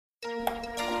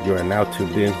You are now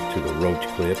tuned in to the Roach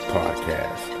Clip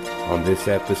Podcast. On this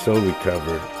episode, we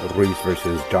cover Ruiz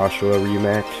versus Joshua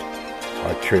rematch,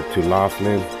 our trip to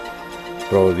Laughlin,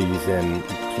 Brody's and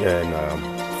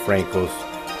Franco's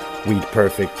Weed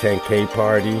Perfect 10K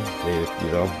party. They,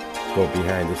 go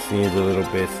behind the scenes a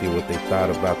little bit, see what they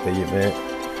thought about the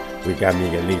event. We got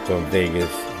Miguelito in Vegas,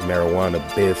 Marijuana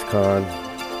BizCon.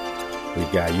 We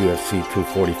got UFC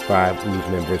 245,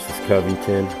 Usman versus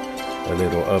Covington. A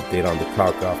little update on the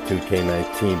talk-off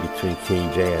 2K19 between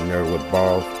King J and Nerdwood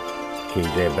Balls. King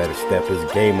J better step his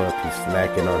game up. He's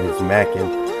slacking on his macking.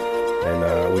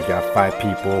 And we got 5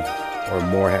 people or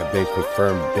more have been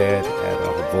confirmed dead at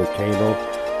a volcano.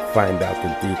 Find out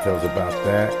the details about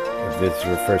that. If this is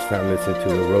your first time listening to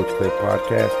the Roach Clip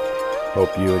Podcast,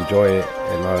 hope you enjoy it.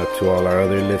 And to all our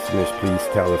other listeners, please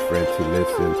tell a friend to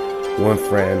listen, one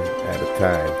friend at a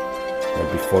time.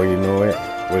 And before you know it,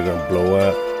 we're going to blow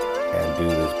up and do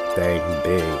this thing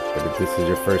big. But if this is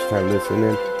your first time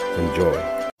listening, enjoy.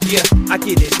 Yeah, I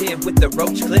get it in with the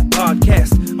Roach Clip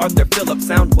Podcast. Arthur Phillips,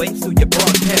 sound waves through your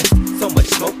broadcast. So much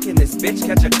smoke in this bitch,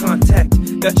 catch a contact.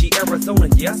 Dutchy, Arizona,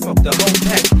 yeah, I smoked the whole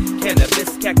pack. Cannabis,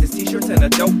 cactus, t-shirts, and a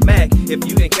dope mag. If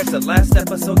you didn't catch the last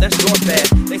episode, that's your bad.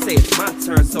 They say it's my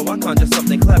turn, so I conjure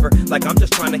something clever. Like I'm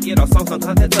just trying to get our songs on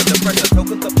content under pressure. So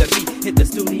hook up the beat, hit the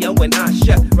studio, and I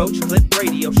chef. Roach Clip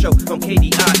Radio Show on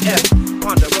KDIF.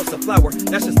 Ponderosa flower,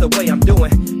 that's just the way I'm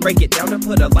doing. Break it down and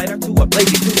put a lighter to a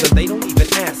blazing tooth, and they don't even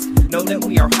ask. Know that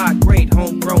we are high grade,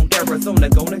 homegrown Arizona.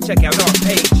 Go and check out our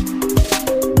page.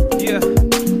 Yeah,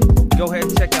 go ahead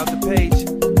and check out the page.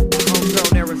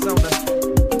 Homegrown Arizona,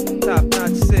 top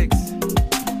notch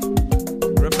 6.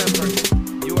 Remember,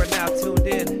 you are now tuned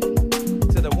in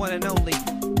to the one and only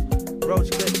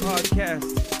Roach Clip Podcast.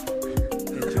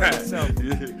 Enjoy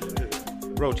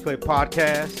yourself. Roach Clip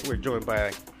Podcast. We're joined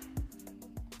by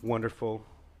wonderful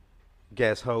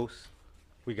guest hosts.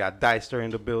 We got Deister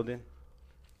in the building.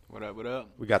 What up, what up?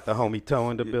 We got the homie Toe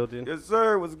in the building. Yes,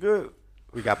 sir. What's good?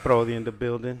 We got Brody in the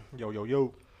building.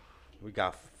 Yo. We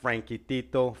got Frankie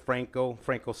Tito, Franco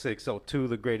 602,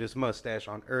 the greatest mustache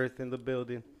on earth in the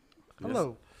building.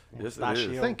 Hello. Yes, it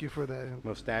is. Thank you for that.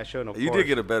 Mustachio, and of You course, did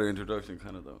get a better introduction,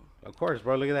 kind of, though. of course,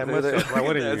 bro. Look at that mustache. Why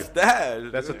wouldn't you? That's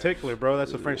that. That's a tickler, bro.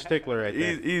 That's a French tickler right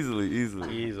there.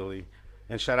 Easily.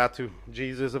 And shout out to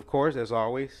Jesus, of course, as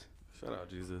always. Shout out,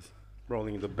 Jesus.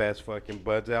 Rolling the best fucking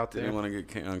buds out there. Didn't want to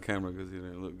get on camera because he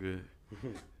didn't look good.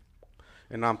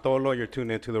 And I'm Tholo. You're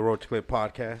tuned into the Roach Clip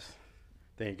Podcast.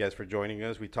 Thank you guys for joining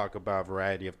us. We talk about a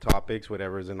variety of topics,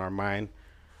 whatever's in our mind,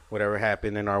 whatever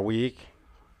happened in our week.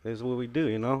 This is what we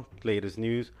do, latest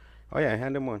news. Oh, yeah,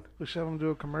 hand him one. We should have them do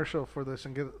a commercial for this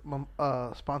and get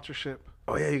sponsorship.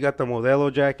 Oh, yeah, you got the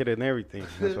Modelo jacket and everything.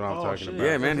 That's what I'm Oh, talking shit. about.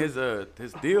 Yeah, man,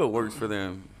 his deal works for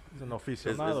them. He's an His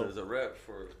aficionado. a rep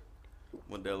for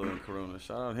Modelo and Corona.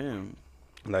 Shout out him.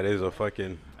 That is a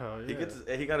fucking... Oh,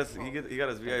 yeah. He got his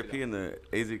VIP in the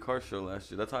AZ car show last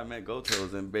year. That's how I met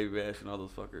Gotos and Baby Bash and all those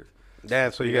fuckers.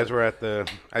 Yeah, so you guys were at the...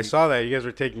 I saw that. You guys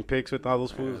were taking pics with all those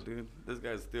Yeah, fools dude, this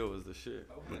guy's deal was the shit.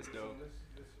 That's dope.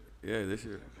 Yeah, this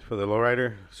year. for the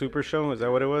Lowrider Super Show. Is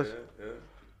that what it was?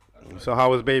 Yeah. So how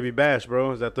was Baby Bash,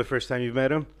 bro? Is that the first time you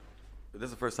met him? This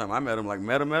is the first time I met him. Like,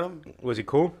 met him. Was he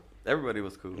cool? Everybody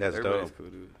was cool. That's Everybody's dope. cool,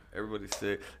 dude. Everybody's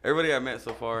sick. Everybody I met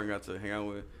so far and got to hang out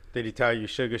with. Did he tell you,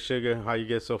 sugar, how you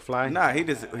get so fly? Nah,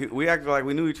 we acted like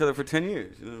we knew each other for 10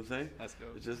 years. You know what I'm saying? That's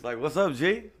dope. It's just like, what's up, G?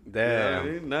 You know what Damn. I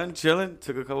mean? Nothing, chilling.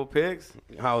 Took a couple pics.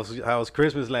 How was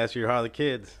Christmas last year? How are the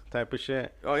kids? Type of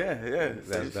shit. Oh, yeah. That's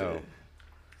Same dope. shit.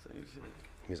 Same shit.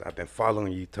 He's, I've been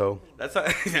following you, Toe. That's how.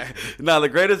 Nah, the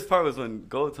greatest part was when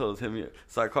Gotos hit me.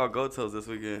 So I called Gotos this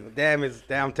weekend. Damn,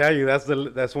 I'm telling you,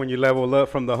 that's when you level up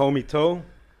from the homie Toe.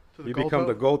 To the You gold become toe?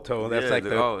 the gold Toe. That's Yeah, like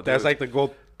dude. the Oh, that's dude. like the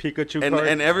gold Pikachu And card.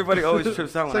 and everybody always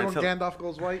trips out It's when like I when tell. Gandalf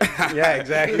goes white. Yeah,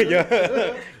 exactly.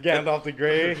 Yeah. Gandalf the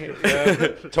Grey,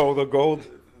 Toe the Gold.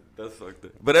 That's fucked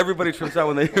up. But everybody trips out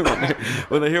when they hear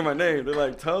my name. They're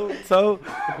like, Toe.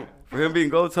 For him being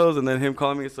Gotos and then him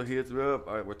calling me, so he hits me up.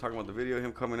 All right, we're talking about the video of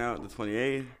him coming out the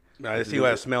 28th. I see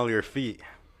what smell your feet.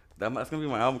 That's gonna be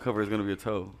my album cover. Is gonna be a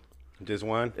toe Just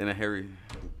one. and a hairy.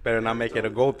 Better not make it a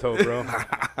gold toe, bro.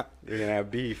 You're gonna have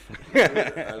beef. I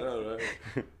know,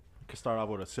 right? Could start off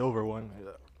with a silver one.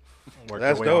 Work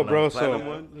That's your way dope, on bro. that. Platinum So,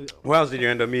 one. who else did you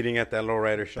end up meeting at that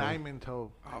lowrider show? Diamond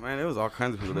toe. Oh man, there was all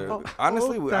kinds of people there. Oh,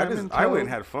 Honestly, Diamond I Toe. went and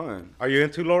had fun. Are you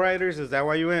into lowriders? Is that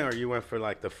why you went, or you went for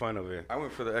like the fun of it? I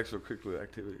went for the extracurricular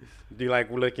activities. Do you like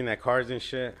looking at cars and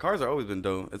shit? Cars have always been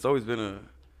dope. It's always been a.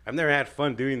 I've never had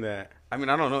fun doing that. I mean,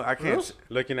 I don't know. I can't. Really?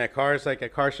 Looking at cars like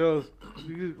at car shows.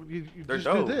 You They're just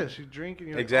dope. do this. You drink and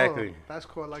you're Exactly. like, oh, that's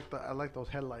cool. I like those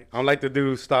headlights. I don't like to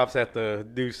do stops at the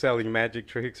dude selling magic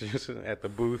tricks just at the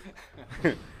booth.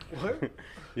 What?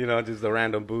 You know, just a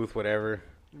random booth, whatever.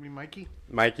 You mean Mikey?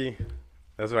 Mikey.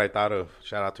 That's what I thought of.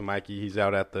 Shout out to Mikey. He's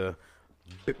out at the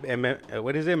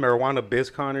what is it? Marijuana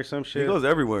BizCon or some shit. He goes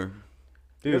everywhere.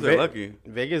 Dude, You guys are lucky.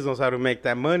 Vegas knows how to make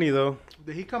that money though.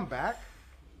 Did he come back?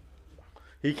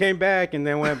 He came back and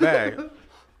then went back.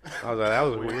 I was like, that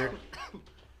was weird.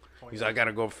 He's like, I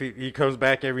gotta go feed. He comes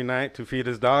back every night to feed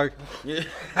his dog. Yeah.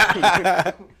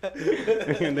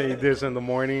 And then he dips in the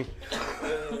morning.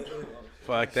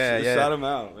 Fuck that, Shout yeah. him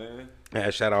out, man. Yeah,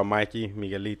 shout out Mikey,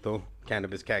 Miguelito,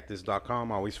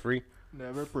 CannabisCactus.com, always free.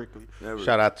 Never prickly. Never.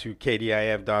 Shout out to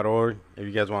KDIF.org. If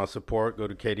you guys want to support, go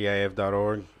to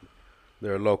KDIF.org.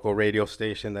 They're a local radio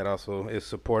station that also is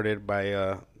supported by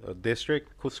a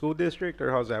district, school district,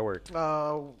 or how's that work?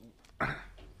 I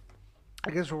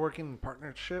guess we're working in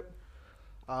partnership.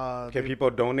 Can people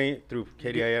donate through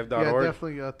KDIF.org? Yeah,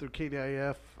 definitely through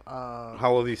KDIF.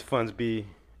 How will these funds be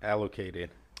allocated?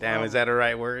 Damn, is that a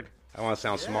right word? I want to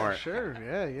sound smart. Sure,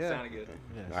 yeah. Sounded good.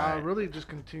 Alright. Really just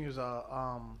continues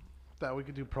that we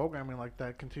could do programming like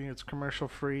that. Continue, it's commercial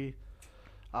free,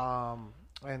 and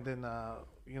then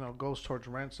goes towards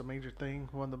rent's a major thing.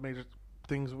 One of the major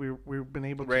things we've been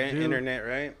able to Right, do. internet,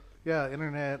 right? Yeah,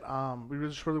 internet. We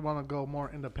just really want to go more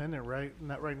independent, right?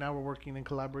 Right now we're working in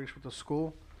collaboration with the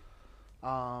school,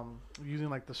 using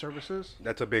like the services.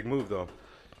 That's a big move, though.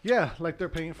 Yeah, like they're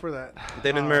paying for that.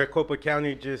 Didn't Maricopa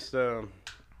County just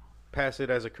pass it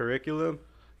as a curriculum?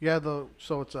 Yeah,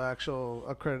 so it's an actual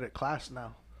accredited class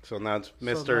now. So now it's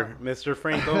So Mr.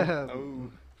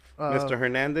 Franco, Mr.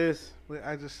 Hernandez,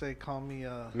 I just say call me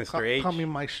Mr. H. Call me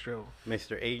Maestro.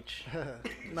 Mr. H,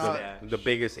 No, the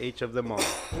biggest H of them all.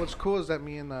 what's cool is that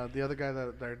me and the other guy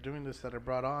that are doing this that I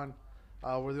brought on,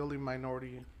 we're the only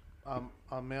minority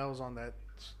males on that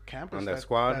campus. On that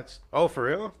squad? That's Oh, for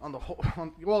real? on the whole.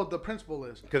 Well, the principal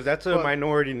is. Because that's a But-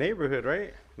 minority neighborhood,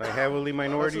 right? Like heavily That's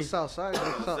minority. the south side.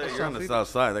 That's You're on the South south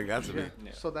side. That got to be.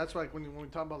 Yeah. So that's like when we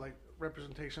talk about like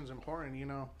representation is important,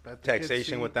 that the kids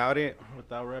Taxation see. without it.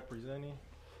 Without representing.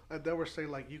 They were saying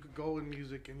like you could go in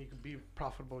music and you could be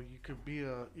profitable. You could be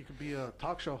a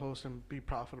talk show host and be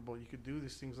profitable. You could do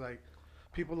these things like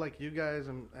people like you guys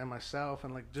and myself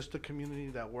and like just the community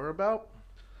that we're about.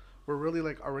 We're really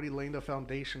like already laying the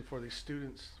foundation for these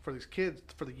students, for these kids,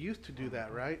 for the youth to do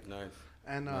that, right? Nice.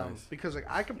 And Nice. because like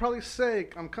I can probably say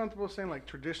I'm comfortable saying like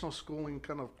traditional schooling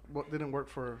kind of didn't work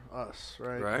for us,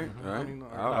 right? Right. I Right. mean,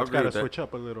 I'll It's agree got to with that. switch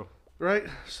up a little. right.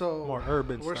 So More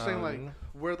urban We're style, saying like you know?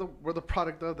 we're the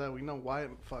product of that. We know why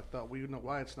it fucked up. We know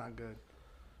why it's not good.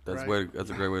 That's Right.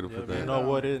 That's a great way to Yeah, put you that. know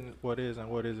what is and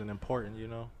what isn't important, you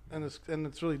know? And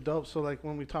it's really dope. So like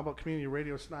when we talk about community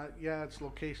radio, it's not it's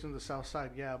location in the south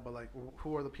side, but like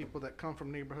who are the people that come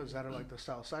from neighborhoods that are like the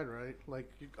south side, right? Like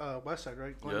west side,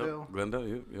 right? Glendale, Yep. Glendale.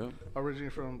 Yep. Yep. originally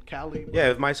from Cali.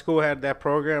 Yeah, if my school had that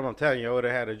program, I'm telling you, I would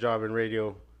have had a job in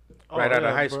radio Oh, right out yeah,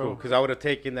 of high bro. school. Because I would have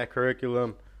taken that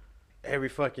curriculum every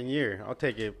fucking year. I'll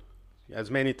take it as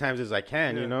many times as I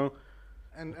can, Yeah. you know?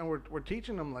 And we're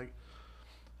teaching them like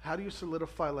how do you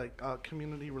solidify like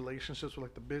community relationships with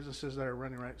like the businesses that are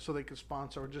running, right? So they can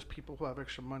sponsor or just people who have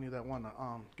extra money that want to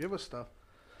give us stuff.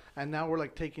 And now we're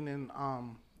like taking in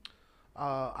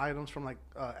items from like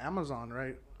Amazon,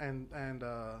 right? And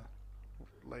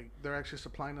like they're actually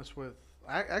supplying us with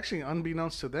actually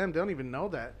unbeknownst to them, they don't even know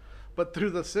that, but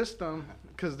through the system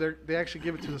because they actually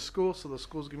give it to the school, so the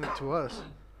school's giving it to us.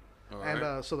 All And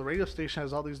right. so the radio station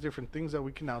has all these different things that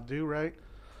we can now do, right?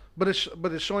 But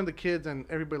it's showing the kids and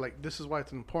everybody like this is why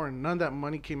it's important. None of that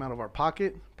money came out of our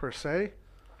pocket per se,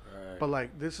 Right. but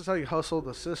like this is how you hustle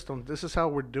the system. This is how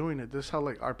we're doing it. This is how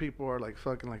like our people are like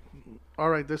fucking like, all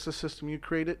right, this is the system you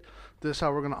created. This is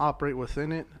how we're gonna operate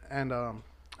within it, and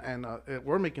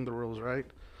we're making the rules, right?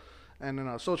 And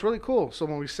then so it's really cool. So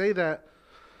when we say that,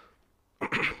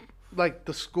 like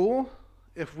the school,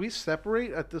 if we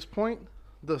separate at this point,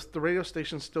 the radio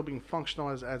station's still being functional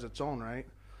as its own, right?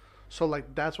 So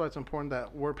like that's why it's important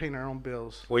that we're paying our own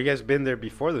bills. Well, you guys been there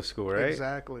before the school, right?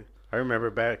 Exactly. I remember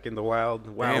back in the wild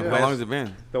Damn, West, how long has it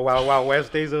been? the wild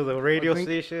West days of the radio I think-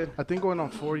 station. I think going on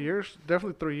 4 years,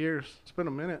 definitely 3 years. It's been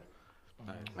a minute.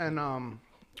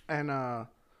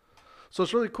 So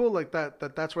it's really cool like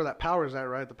that's where that power is at,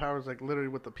 right? The power is like literally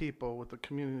with the people, with the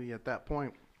community at that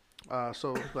point.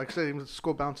 So like I said, even if the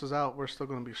school bounces out, we're still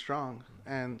going to be strong.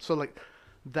 And so like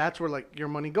that's where like your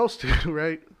money goes to,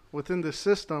 right? Within this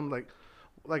system,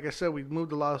 like I said, we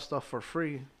moved a lot of stuff for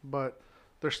free, but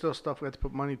there's still stuff we have to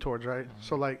put money towards, right?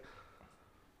 So like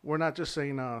we're not just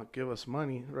saying, give us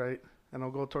money, right? And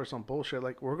it'll go towards some bullshit.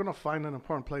 Like, we're going to find an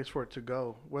important place for it to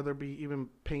go, whether it be even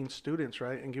paying students,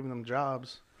 right? And giving them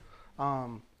jobs.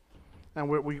 And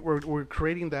we're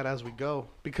creating that as we go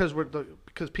because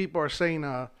because people are saying,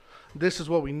 this is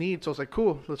what we need. So it's like,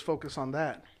 cool, let's focus on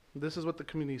that. This is what the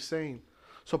community is saying.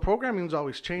 So programming is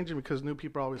always changing because new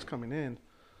people are always coming in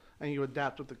and you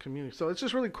adapt with the community. So it's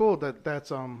just really cool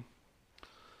that's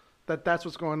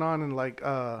what's going on. And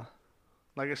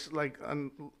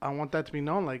I want that to be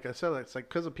known. Like I said, it's like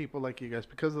because of people like you guys,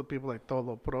 because of people like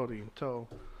Tolo, Brody, Toe,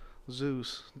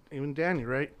 Zeus, even Danny,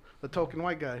 right? The token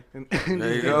white guy.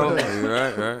 There you go.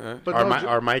 Right. But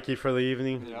our Mikey for the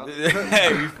evening.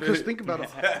 Just think about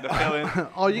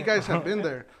it. All you guys have been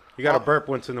there. You got to burp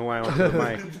once in a while onto the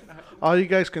mic. All you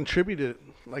guys contributed,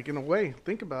 like in a way.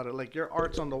 Think about it. Like your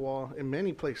art's on the wall in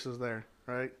many places there,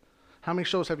 right? How many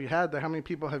shows have you had there? How many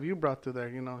people have you brought to there?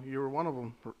 You know, you were one of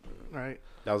them, right?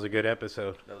 That was a good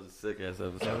episode. That was a sick ass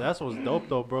episode. Yeah, that's what's dope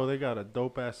though, bro. They got a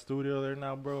dope ass studio there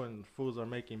now, bro, and fools are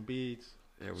making beats.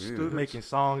 Yeah, making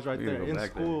songs right we there go in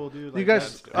back school, dude. You Like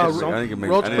guys, that's-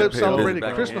 Roach Clip celebrated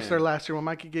back Christmas in. there last year when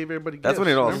Mikey gave everybody gifts. That's when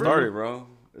it all remember? started, bro.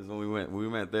 Is when we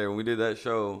met there. When we did that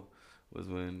show was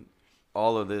when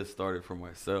all of this started for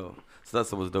myself. So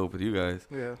that's what was dope with you guys.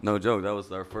 Yeah. No joke. That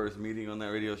was our first meeting on that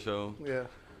radio show. Yeah.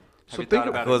 So you think thought I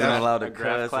about wasn't a allowed to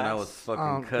graph cuss, and I class? was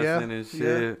fucking Yeah, cussing and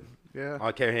shit. yeah.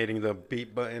 I kept hitting the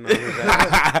beat button on his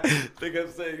ass. Think I'm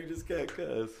saying you just can't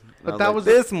cuss. But And that I was-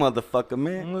 this motherfucker,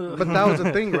 man. But that was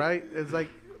the thing, right? It's like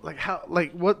how,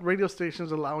 like what radio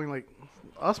stations allowing like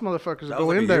us motherfuckers to That go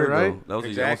was like in a there, year ago. right? That was almost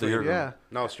Exactly. a year ago. Yeah.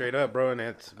 No, straight up, bro. And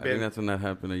it's I think been. that's when that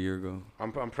happened a year ago.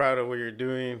 I'm proud of what you're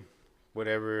doing.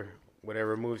 Whatever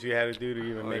moves you had to do to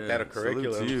even Oh, make yeah. that a Salute to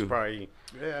curriculum. you. It's probably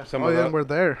Yeah. Some oh of yeah, the- we're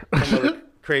there. some of the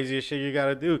craziest shit you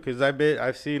gotta do. Cause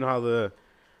I've seen how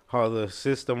the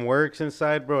system works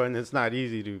inside, bro, and it's not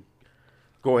easy to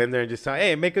go in there and just say,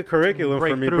 hey, make a curriculum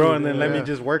Break for me, through, bro, and then let me yeah.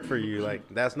 just work for you. Like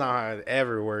that's not how it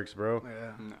ever works, bro.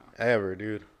 Yeah. No. Ever,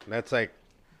 dude.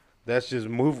 That's just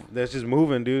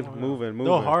moving, dude. Moving.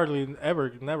 They'll hardly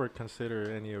never consider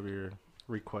any of your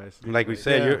requests. Like we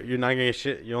said, Yeah. you're not gonna get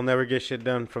shit. You'll never get shit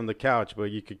done from the couch,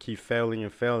 but you could keep failing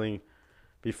and failing.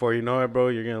 Before you know it, bro,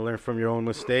 you're gonna learn from your own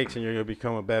mistakes, and you're gonna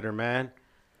become a better man.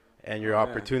 And your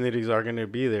opportunities are gonna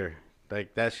be there.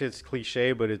 Like that shit's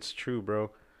cliche, but it's true, bro.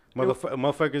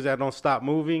 Motherfuckers that don't stop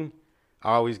moving,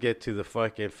 always get to the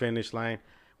fucking finish line.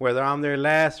 Whether I'm there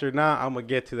last or not, I'm gonna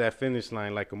get to that finish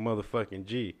line like a motherfucking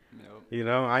G. Nope. You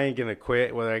know, I ain't gonna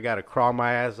quit. Whether I gotta crawl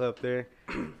my ass up there,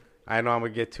 I know I'm gonna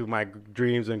get to my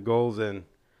dreams and goals and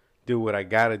do what I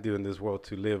gotta do in this world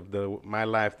to live my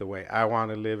life the way I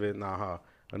want to live it, not how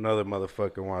another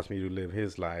motherfucker wants me to live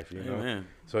his life. You know. Amen.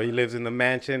 So he lives in the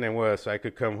mansion and what? So I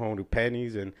could come home to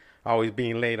pennies and always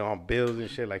being late on bills and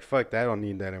shit. Like fuck that, I don't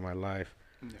need that in my life.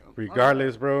 Nope.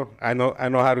 Regardless, bro, I know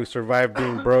how to survive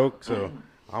being broke, so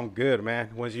I'm good, man.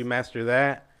 Once you master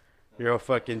that, you're a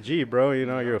fucking G, bro. You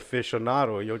know, you're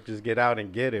aficionado. You'll just get out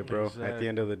and get it, bro. At Exactly. the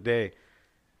end of the day.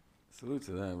 Salute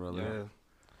to that, brother. Yeah.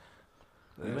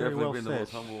 You've Very definitely well been the said.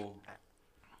 most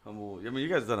humble. I mean, you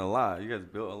guys done a lot. You guys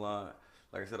built a lot.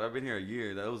 Like I said, I've been here a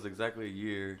year. That was exactly a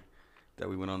year that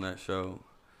we went on that show.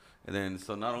 And then,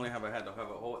 so not only have I had to have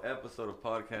a whole episode of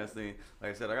podcasting,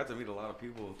 like I said, I got to meet a lot of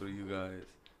people through you guys.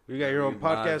 You got your own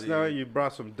Nazi. podcast now. You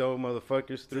brought some dope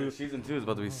motherfuckers through. Season 2 is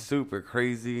about to be super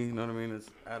crazy. You know what I mean? It's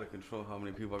out of control how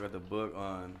many people I got to book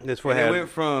on. That's what And it had- went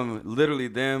from literally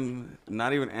them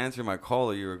not even answering my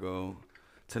call a year ago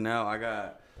to now I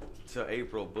got to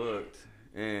April booked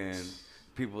and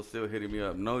people still hitting me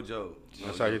up. No joke. No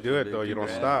That's how you joke. do it, Big though. You don't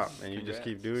congrats. stop, and you just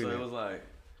keep So doing it it. was like,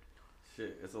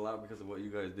 shit, it's a lot because of what you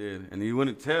guys did. And you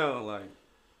wouldn't tell, like,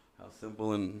 how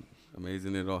simple and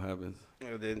amazing it all happens.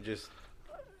 And then just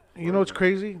You know what's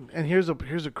crazy? And here's a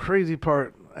crazy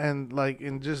part. And like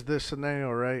in just this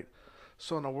scenario, right?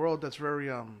 So in a world that's very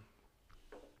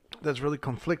that's really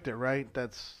conflicted, right?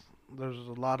 There's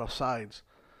a lot of sides,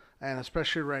 and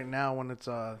especially right now when it's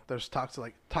there's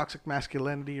toxic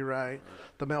masculinity, right?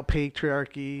 The male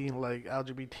patriarchy, like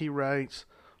LGBT rights,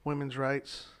 women's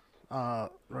rights, right?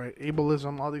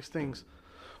 Ableism, all these things,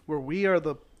 where we are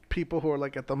the people who are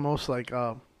like at the most like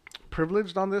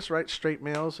privileged on this, right? Straight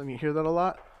males, and you hear that a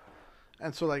lot.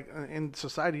 And so, like, in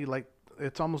society, like,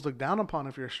 it's almost looked down upon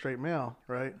if you're a straight male,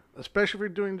 right? Especially if you're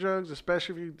doing drugs,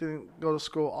 especially if you didn't go to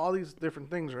school, all these different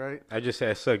things, right? I just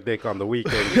said suck dick on the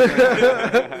weekend,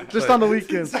 Just on the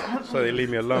weekends. so they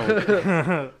leave me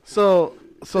alone. So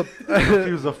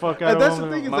Confuse the fuck out and that's of the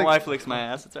them. thing. It's My like, wife licks my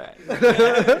ass. It's alright.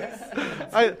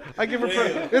 I give her,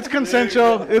 it's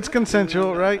consensual. It's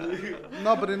consensual, right?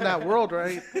 No, but in that world,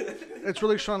 right? it's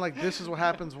really showing like this is what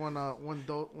happens when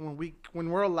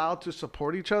we're allowed to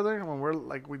support each other, when we're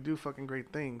like we do fucking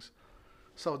great things.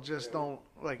 So just don't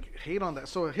like hate on that.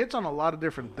 So it hits on a lot of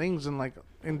different things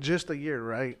in just a year,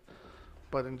 right?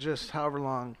 But in just however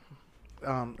long,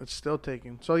 it's still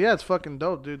taking. So yeah, it's fucking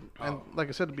dope, dude. And like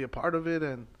I said, to be a part of it,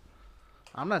 and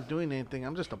I'm not doing anything.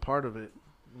 I'm just a part of it.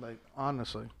 Like,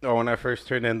 honestly. Oh, when I first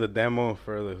turned in the demo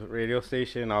for the radio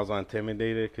station, I was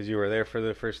intimidated because you were there for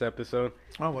the first episode.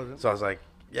 I wasn't. So I was like,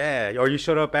 yeah. Or you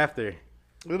showed up after.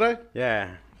 Did I? Yeah.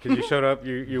 Because you showed up,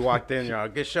 you walked in, you're all,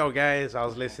 good show, guys. I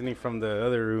was listening from the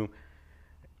other room.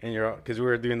 And because we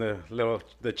were doing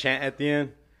the chant at the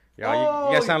end. You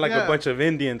guys sound like a bunch of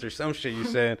Indians or some shit you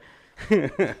said.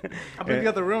 I've been in the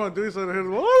other room and doing something. And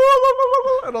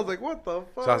I was like, what the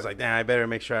fuck? So I was like, damn, I better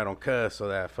make sure I don't cuss so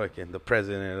that fucking the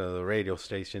president of the radio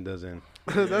station doesn't.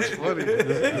 That's funny.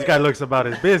 This guy looks about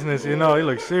his business, you know. He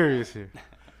looks serious here.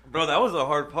 Bro, that was a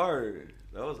hard part.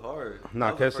 That was hard.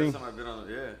 Not that was cussing? the first time I've been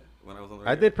on when I was on the I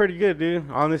radio. did pretty good, dude.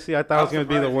 Honestly, I thought I was going to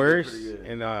be the surprised worst. you did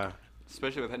pretty good. And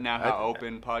Especially with now how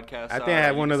open podcasts I are. think I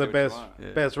had you one can of the say what you best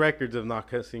want. best records of not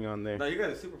cussing on there. No, you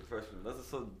guys are super professional. That's what's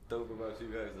so dope about you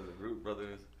guys as a group,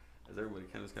 brothers. As everybody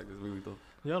can just this movie though.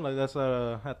 Yo, like that's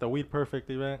at the Weed Perfect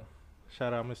event.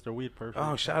 Shout out Mr. Weed Perfect.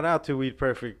 Oh, shout out to Weed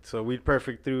Perfect. So Weed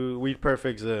Perfect's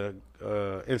a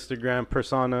Instagram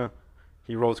persona.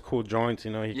 He rolls cool joints,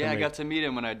 you know. I got to meet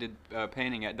him when I did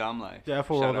painting at Dom Life. Yeah, I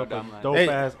followed Shout out up Dom a Life. dope Hey.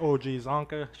 ass OG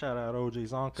Zonka. Shout out OG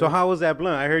Zonka. So how was that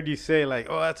blunt? I heard you say like,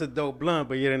 oh, that's a dope blunt,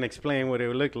 but you didn't explain what it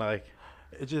would look like.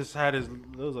 It just had it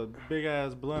was a big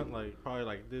ass blunt, like probably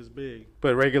like this big.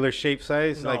 But regular shape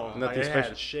size, No, like nothing it special.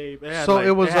 had shape. It had, So like,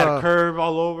 it was, it had curve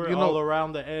all over, you know- all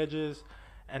around the edges,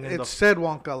 and then It said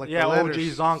Wonka, like yeah, the OG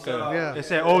letters. Zonka. Yeah. It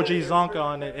said OG Zonka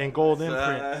on it in gold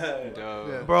imprint. Dope.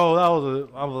 Yeah. Bro, I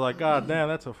was like, God damn,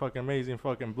 that's a fucking amazing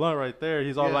fucking blunt right there.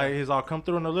 He's all Yeah. like, he's all come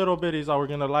through in a little bit. He's all, we're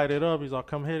gonna light it up. He's all,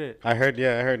 come hit it. I heard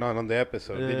on the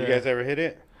episode. Did you Yeah. guys ever hit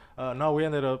it? No, we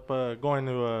ended up going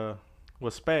to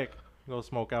with Spec, go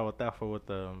smoke out with that for with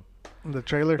The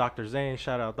trailer. Dr. Zane.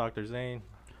 Shout out Dr. Zane.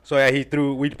 So yeah,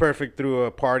 Weed Perfect threw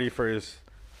a party for his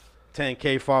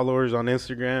 10K followers on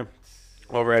Instagram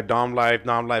over at Dom Life.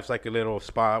 Dom Life's like a little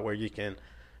spot where you can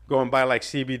go and buy like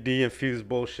CBD infused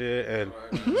bullshit and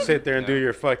sit there and do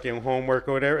your fucking homework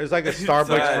or whatever. It's like a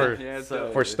Starbucks Yeah, it's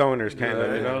for stoners, kind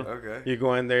of, you know. Okay. You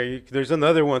go in there. There's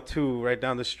another one too, right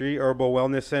down the street. Herbal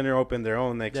Wellness Center opened their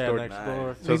own next door. Next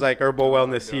door. So it's like Herbal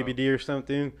Wellness CBD or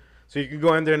something. So you can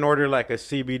go in there and order like a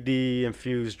CBD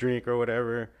infused drink or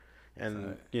whatever,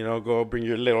 and you know, go bring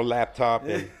your little laptop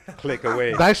and click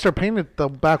away. Deister painted the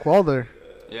back wall there.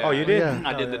 Yeah. Oh, you did? Yeah.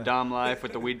 I did Oh, the yeah. Dom Life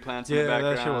with the weed plants in Yeah, the that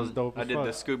background. shit was dope I as did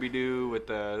the fuck. Scooby Doo with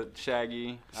the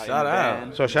Shaggy. Shout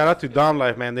out. So shout out to Dom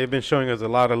Life, man. They've been showing us a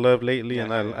lot of love lately,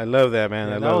 and I love that, man.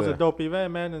 Yeah, I that love was that. a dope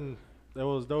event, man, and it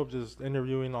was dope just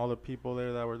interviewing all the people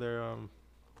there that were there.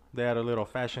 They had a little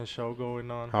fashion show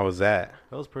going on. How was that?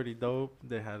 That was pretty dope.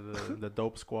 They had the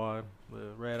Dope Squad,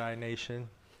 the Red Eye Nation.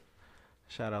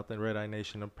 Shout out the Red Eye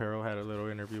Nation Apparel. Had a little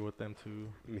interview with them too.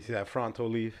 Let me see that frontal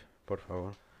leaf, por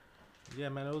favor. Yeah,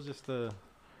 man, it was just a So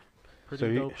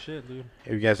pretty you- dope shit, dude.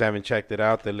 If you guys haven't checked it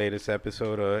out, the latest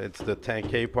episode, it's the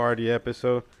 10K party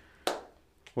episode.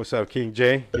 What's up, King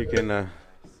J? You can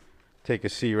take a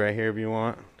seat right here if you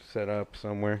want. Set up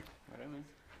somewhere.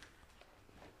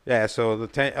 Yeah, so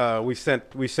we sent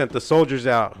the soldiers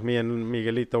out. Me and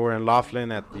Miguelito were in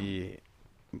Laughlin at the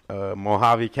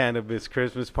Mojave Cannabis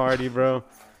Christmas party, bro.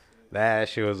 That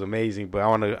shit was amazing. But I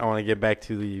wanna get back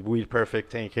to the Weed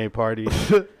Perfect 10K party.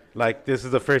 Like, this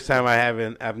is the first time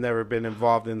I've never been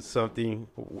involved in something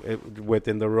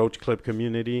within the Roach Clip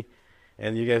community,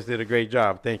 and you guys did a great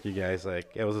job. Thank you guys.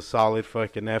 Like, it was a solid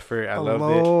fucking effort. I loved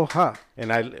it. Aloha.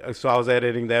 And I was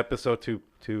editing the episode to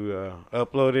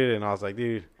upload it, and I was like,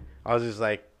 dude, I was just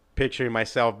like picturing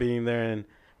myself being there and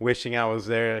wishing I was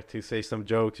there to say some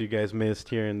jokes you guys missed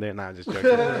here and there. Nah, just joking.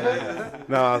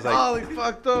 No, I was like, Oh, he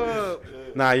fucked up.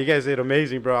 nah, you guys did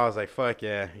amazing, bro. I was like, fuck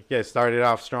yeah. You guys started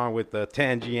off strong with the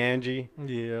Tangy Angie. Yeah,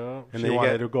 And she then you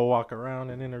wanted got- to go walk around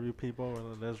and interview people.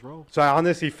 Well, let's roll. So I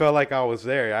honestly felt like I was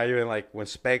there. I even like when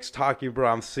Specs talking, bro,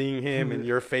 I'm seeing him and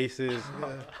your faces.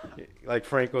 Like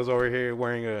Franco's over here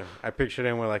wearing I pictured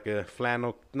him with like a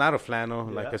flannel, not a flannel,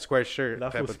 like Yeah. a square shirt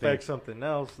That type was of thing. spec something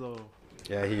else though.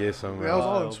 Yeah, he is somewhere. Yeah, I was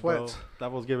all in Wild, sweats. bro.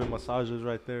 That was giving massages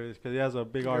right there. Because he has a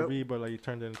big Yep. RV, but like he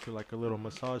turned it into like a little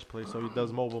massage place. So he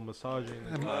does mobile massaging.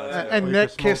 And, or and you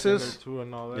neck can smoke in there kisses. too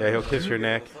and all that. Yeah, he'll kiss your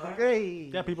neck. Hey.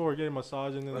 Yeah, people were getting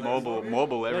massaging. And Mobile, Yeah,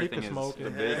 you everything can is smoke the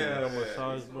and business.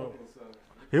 massage, bro.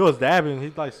 He was dabbing. He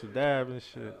likes to dab and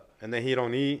shit. And then he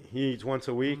don't eat. He eats once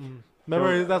a week.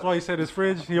 Remember, that's why he said his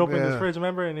fridge. He opened his Yeah. fridge,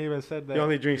 remember, and he even said that He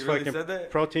only drinks He really fucking said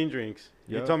that? protein drinks.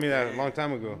 Yeah. He told me that a long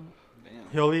time ago. Damn.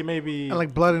 he'll eat maybe And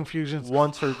like blood infusions.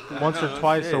 once or No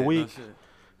twice shit, a no week. shit.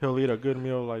 He'll eat a good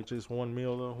meal, like just one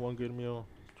meal though, one good meal,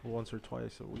 once or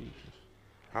twice a week.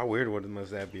 How weird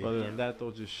must that be? Other than that, though,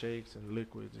 just shakes and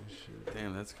liquids and shit.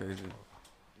 Damn, that's crazy.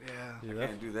 Yeah. Yeah, I that,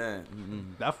 can't do that.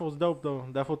 Mm-mm. that fool's dope though.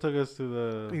 That fool took us to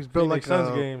the He's built Phoenix like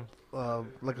Suns a game.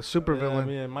 Like a super Yeah, villain.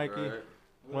 me and Mikey Right.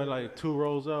 went like 2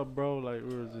 rows up, bro. Like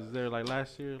we were just there like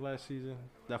last season.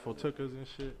 That fool took us and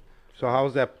shit. So how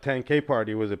was that 10K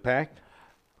party? Was it packed?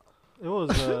 It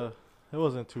was it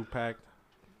wasn't too packed.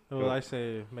 It was, Good. I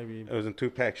say maybe. It was in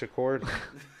 2-pack Shakur.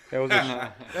 It was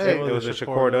a, Hey, it was a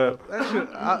Shakur up.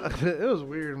 That shit, it was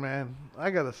weird, man.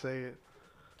 I gotta say it.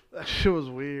 That shit was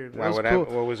weird. Why It was would cool.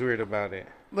 what was weird about it?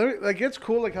 Like it's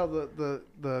cool, like how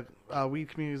the weed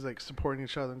community is like supporting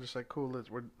each other and just like cool.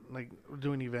 We're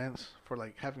doing events for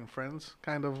like having friends,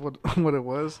 kind of what what it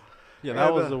was. Yeah, that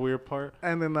And, was the weird part.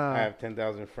 And then I have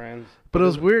 10,000 friends. but it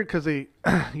was weird because they,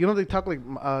 they talk like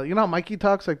you know how Mikey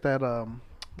talks like that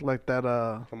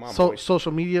Come on, boy.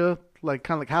 social media like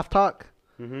kind of like half talk.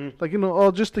 Mm-hmm.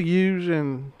 Like, just to use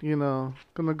and,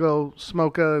 gonna go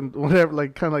smoke and whatever,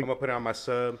 like, kind of I'm like, gonna put it on my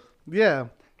sub. yeah.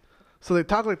 So they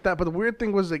talk like that, but the weird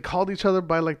thing was they called each other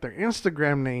by, like, their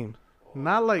Instagram name.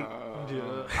 Not like,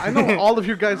 I know all of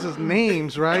your guys'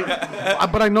 names, right?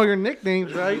 But I know your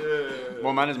nicknames, right?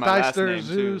 Well, mine is my last Deister, name too.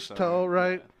 Zeus, So. Toe,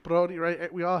 right? Brody,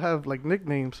 right? We all have, like,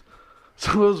 nicknames.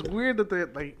 So it was weird that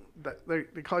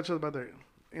they call each other by their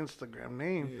Instagram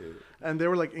name. And they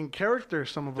were, like, in character,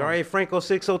 some of them. All right, Franco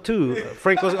 602.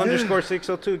 Franco underscore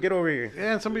 602. Get over here.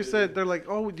 Yeah, and somebody said, they're like,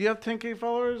 oh, do you have 10K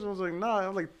followers? I was like, nah, I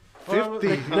have like 50.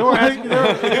 They were asking,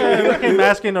 they came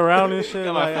asking around and shit,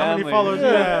 Got my like how many family. followers you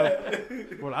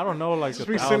have. Well, I don't know, like Just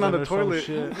a be sitting on 1,000 the or some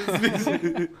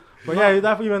toilet. shit. But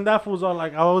yeah, even that fool's on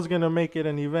like I was gonna make it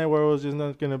an event where it was just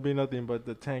not gonna be nothing but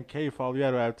the 10K follow. You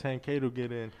had to have 10K to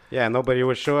get in. Yeah, nobody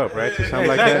would show up, right? To something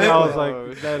like Exactly. that. I was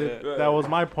like, that was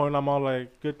my point. I'm all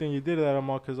like, good thing you did that. I'm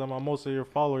all because most of your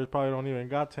followers probably don't even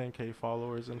got 10K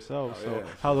followers themselves. So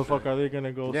how the fuck are they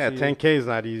gonna go? Yeah, see 10K is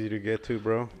not easy to get to,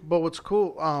 bro. But what's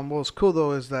cool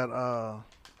though is that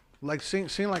like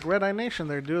seeing like Red Eye Nation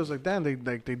there, dude, was like damn, they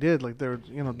did like they're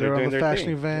They're on doing the their fashion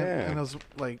thing. event Yeah. and it was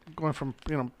like going from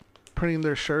printing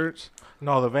their shirts.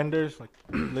 No, the vendors, like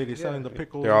ladies selling the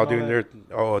pickles. They're all and doing that.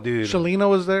 their. Oh, dude. Shalina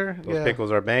was there. Those Yeah.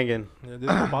 pickles are banging. Yeah, this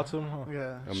is bought some. Huh?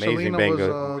 Yeah. Amazing Shalina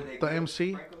bingo. was the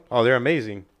MC. Oh, they're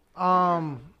amazing.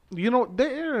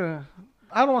 They're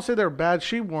I don't want to say they're bad.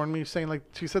 She warned me saying like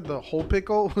she said the whole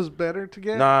pickle was better to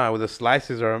get. Nah, with the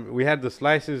slices are. We had the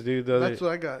slices, dude. The other, That's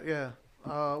what I got. Yeah.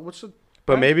 What's the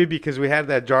but maybe because we had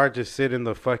that jar just sit in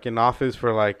the fucking office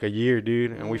for like a year,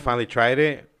 dude, and we finally tried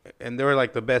it, and they were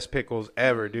like the best pickles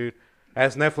ever, dude.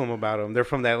 Ask Nephilim about them. They're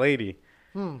from that lady.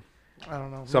 I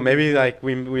don't know. So maybe like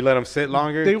we let them sit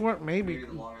longer. They weren't maybe.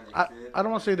 I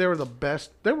don't want to say they were the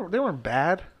best. They weren't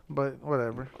bad, but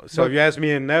whatever. So But if you ask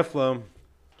me and Nephilim,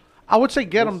 I would say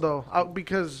get them though,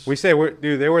 because we say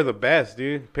they were the best,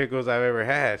 dude. Pickles I've ever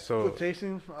had. So with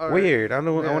tasting all right. weird. I don't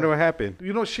know. Yeah. I wonder what happened.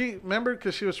 She remember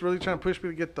because she was really trying to push me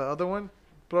to get the other one,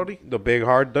 Brody. The big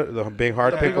hard The big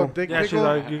pickle. old dick Yeah, she's pickle.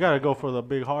 like, you gotta go for the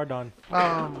big hard on.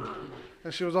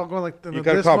 And she was all going like in You the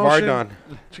gotta this call motion. Bardon.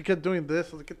 She kept doing this.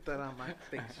 I was like, get that on my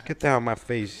face. Get that on my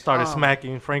face. Started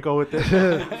smacking Franco with it.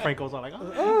 Franco's all like,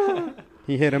 oh.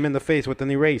 He hit him in the face with an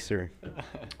eraser.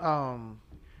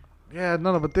 Yeah,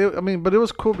 no, but but it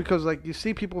was cool because like you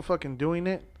see people fucking doing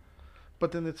it,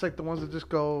 but then it's like the ones that just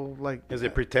go like. Is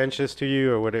it pretentious to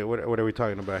you, or what are we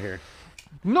talking about here?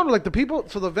 No, like the people.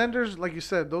 So the vendors, like you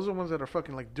said, those are the ones that are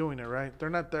fucking like doing it, right? They're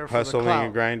not there for Hustling the clout.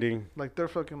 and grinding. Like they're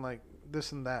fucking like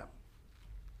this and that,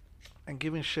 and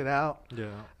giving shit out. Yeah.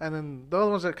 And then the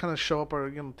other ones that kind of show up are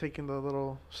taking the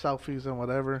little selfies and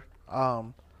whatever.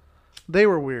 They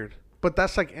were weird, but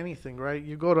that's like anything, right?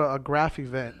 You go to a graph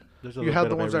event. There's a You little have bit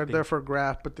the of ones that are everything. there for a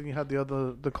graph, but then you have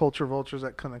the culture vultures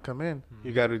that kind of come in.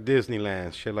 You got to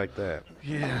Disneyland, shit like that.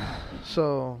 Yeah.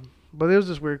 So, but it was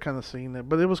just weird kind of seeing it.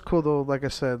 But it was cool though. Like I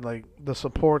said, like the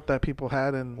support that people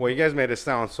had, and Well, you guys made it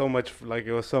sound so much like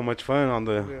it was so much fun on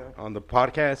the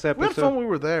podcast episode. we had fun when we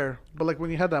were there. But like when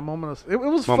you had that moment of it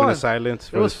was Moment fun. of silence.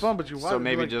 It was fun, but you So watched,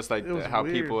 maybe just like it was how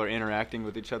weird. people are interacting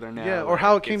with each other now. Yeah, or like,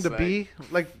 how it came it's to like be.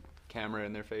 Like camera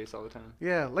in their face all the time.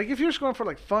 yeah, like if you're just going for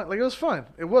like fun, like it was fun.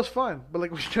 It was fun. But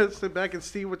like when you just sit back and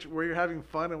see where you're having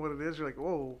fun and what it is, you're like,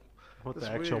 whoa. What That's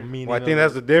the actual weird. meaning? Well, I think of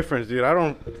that's it. the difference,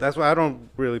 dude. That's why I don't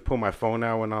really pull my phone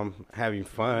out when I'm having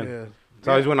fun. Yeah. It's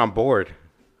always when I'm bored.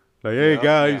 Like, hey Yeah.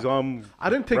 guys, Yeah. I'm I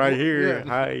didn't take right one- here. yeah.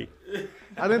 Hi.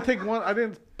 I didn't take one. I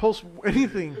didn't post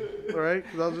anything, all right?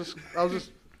 'Cause I was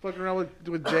just fucking around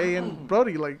with Jay and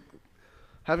Brody, like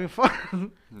having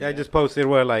fun. Yeah, I just posted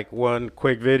one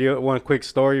quick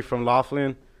story from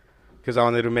Laughlin, because I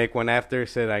wanted to make one after.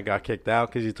 Said I got kicked out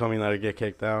because you told me not to get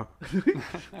kicked out.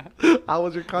 How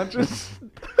was your conscience?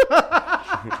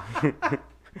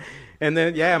 And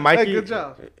then Mikey, Hey, good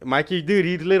job. Mikey, dude,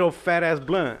 he's little fat ass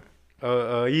blunt,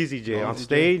 Easy J on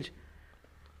stage.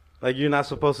 Like, you're not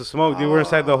supposed to smoke, dude. We're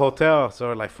inside the hotel, so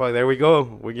we're like, fuck, there we go.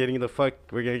 We're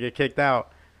gonna get kicked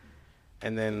out.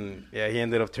 And then he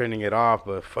ended up turning it off,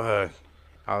 but fuck,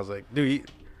 I was like, dude,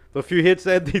 the few hits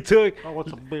that he took,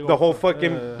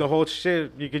 the whole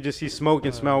shit, you could just see smoke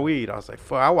and smell weed. I was like,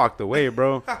 fuck, I walked away,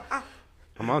 bro.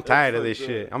 I'm tired of this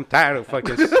shit. I'm tired of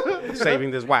fucking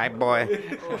saving this white boy.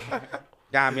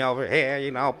 Got me over here,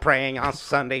 praying on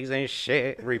Sundays and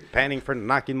shit, repenting for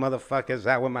knocking motherfuckers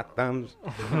out with my thumbs.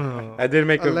 I did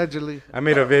make Allegedly. I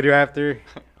made a video after.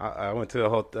 I went to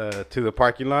the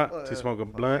parking lot to smoke a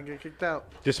blunt. Get kicked out.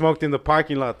 Just smoked in the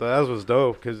parking lot though. That was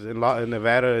dope because in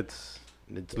Nevada it's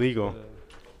legal.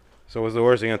 So it was the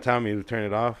worst thing gonna tell me to turn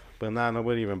it off. But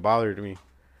nobody even bothered me.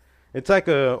 It's like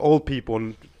old people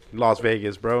in Las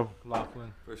Vegas, bro.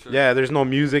 Laughlin. For sure. Yeah, there's no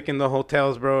music in the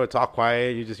hotels, bro. It's all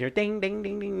quiet. You just hear ding, ding,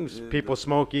 ding, ding. People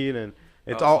smoking, and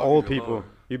it's all old people.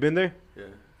 You been there? Yeah,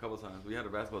 a couple times. We had a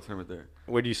basketball tournament there.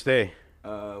 Where do you stay?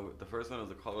 The first one was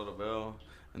the Colorado Bell,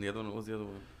 and the other one, what was the other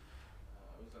one?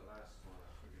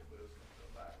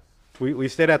 We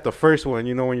stayed at the first one.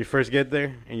 You know when you first get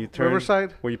there and you turn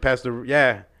Riverside? where you pass the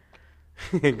yeah.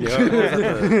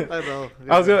 I know.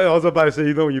 I was about to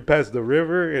say, when you pass the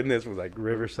river, and this was like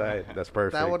Riverside. That's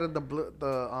perfect. That one in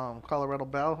the Colorado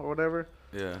Bell or whatever.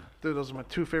 Yeah. Dude, those are my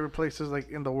two favorite places like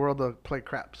in the world to play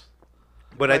craps.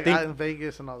 But like, I think out in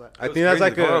Vegas and all that. I think that's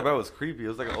like the Colorado Bell was creepy. It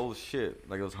was like an old shit.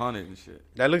 Like it was haunted and shit.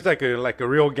 that looks like a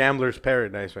real gambler's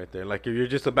paradise right there. Like if you're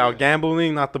just about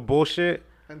gambling, not the bullshit.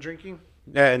 And drinking.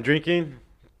 Yeah, and drinking.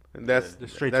 That's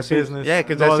Straight that to seems- business. Yeah,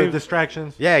 because no that other seems,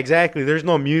 distractions. yeah, exactly. There's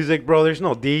no music, bro. There's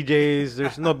no DJs.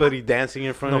 There's nobody dancing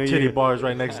in front No of titty you. bars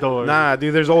right next door. Nah,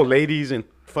 dude. There's old ladies and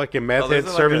fucking meth there's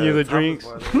heads like serving a you the tapas drinks.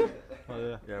 bar there. Oh,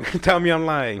 yeah. Yeah. Tell me I'm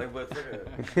lying. Like, but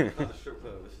it's it's not a strip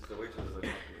club. It's just the waitress is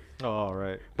like. Oh, all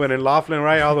right. But in Laughlin,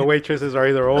 right, all the waitresses are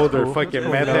either old or fucking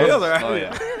meth Yeah, heads. they're Oh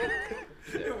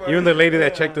yeah. Even the lady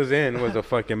that checked us in was a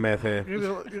fucking meth head.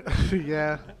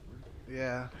 Yeah.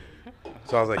 Yeah.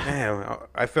 So I was like, damn,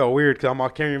 I felt weird because I'm all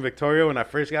carrying Victoria. When I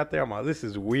first got there, I'm like, this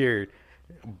is weird.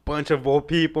 A bunch of old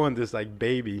people and this like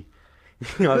baby.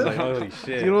 I was like, holy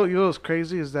shit. You know what's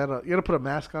crazy is that you gotta put a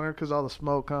mask on her because all the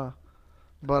smoke, huh?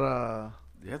 But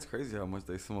Yeah, it's crazy how much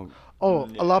they smoke. a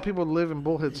lot of people live in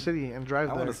Bullhead City and drive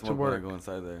I there want to to smoke when I work. go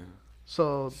inside there.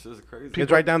 So It's just crazy.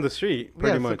 It's right down the street,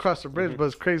 pretty it's much. across the bridge, but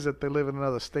it's crazy that they live in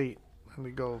another state and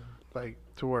they go like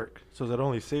to work. So is it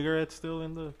only cigarettes still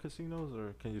in the casinos,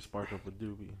 or can you spark up a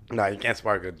doobie? Nah, you can't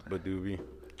spark a doobie.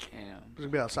 Damn. Just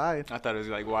be outside. I thought it was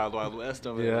like Wild Wild West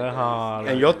over there. Yeah, huh?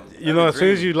 And as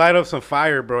soon as you light up some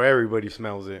fire, bro, everybody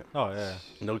smells it. Oh, yeah.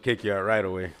 They'll kick you out right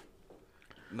away.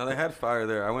 No, they had fire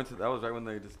there. That was right when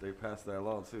they passed that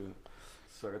law too.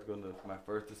 So I got to go into my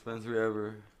first dispensary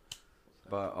ever.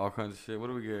 Bought all kinds of shit. What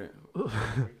do we get?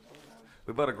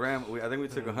 We bought a gram. I think we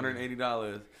took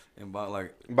 $180 and bought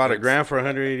like. About a gram for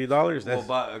 $180. Well, That's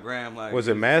bought a gram like. was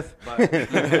it meth?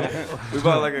 We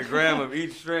bought like a gram of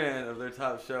each strand of their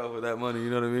top shelf with that money. You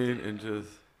know what I mean? And just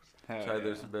tried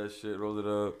their best shit. Rolled it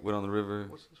up. Went on the river.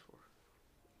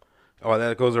 Oh,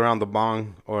 that goes around the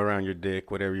bong or around your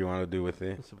dick, whatever you want to do with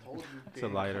it. It's a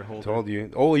lighter holder. Told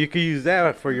you. Oh, you could use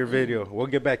that for your video. We'll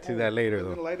get back to that later,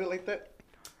 though. Light it like that.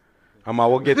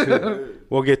 We'll get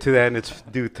to that in its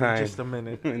due time. Just a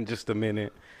minute. In just a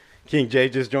minute. King J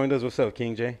just joined us. What's up,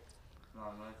 King J?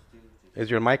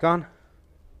 Is your mic on?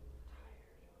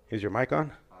 Is your mic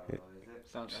on?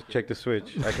 Check the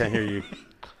switch. I can't hear you.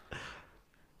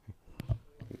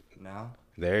 Now?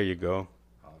 There you go.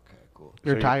 Okay, cool.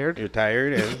 You're tired? You're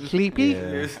tired and Sleepy?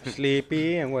 Yeah,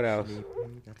 sleepy and what else?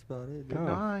 that's about it. Oh,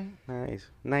 Night. nice.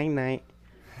 Night night.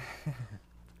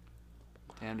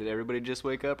 Damn, did everybody just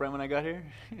wake up right when I got here?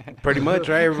 Pretty much,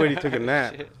 right? Everybody took a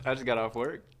nap. Shit, I just got off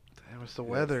work. Damn, it's the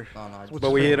weather. No, no, What's But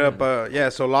we hit up,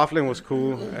 so Laughlin was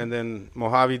cool, and then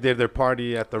Mojave did their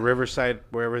party at the Riverside,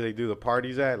 wherever they do the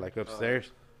parties at, like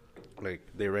upstairs. Like,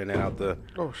 they rented out the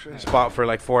Oh shit. spot for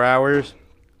like 4 hours.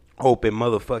 Open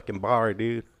motherfucking bar,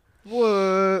 dude.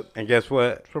 What? And guess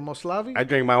what? From Moslavi? I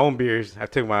drink my own beers. I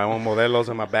took my own Modelos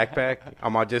in my backpack.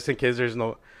 I'm all just in case there's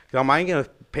no. I ain't gonna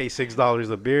pay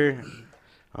 $6 a beer.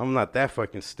 I'm not that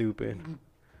fucking stupid.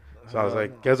 So I was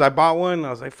like, cause I bought one.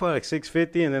 I was like, fuck,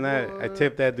 $6.50, and then I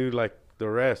tipped that dude like the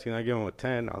rest. I give him a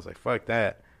 10. I was like, fuck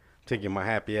that. taking my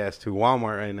happy ass to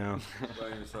Walmart right now.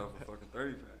 Buying yourself a fucking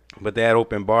 30-pack. But they had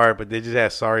open bar, but they just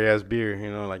had sorry ass beer, you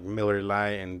know, like Miller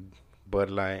Lite and Bud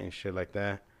Light and shit like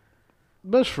that.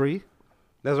 But it's free.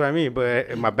 That's what I mean.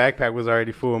 But my backpack was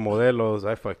already full of Modelos.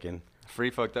 I fucking. Free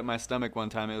fucked up my stomach one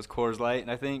time. It was Coors Light,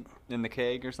 I think, in the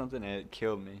keg or something, and it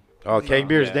killed me. Oh, keg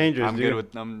beer is Yeah, dangerous, I'm dude. good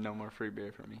with no more free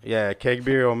beer for me. Yeah, keg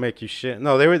beer will make you shit.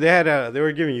 No, they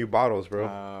were giving you bottles, bro.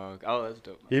 Oh, that's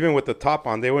dope. Even with the top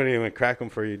on, they wouldn't even crack them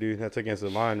for you, dude. That's against the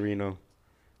law in Reno.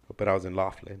 But I was in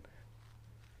Laughlin.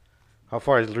 How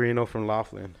far is Reno from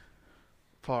Laughlin?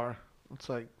 Far. It's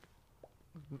like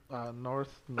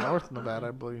north Nevada,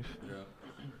 I believe.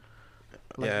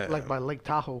 Yeah. Like by Lake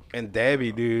Tahoe. And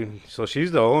Debbie, dude. So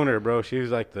she's the owner, bro. She's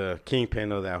like the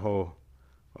kingpin of that whole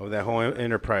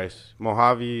enterprise.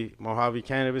 Mojave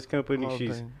Cannabis Company. Whole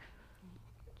She's thing.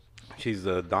 she's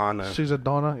the Donna. She's a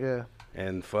Donna, yeah.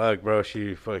 And fuck, bro,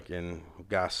 she fucking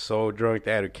got so drunk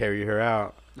they had to carry her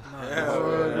out.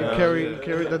 You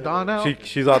carry the Don out.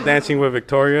 She's all dancing with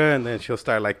Victoria, and then she'll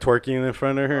start like twerking in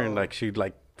front of her, and like she'd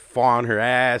like fall on her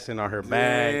ass and on her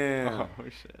back. Damn. Oh,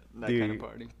 shit. That Dude. kind of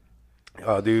party.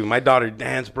 Oh, dude, my daughter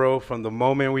danced, bro, from the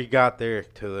moment we got there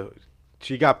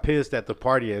she got pissed at the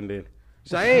party ended.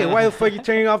 She's like, hey, why the fuck you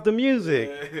turning off the music?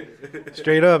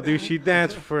 Straight up, dude, she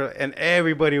danced and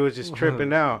everybody was just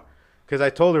tripping out. Because I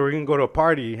told her we're going to go to a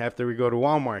party after we go to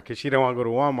Walmart, because she didn't want to go to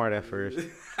Walmart at first.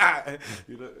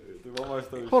 You know, the Walmart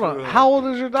store is Hold on. true, huh? How old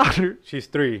is your daughter? She's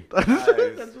 3. That's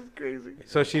just crazy.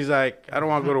 So she's like, I don't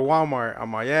want to go to Walmart.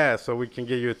 I'm like, yeah, so we can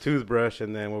get you a toothbrush,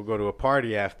 and then we'll go to a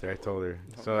party after, I told her.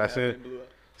 So as soon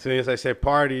as I said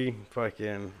party,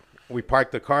 fucking, we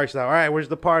parked the car. She's like, all right, where's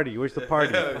the party? Where's the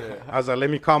party? I was like, let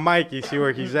me call Mikey, see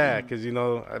where he's at. Because, you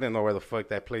know, I didn't know where the fuck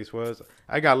that place was.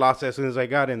 I got lost as soon as I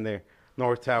got in there.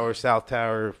 North Tower, South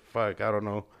Tower, fuck, I don't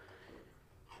know.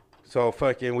 So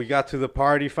fucking, we got to the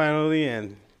party finally,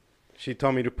 and she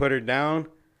told me to put her down.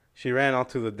 She ran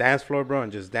onto the dance floor, bro,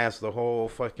 and just danced the whole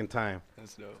fucking time.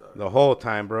 That's dope. The whole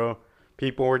time, bro.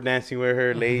 People were dancing with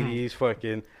her, ladies,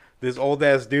 fucking. This old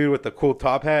ass dude with the cool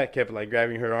top hat kept like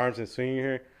grabbing her arms and swinging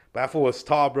her. But that fool was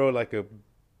tall, bro, like a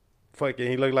fucking,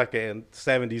 he looked like a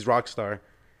 70s rock star.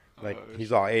 Like,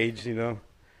 he's all aged, you know.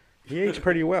 He aged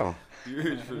pretty well.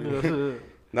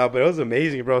 No, but it was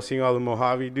amazing, bro, seeing all the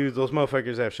Mojave dudes. Those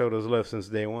motherfuckers have showed us love since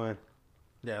day one.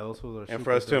 Yeah, those fools are. And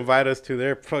for us to invite us to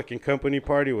their fucking company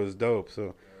party was dope.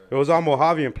 So it was all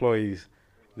Mojave employees.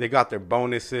 They got their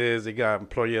bonuses. They got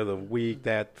employee of the week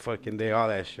that fucking day, all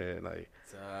that shit. Like,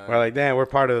 we're like, damn, we're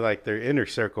part of like their inner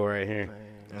circle right here.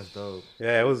 That's dope.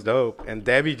 Yeah, it was dope. And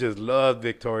Debbie just loved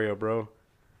Victoria, bro.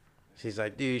 She's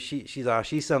like, dude,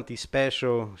 she's something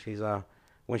special.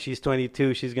 When she's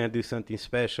 22, she's gonna do something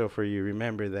special for you.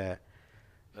 Remember that.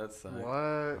 That's What?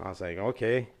 I was like,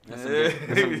 okay. That's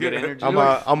some good energy.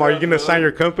 Are you gonna sign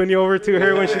your company over to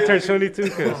her when she turns 22?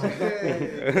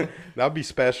 Cause that'd be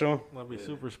special. That'd be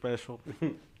super special.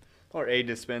 Or a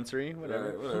dispensary,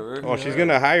 whatever. Whatever. Oh, she's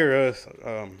gonna hire us.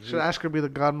 Should ask her to be the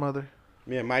godmother.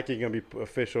 Me and Mikey gonna be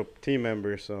official team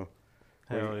members. So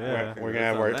Hell yeah. we're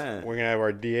gonna have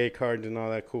our DA cards and all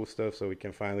that cool stuff, so we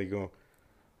can finally go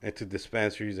into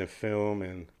dispensaries and film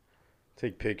and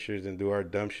take pictures and do our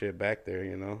dumb shit back there,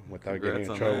 you know, without getting in Congrats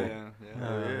on trouble. that. Yeah.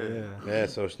 Hell yeah. Yeah,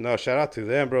 so no, shout out to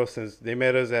them, bro, since they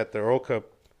met us at the Earl Cup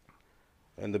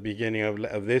in the beginning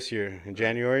of this year in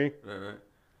January, Right.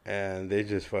 and they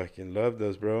just fucking loved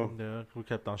us, bro. Yeah, we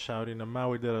kept on shouting them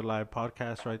out. We did a live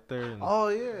podcast right there, and Oh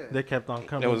yeah. they kept on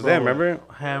coming. It was bro, them, remember?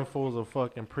 with handfuls of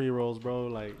fucking pre-rolls, bro.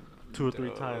 Like 2 or 3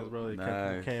 times, bro. They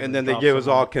Nice. came And then they dropped give us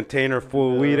some all out. container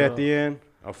full of weed at the end.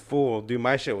 A full, dude.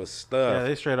 My shit was Yeah, stuffed.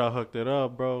 they straight out hooked it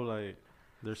up, bro. Like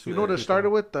they're. You know what it started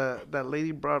with? That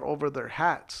lady brought over their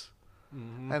hats,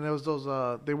 Mm-hmm. and it was those.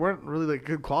 They weren't really like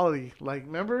good quality. Like,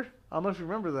 remember? I don't know if you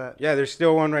remember that. Yeah, there's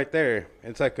still one right there.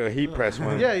 It's like a heat press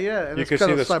one. Yeah, yeah. And You it's can kind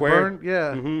see of the slight square. burn.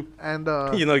 Yeah. hmm And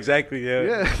You know exactly. Yeah.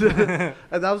 yeah.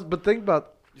 And that was. But think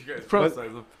about. You guys From-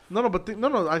 criticize them.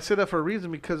 No. I say that for a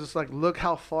reason, because it's like, look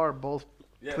how far both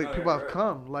Yeah, people have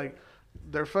come. Like,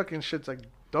 their fucking shit's like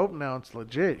dope now. It's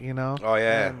legit, you know. Oh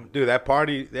yeah, And- dude. That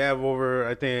party, they have over,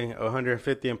 I think,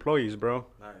 150 employees, bro.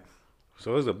 Nice.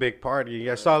 So it was a big party.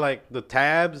 I saw like the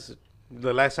tabs.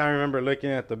 The last time I remember looking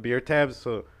at the beer tabs,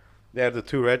 so they had the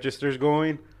 2 registers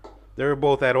going. They were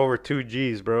both at over 2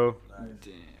 G's, bro.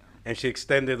 Damn. And she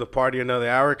extended the party another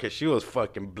hour because she was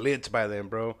fucking blitzed by then,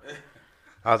 bro.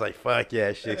 I was like, fuck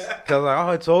yeah, shit. Cause I was like,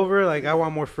 oh, it's over. Like, I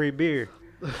want more free beer.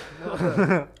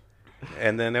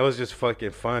 And then it was just fucking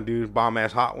fun, dude. Bomb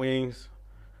ass hot wings.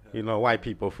 You know, white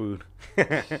people food.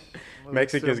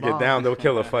 Mexicans get down. They'll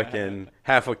kill a fucking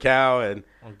half a cow and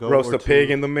A goat roast or a pig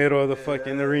two. in the middle of the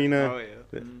fucking arena. Oh,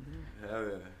 yeah. hell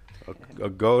yeah. a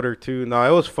goat or two. No,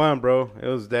 it was fun, bro. It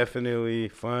was definitely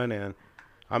fun, and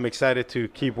I'm excited to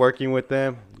keep working with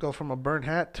them. Go from a burnt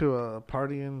hat to a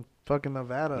party in fucking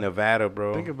Nevada. Nevada,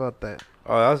 bro. Think about that.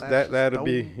 Oh, That's that'll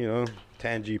be, dope.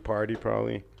 Tangy party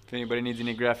probably. If anybody needs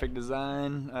any graphic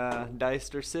design,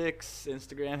 Deister6,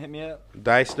 Instagram, hit me up.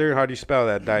 Deister, how do you spell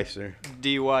that, Deister?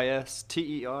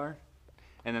 Dyster,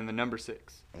 and then the number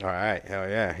 6. All right, hell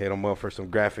yeah. Hit them up for some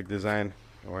graphic design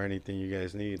or anything you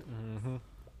guys need. Mm-hmm.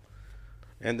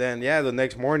 And then, yeah, the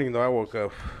next morning, though, I woke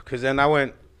up. Because then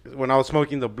when I was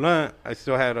smoking the blunt, I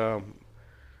still had the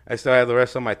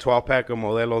rest of my 12-pack of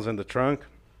Modelos in the trunk.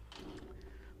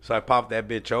 So I popped that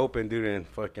bitch open, dude, and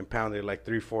fucking pounded like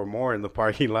 3-4 more in the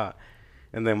parking lot.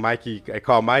 And then I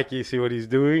called Mikey, see what he's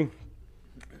doing.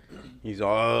 He's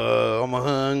all, I'm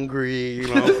hungry,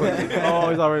 fucking. Oh,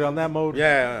 he's already on that mode.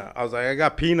 Yeah, I was like, I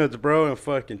got peanuts, bro, and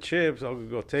fucking chips. I'll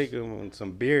go take them and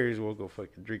some beers. We'll go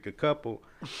fucking drink a couple.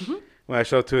 When I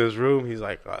show up to his room, he's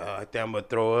like, I think I'm going to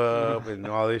throw up and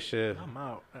all this shit. I'm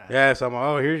out. Yeah, so I'm like,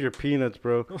 oh, here's your peanuts,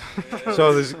 bro.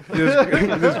 So this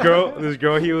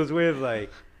girl he was with,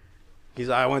 like, he's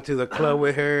like, I went to the club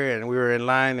with her, and we were in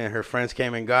line, and her friends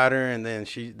came and got her, and then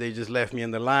they just left me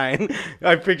in the line.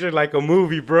 I pictured like a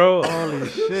movie, bro. Holy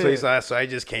shit. So he's like, so I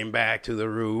just came back to the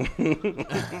room.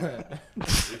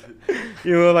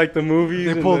 Like the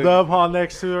movies. They pulled up on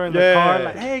next to her in the Yeah. car,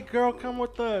 like, hey, girl, come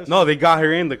with us. No, they got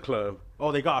her in the club.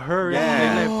 Oh, they got her.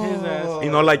 Yeah. They left his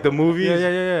ass. Like the movies.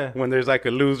 Yeah. When there's like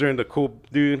a loser and the cool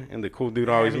dude, and the cool dude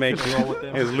always he makes couldn't roll with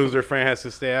them. his loser friend has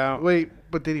to stay out. Wait,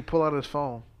 but did he pull out his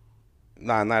phone?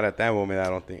 Nah, not at that moment, I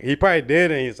don't think. He probably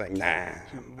did, and he's like, nah,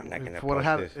 I'm not going to post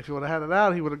this. If he would have had it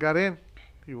out, he would have got in.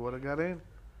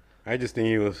 I just think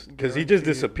he was, because he just Guaranteed.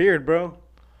 disappeared, bro.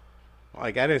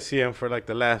 Like, I didn't see him for like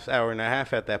the last hour and a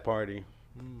half at that party.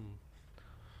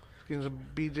 Getting some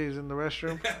BJ's in the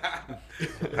restroom.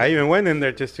 I even went in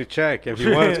there just to check if he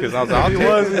was, because I was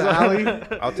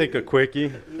like, I'll take a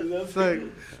quickie, It's like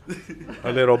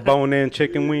a little bone-in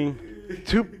chicken wing.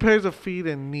 2 pairs of feet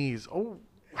and knees. Oh.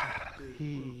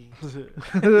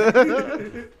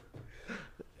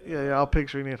 Yeah, I'll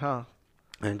picturing it, huh?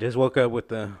 And just woke up with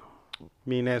the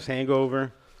mean-ass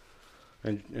hangover.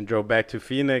 And drove back to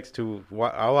Phoenix to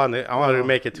I wanted to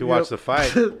make it to watch the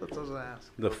fight. That's what I was gonna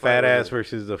ask. The fat ass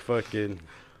versus the fucking.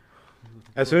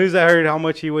 As soon as I heard how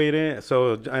much he weighed in,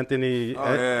 so Anthony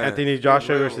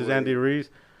Joshua versus Andy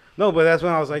Ruiz. No, but that's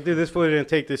when I was like, dude, this fool didn't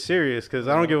take this serious, because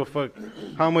I don't give a fuck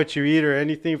how much you eat or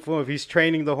anything. Fool, if he's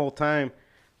training the whole time,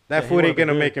 that food ain't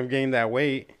gonna make him gain that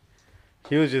weight.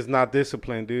 He was just not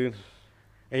disciplined, dude.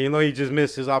 And he just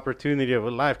missed his opportunity of a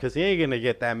life, because he ain't gonna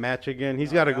get that match again.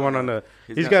 He's got to go on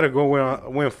He's got to go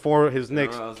win his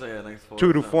next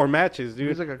 2 to 4 matches, dude.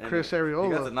 He's like a Chris He got to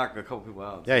Arreola. knock a couple people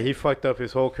out. Yeah, he fucked up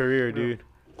his whole career, dude.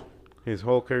 His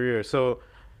whole career. So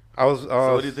I was.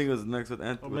 So what do you think was next with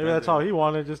Anthony? Well, maybe that's all he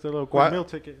wanted, just a little quick What? meal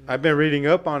ticket. I've been reading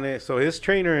up on it. So his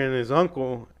trainer and his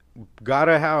uncle got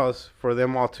a house for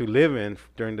them all to live in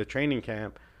during the training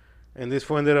camp, and this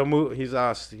fool ended up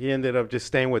he ended up just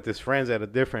staying with his friends at a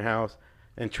different house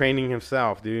and training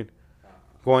himself, dude.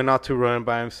 Going out to run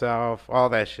by himself, all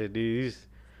that shit, dude.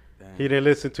 He didn't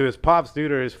listen to his pops,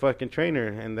 dude, or his fucking trainer,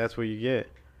 and that's what you get.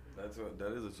 That is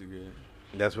what you get.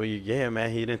 That's what you get,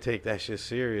 man. He didn't take that shit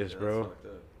serious, Yeah, bro. that's fucked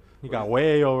up. He got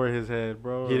way over his head,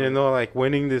 bro. He didn't know, like,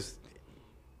 winning this.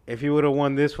 If he would have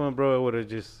won this one, bro, it would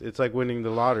have it's like winning the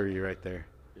lottery right there.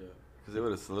 Yeah, because it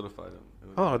would have solidified him.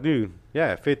 Oh, dude,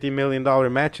 yeah, $50 million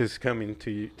matches coming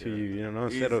to you, Easy.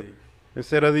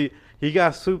 instead of he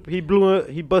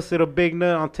busted a big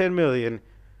nut on 10 million.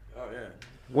 Oh yeah.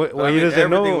 What But I he mean, doesn't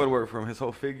everything know. would work from his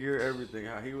whole figure, everything.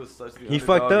 How he was such the He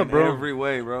fucked underdog up, in bro. every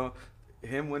way, bro.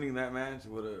 Him winning that match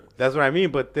would have. That's what I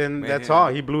mean. But then Man, that's yeah. all.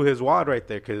 He blew his wad right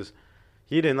there, because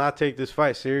he did not take this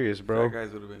fight serious, bro. That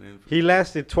guys would have been in. He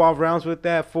lasted 12 rounds with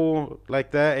that fool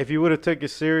like that. If he would have took it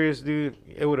serious, dude,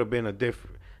 it would have been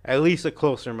at least a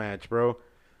closer match, bro.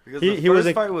 Because he the first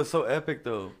wasn't- fight was so epic,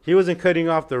 though. He wasn't cutting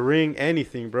off the ring,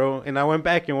 anything, bro. And I went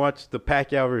back and watched the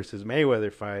Pacquiao versus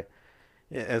Mayweather fight.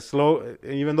 And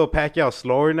even though Pacquiao's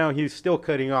slower now, he's still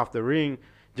cutting off the ring.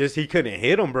 Just he couldn't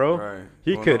hit him, bro. Right.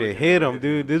 He Well, couldn't no, hit him, hit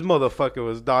dude. This motherfucker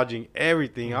was dodging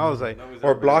everything. I was like, No, he's or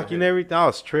never blocking hit. everything. I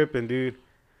was tripping, dude.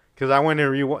 Because I went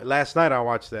and last night I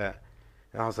watched that.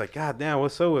 And I was like, God damn,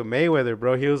 what's up with Mayweather,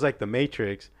 bro? He was like the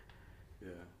Matrix. Yeah.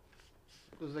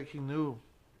 It was like he knew.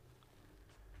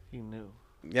 He knew.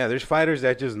 Yeah, there's fighters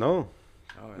that just know.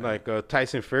 Oh, yeah. Like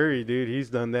Tyson Fury, dude. He's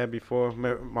done that before.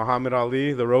 Muhammad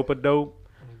Ali, the rope-a-dope.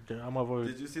 Yeah, I'm avoid.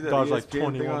 Did you see that Dodge ESPN like thing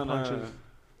 21 punches.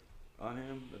 on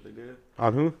him that they did?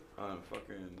 On who? On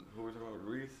fucking who were we talking about?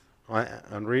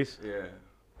 Reese. On Reese? Yeah.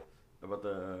 about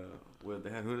the what they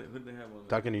had. Who did they have on?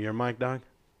 Talking to your mic, dog.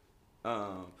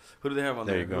 Who did they have on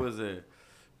There there? you go. Who was it?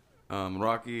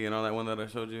 Rocky and all that one that I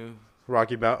showed you.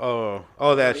 Rocky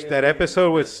that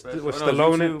episode with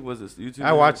Stallone. YouTube? Was it YouTube?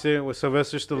 I watched it with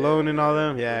Sylvester Stallone and all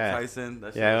them. Yeah, Tyson.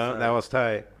 That shit yeah, was that was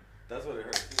tight. That's what it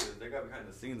hurt too. Is they got behind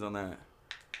the scenes on that.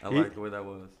 I He- like the way that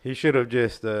was. He should have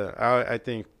just, I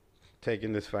think,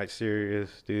 taken this fight serious,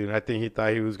 dude. I think he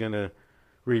thought he was gonna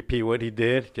repeat what he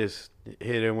did, just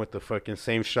hit him with the fucking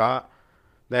same shot.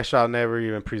 That shot never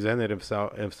even presented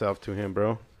himself to him,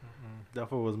 bro. That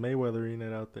fool was Mayweathering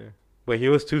it out there. But he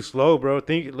was too slow, bro.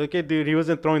 Look at dude. He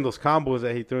wasn't throwing those combos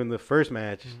that he threw in the first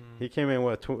match. He came in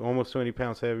almost 20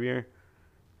 pounds heavier.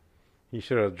 He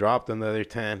should have dropped another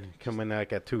 10, coming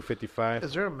back at 255.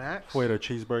 Is there a max? Ate a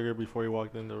cheeseburger before he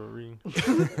walked in the ring.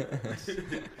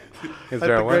 Is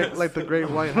there a what? Like the great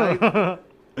white hype?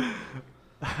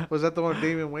 Was that the one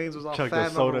Damian Wayans was all Chuck fat the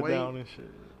and soda overweight? down and shit.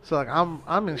 So like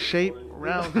I'm in shape,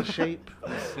 round in shape.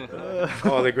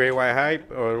 Oh, the Great White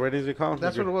Hype, or what is it called?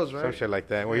 That's what it was, Some right? shit like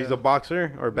that. Where he's Yeah. a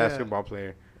boxer or basketball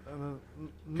player.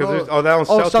 No, That was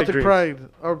Celtic Dreams. Pride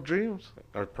or Dreams,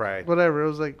 Or Pride. whatever. It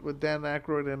was like with Dan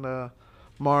Aykroyd and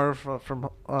Marv from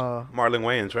Marlon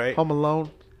Wayans, right? Home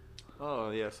Alone. Oh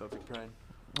yeah, Celtic Pride.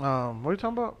 What are you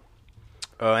talking about?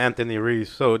 Anthony Reeves.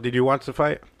 So, did you watch the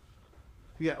fight?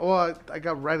 Yeah, well, I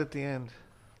got right at the end,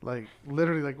 like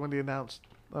literally like when they announced,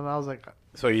 and I was like,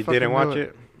 So you fucking didn't watch knew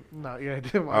it? no, yeah, I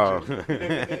didn't watch Oh.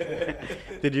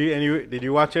 it. Did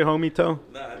you watch it, homie Toe?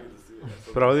 Nah, I didn't see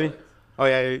it. Brody? Oh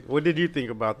yeah. What did you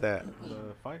think about that?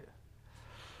 The fight.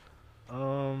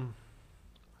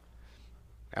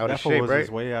 Out That of fool shape, was right?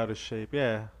 just way out of shape.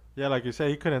 Yeah. Yeah, like you said,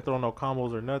 he couldn't throw no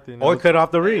combos or nothing. Or cut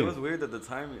off the It ring. was weird that the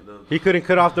timing. He couldn't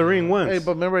cut off the ring once. Hey,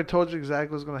 but remember I told you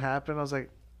exactly what's gonna happen. I was like,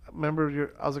 I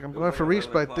was like, I'm It going was for like Reese,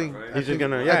 11 but I o'clock, think right? He's just think-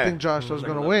 gonna- I yeah. think Josh was Like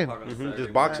gonna 11 win. o'clock on Mhm, Saturday.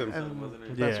 just box him. And Wasn't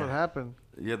it? that's Yeah. what happened.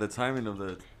 Yeah, the timing of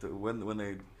the when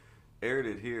they aired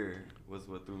it here was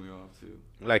what threw me off too.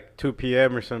 Like 2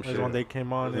 p.m. or some That's shit. when they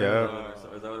came on. Yeah. Is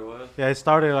that what it was? Yeah, it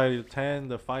started like 10,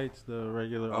 the fights, the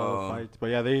regular all the fights. But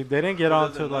yeah, they didn't get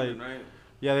on to like,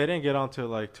 yeah, they didn't get on to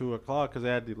like 2 o'clock because they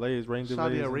had delays, rain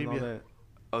Saudi delays and all Arabia. that.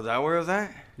 Oh, is that where it was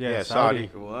at? Yeah, Saudi.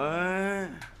 What?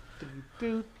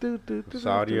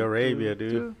 Saudi Arabia,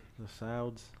 dude. The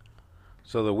Sauds.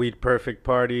 So the Weed Perfect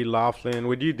Party, Laughlin.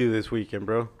 What'd you do this weekend,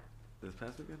 bro? This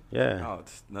past weekend? Yeah. Oh,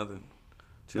 it's nothing.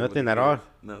 Chill with Nothing the at all? kids.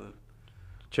 Nothing.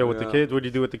 Chill with the Yeah. kids? What'd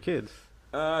you do with the kids?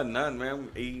 Nothing, man.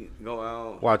 Eat, go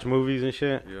out. Watch movies and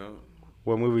shit? Yeah.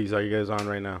 What movies are you guys on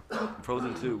right now?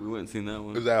 Frozen 2. We went and seen that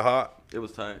one. Is that hot? It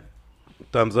was tight.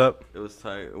 Thumbs up? It was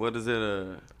tight. What is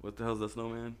it? What the hell's that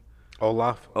snowman?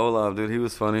 Olaf? Olaf, dude. He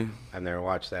was funny. I've never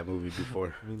watched that movie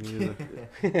before. Me neither.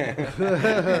 He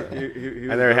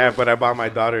I never have, but I bought my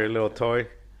daughter a little toy,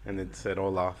 and it said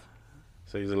Olaf.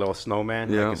 So he's a little snowman,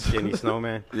 Yeah. like a skinny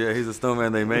snowman. Yeah, he's a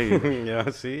snowman they made. Yeah,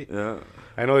 see? Yeah.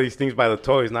 I know these things by the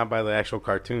toys, not by the actual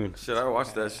cartoon. Shit, I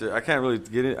watch that shit. I can't really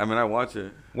get it. I mean, I watch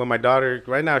it. When my daughter,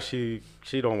 right now, she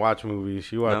don't watch movies.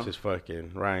 She watches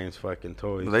fucking Ryan's fucking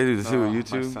toys. They do the shit with My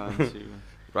YouTube. son, too.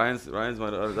 Ryan's my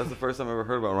daughter. That's the first time I ever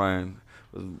heard about Ryan.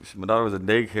 My daughter was at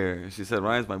daycare, and she said,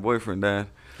 "Ryan's my boyfriend, Dad."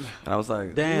 And I was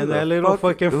like, Damn, "Who the that little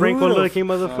fucking who Franco the looking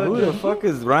Who the motherfucker. fuck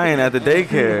is Ryan at the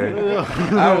daycare?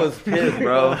 I was pissed,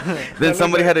 bro. Then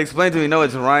somebody had to explain to me, no,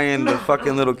 it's Ryan, the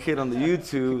fucking little kid on the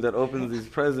YouTube that opens these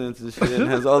presents and shit and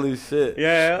has all these shit.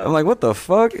 Yeah. I'm like, what the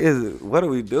fuck what are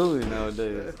we doing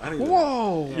nowadays? I don't even-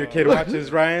 Whoa! Your kid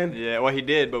watches Ryan? Yeah, well, he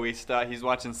did, but we stopped. He's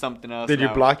watching something else. Did you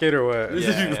now. block it or what?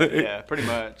 Yeah, pretty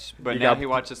much. But You now got- he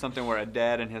watches something where a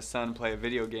dad and his son play a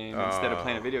video game instead of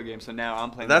playing a video game. So now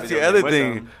I'm playing. That's the video the other game with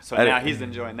thing. him. So I- now he's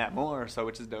enjoying that more. So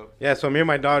which is dope. Yeah, so me and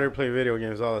my daughter play video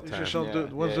games all the You time. should show Yeah,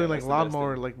 them one's yeah, doing like that's the best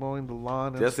lawnmower, thing. like mowing the lawn.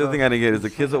 And That's the stuff. other thing I didn't get is the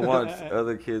kids will watch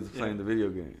other kids playing the video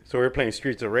games. So we were playing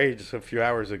Streets of Rage a few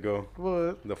hours ago.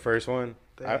 What? The first one.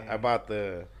 I Dang. bought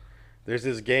there's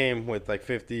this game with like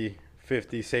 50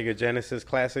 Sega Genesis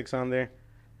classics on there.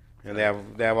 And they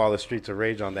have all the Streets of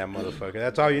Rage on that motherfucker.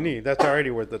 That's all you need. That's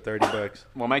already worth the $30.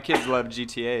 Well, my kids love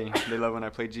GTA. They love when I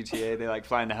play GTA. They like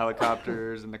flying the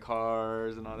helicopters and the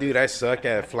cars and all that. Dude, I suck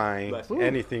at flying Bless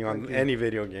anything on any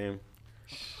video game.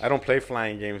 I don't play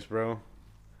flying games, bro.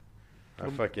 I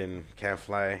fucking can't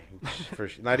fly.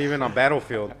 Not even on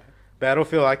Battlefield.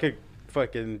 Battlefield, I could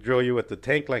fucking drill you with the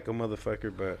tank like a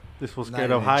motherfucker, but This was Not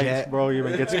scared in of a heights, jet. bro. You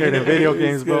even get scared in video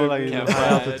games, bro. Like Can't high fly,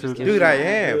 altitude. just dude, I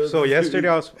am. So yesterday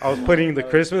I was putting the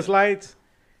Christmas lights,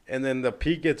 and then the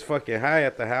peak gets fucking high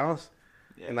at the house,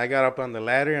 and I got up on the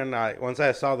ladder, and once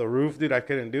I saw the roof, dude, I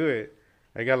couldn't do it.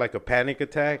 I got like a panic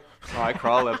attack. Oh, I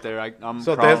crawl up there. I'm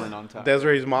So crawling on top.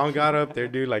 Desiree's mom got up there,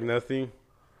 dude, like nothing.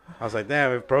 I was like,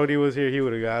 damn, if Brody was here, he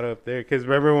would have got up there. Because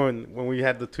remember when we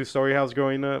had the 2-story house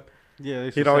growing up? Yeah, they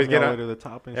used He'd to always send me get all up- the way to the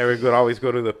top and Eric would always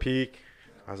go to the peak.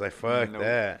 I was like, fuck Nope.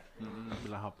 that. I'd be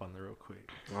like, hop on there real quick.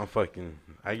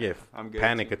 I get I'm good.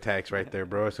 panic too. attacks right there,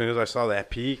 bro. As soon as I saw that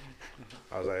peak,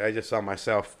 I was like, I just saw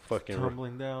myself fucking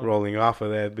Tumbling down. rolling off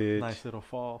of that bitch. Nice little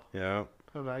fall. Yeah.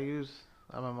 What I use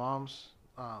at my mom's,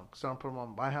 because I don't put them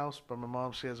on my house, but my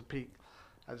mom, she has a peak.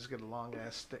 I just get a long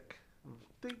ass stick.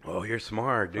 Think Oh, you're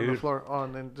smart, on the dude. floor. Oh,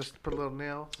 and then just put a little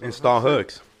nail. so Install it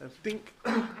hooks hooks. it, And think.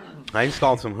 I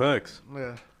installed some hooks.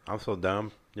 Yeah. I'm so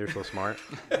dumb. You're so smart.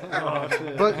 Oh,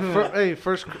 shit. But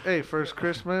first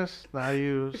Christmas. Now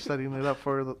you setting it up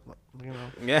for the,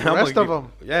 Yeah, the rest of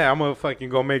them. Yeah, I'm gonna fucking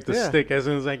go make the Yeah. stick as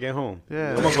soon as I get home.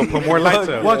 Yeah. I'm gonna go put more lights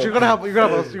up. Watch, you're gonna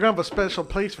have a special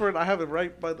place for it. I have it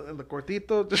right by in the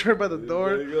cuartito, just right by the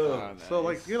door. There you go. Oh, So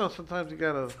nice. like sometimes you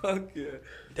gotta. Fuck yeah.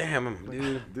 Damn,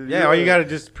 Dude, yeah, all you gotta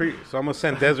just So I'm gonna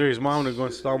send Desiree's mom to go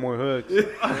install more hooks.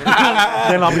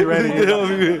 Then I'll be ready.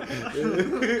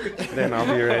 Then I'll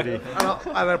be ready.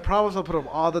 And I promise I'll put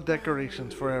up all the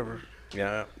decorations forever.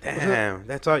 Yeah. Damn.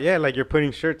 That's all. Yeah, like you're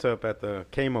putting shirts up at the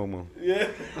K-Momo.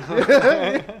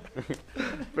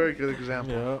 Very good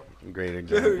example. Yeah. Great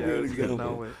example. Good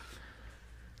know it.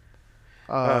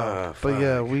 Ah, But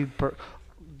yeah, fuck.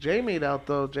 Jay made out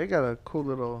though. Jay got a cool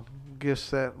little gift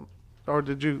set, or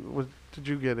did you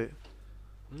get it?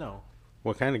 No.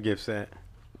 What kind of gift set?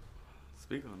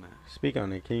 Speak on that. Speak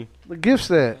on it, King. The gift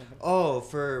set. Oh,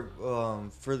 for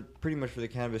pretty much for the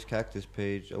Cannabis Cactus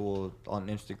page, well, on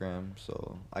Instagram.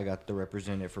 So I got the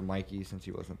representative for Mikey since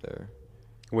he wasn't there.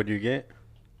 What'd you get?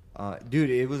 Dude,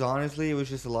 it was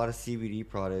just a lot of CBD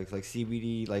products, like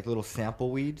CBD, like little sample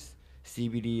weeds,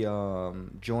 CBD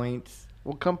joints.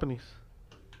 What companies?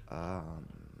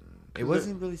 It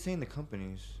wasn't really saying the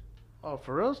companies. Oh,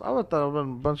 for real? I would thought it would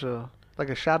been a bunch of like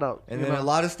a shout out. And then a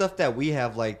lot of stuff that we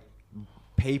have, like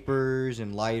papers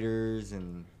and lighters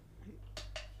and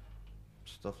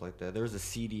stuff like that. There was a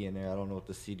CD in there. I don't know what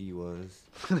the CD was.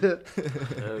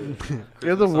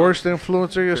 You're the worst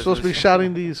influencer. You're supposed to be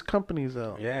shouting these companies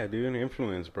out. Yeah, dude,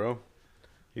 influence, bro.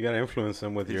 You gotta influence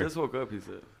them with He your. just woke up, he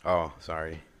said. Oh,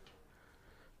 sorry.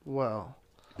 Wow.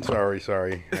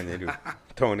 Sorry. I need to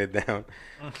tone it down.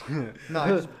 I Getting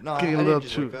a didn't little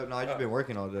just too- wake up. No, I just been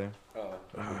working all day.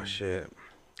 Oh shit.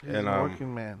 He's And, a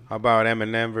working man. How about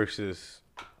Eminem versus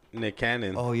Nick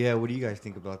Cannon? Oh yeah, what do you guys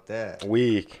think about that?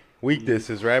 Weak This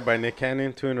is right by Nick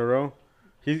Cannon, 2 in a row.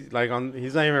 He's like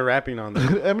he's not even rapping on that.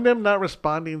 Eminem not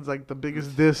responding is like the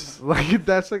biggest diss. Like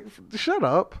that's like shut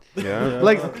up. Yeah.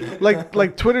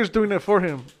 Like Twitter's doing it for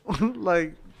him.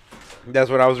 Like That's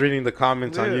what I was reading the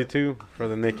comments on Yeah. YouTube for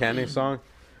the Nick Cannon song.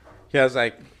 He has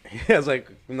like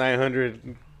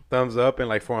 900 thumbs up and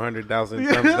like 400,000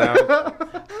 thumbs down.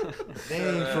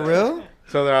 Dang, for real?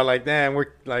 So they're all like, damn, we're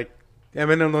like,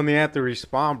 Eminem don't even have to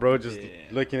respond, bro. Just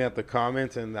looking at the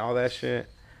comments and all that shit.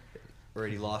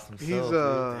 Already lost himself. he's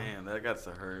dude. Damn, that got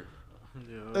to hurt.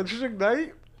 and Suge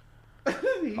Knight.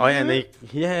 Oh,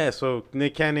 yeah, and so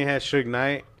Nick Cannon had Suge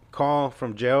Knight call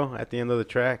from jail at the end of the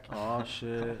track. Oh,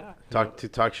 shit.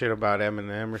 Talk shit about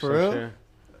Eminem or For some real?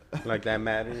 shit. Like that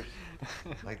matters.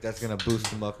 Like that's gonna boost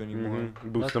him up anymore.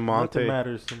 Boost Nothing the Monte.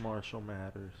 matters to Marshall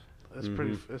matters. It's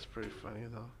pretty. It's pretty funny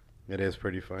though. It is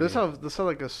pretty funny. This how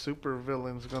like a super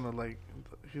villain's gonna like.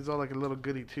 He's all like a little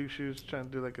goody two shoes trying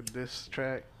to do like a diss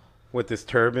track. With this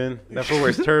turban. That fool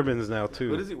wears turbans now,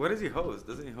 too. What does he host?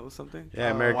 Doesn't he host something?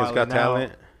 Yeah, America's Wild Got Now.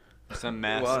 Talent. Some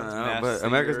mass. Well, no, but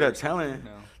America's Got Talent.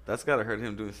 No. That's gotta hurt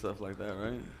him doing stuff like that,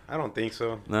 right? I don't think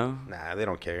so. No? Nah, they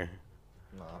don't care.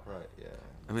 Nah, probably yeah.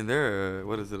 I mean, they're,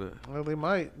 what is it? Well, they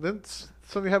might. Then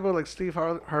something happened with like Steve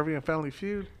Harvey and Family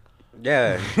Feud.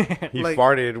 Yeah, he Like-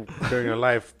 farted during a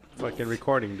live fucking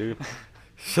recording, dude.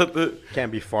 Shut the.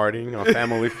 Can't be farting on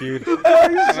Family Feud.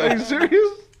 Are you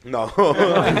serious? No. Oh,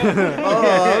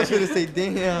 I was gonna say,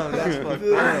 damn, that's fucked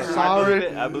up.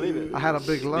 Sorry. I believe it. I had a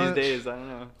big lunch. These days, I don't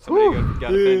know. Somebody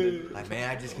got offended. Like, man,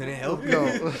 I just couldn't help you. Yo.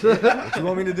 What you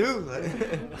want me to do?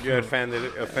 Like, You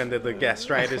offended the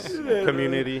gastritis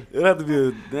community. It'd have to be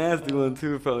a nasty one,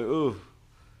 too. Probably, ooh.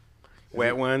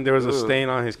 Wet one. There was a stain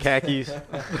on his khakis.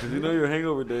 Because you know your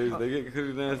hangover days, they get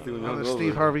pretty nasty when you're On the hungover.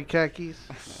 Steve Harvey khakis.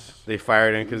 They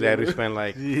fired him because they had to spend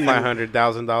like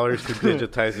 $500,000 to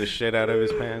digitize the shit out of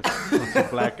his pants.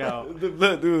 Blackout. The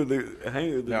blood, dude, the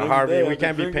hanger. Now, Harvey, we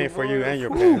can't be paying for you and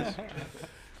your pants.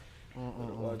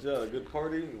 Watch out, a good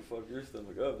party will fuck your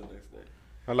stomach up the next day.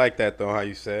 I like that, though, how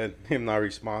you said him not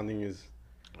responding is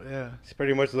Yeah. it's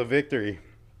pretty much the victory.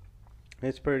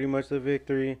 It's pretty much the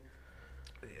victory.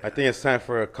 I think it's time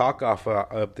for a cock off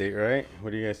update, right?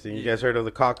 What do you guys think? You guys heard of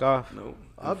the cock off? No.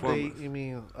 Update, you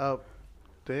mean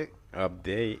Update.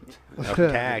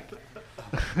 Uptack.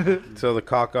 So the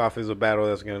cock-off is a battle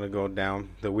that's going to go down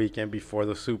the weekend before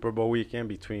the Super Bowl weekend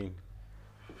between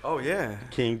Oh yeah.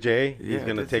 King J. Yeah, He's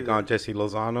going to I did take see on that. Jesse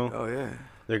Lozano. Oh yeah.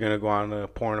 They're going to go on a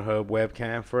Pornhub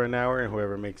webcam for an hour, and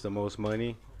whoever makes the most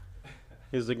money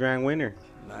is the grand winner.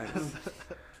 Nice.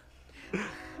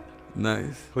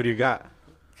 Nice. Who do you got?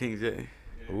 King J.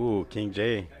 Ooh, King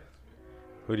J.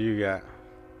 Who do you got?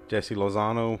 Jesse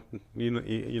Lozano.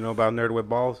 You know about Nerd with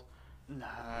Balls? Nah,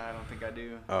 I don't think I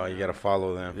do. Oh, you got to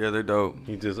follow them. Yeah, they're dope.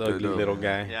 He's this They're ugly dope. little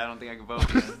guy. Yeah, I don't think I can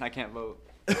vote. Man. I can't vote.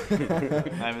 I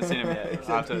haven't seen him yet.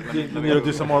 I'll have to, let me I need to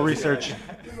do some more research.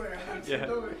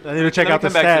 Yeah. I need to check Let me out the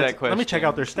come back to stats. that Let me check question.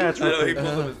 out their stats I real know he quick.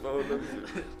 pulled up his phone. Let me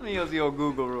see. Let me use the old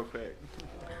Google real quick.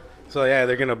 So yeah,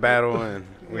 they're gonna battle, and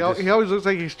He always looks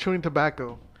like he's chewing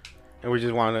tobacco. we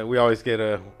just want to. We always get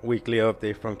a weekly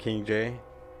update from King J.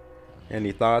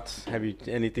 Any thoughts? Have you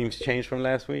anything's changed from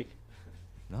last week?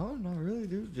 No, not really,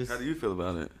 dude. Just How do you feel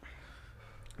about it?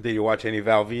 Did you watch any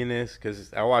Val Venus?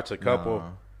 Because I watched a couple. Nah.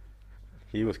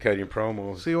 He was cutting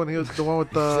promos. See when he was the one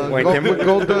with When Gold, Kim- with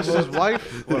Gold Dust's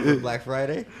wife? What, for Black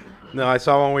Friday? No, I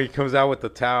saw one where he comes out with the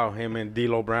towel. Him and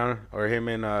D'Lo Brown, or him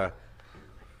and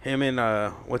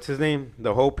what's his name?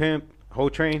 The Ho Pimp, Ho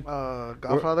Train.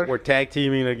 Godfather? We're tag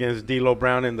teaming against D'Lo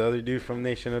Brown and the other dude from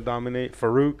Nation of Dominate,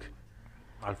 Farouk.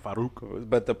 Al Farouk.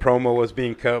 But the promo was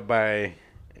being cut by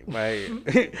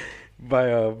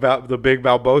the big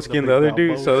Balboski and the other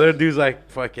dude. So their dude's like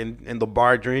fucking in the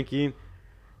bar drinking,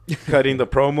 cutting the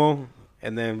promo,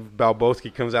 and then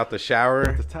Balboski comes out the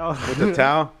shower The towel. with the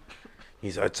towel.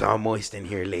 He's like, it's all moist in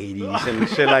here, ladies, and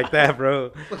shit like that,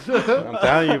 bro. I'm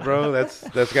telling you, bro, that's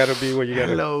got to be what you got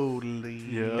to. Slowly.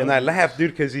 Yeah. And I laughed, dude,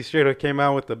 because he straight up came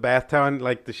out with the bath towel, and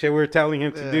like the shit we were telling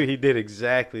him to Yeah. do. He did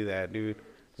exactly that, dude.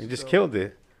 He just killed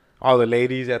it. All the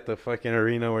ladies at the fucking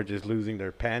arena were just losing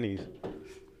their panties.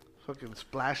 Fucking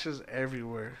splashes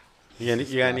everywhere. You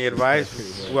got any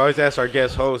advice? We always ask our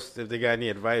guest hosts if they got any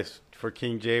advice for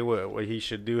King J, what he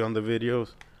should do on the videos,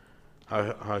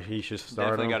 how he should start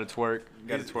Definitely them. got to twerk.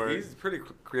 Got to twerk. He's pretty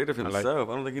creative I like- himself.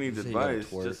 I don't think he needs You say you gotta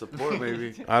advice. twerk. Just support,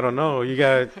 maybe. I don't know. You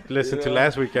got to listen to Yeah.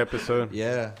 last week's episode.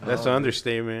 Yeah. That's no, an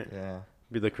understatement. Yeah.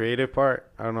 Be the creative part.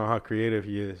 I don't know how creative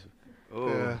he is. Oh,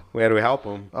 Yeah. We had to help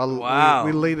him. Wow.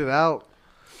 We laid it out.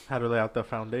 How to lay out the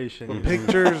foundation. With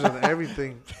pictures and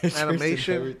everything.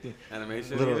 Animation. Everything.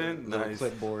 animation. Little, even? little Nice.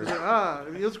 clipboard.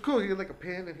 It was cool. He had like a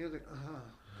pen and he was like,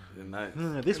 Yeah,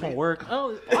 nice. This won't work.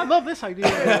 Oh, I love this idea.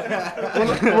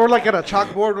 We're like at a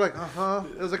chalkboard. We're like,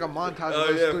 It was like a montage. Oh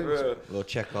of us yeah, doing- bro. Little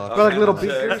check off. We're like little Checks,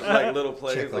 beakers. like little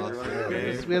plays, Check like off, you're running yeah.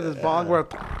 a game. We had this bong where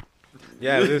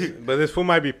Yeah, this fool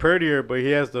might be prettier, but he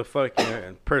has the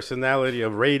fucking personality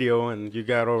of radio, and you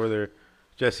got over there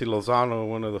Jesse Lozano,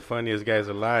 one of the funniest guys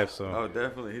alive. So Oh,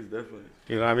 definitely. He's definitely.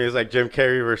 you know, what I mean, it's like Jim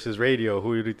Carrey versus radio.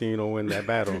 Who do you think will win that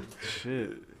battle?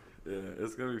 Shit. Yeah,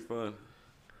 it's gonna be fun.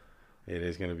 It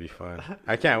is gonna be fun.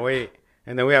 I can't wait.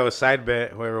 And then we have a side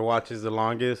bet. Whoever watches the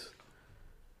longest.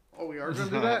 Oh, we are gonna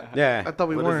do that? Yeah. I thought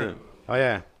we What is weren't. it? Oh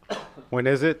yeah. When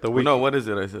is it? The Well, week. no, what is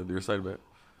it? I said your side bet.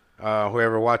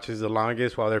 Whoever watches the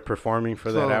longest while they're performing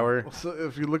for that hour. So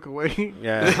if you look away,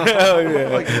 Yeah. Hell yeah.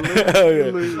 Like, Hell yeah.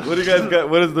 lose. What do you guys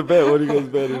got? What is the bet? What do you guys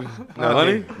betting?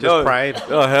 Money? Just No. pride.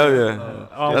 Oh hell yeah.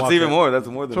 I'll That's watch even it. more. That's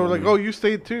more than. so we're like, money. oh, you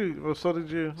stayed too. Well, so did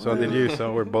you. So did you.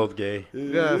 So we're both gay.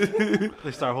 Yeah.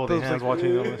 They start holding Those hands, like-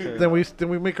 watching them. And shit. then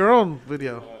we make our own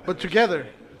video, but together,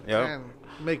 Yep. and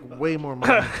make way more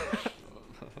money.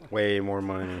 Way more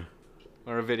money.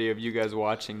 Or a video of you guys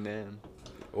watching them.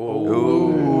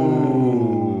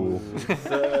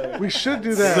 We should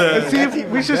do that. And see if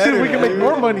we should see if we can make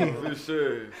more money. For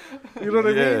sure. You know what I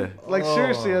Yeah. mean? Like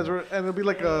seriously, and it'll be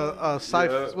like a sci.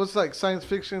 Yeah. What's like science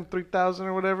fiction 3000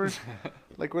 or whatever.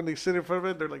 Like when they sit in front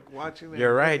of it, they're like watching.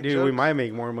 You're right, making dude. We jokes. might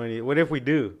make more money. What if we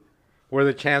do? We're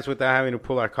the chance without having to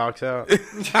pull our cocks out.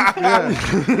 Yeah.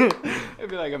 It'd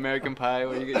be like American Pie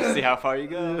where you get to see how far you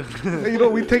go. And, you know,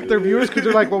 we take their viewers because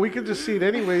they're like, well, we can just see it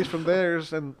anyways from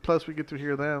theirs, and plus we get to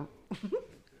hear them.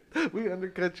 We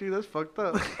undercut you. That's fucked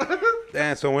up.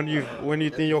 Damn. So when do you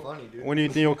think you'll funny, dude. when do you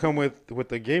think you'll come with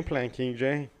the game plan, King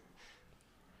J?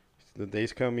 The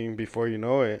day's coming before you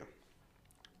know it.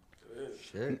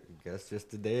 Shit, I guess just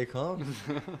the day it comes.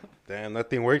 Damn,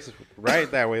 nothing works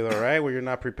right that way though, right? Where you're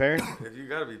not prepared If you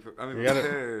gotta be, You gotta-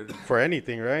 prepared. for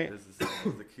anything, right? Is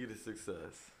the key to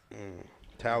success.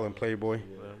 Talent, Playboy.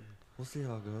 We'll see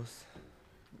how it goes.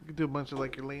 You can do a bunch of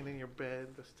like you're laying in your bed,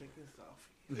 just taking stuff.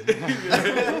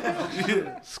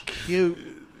 It's cute.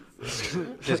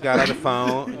 Just got off the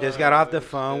phone. Just got off the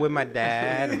phone with my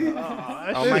dad.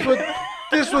 Oh my.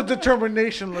 This what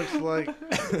determination looks like.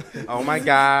 Oh my Oh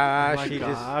gosh, my he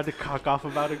God, the cock off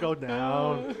about to go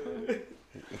down.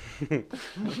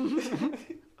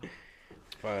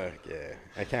 fuck yeah,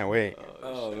 I can't wait.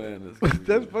 Oh man, that's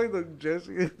That's funny though,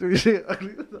 Jesse. Do you say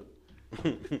ugly?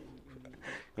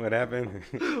 What happened?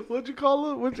 What'd you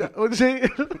call him? What'd you say?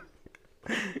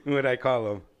 What'd I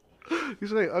call him? You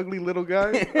say ugly little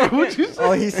guy? What'd you say?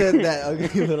 Oh, he said that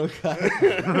ugly little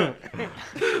guy.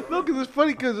 No, because it's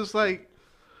funny because it's like,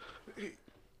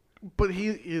 but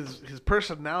his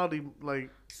personality, like,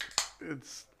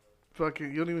 it's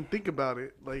fucking, you don't even think about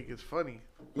it. Like, it's funny.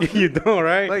 You don't,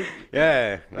 right? Like,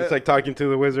 yeah, it's like talking to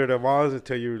the Wizard of Oz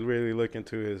until you really look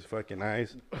into his fucking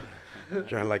eyes.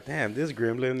 Trying like, damn, this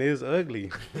gremlin is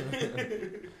ugly.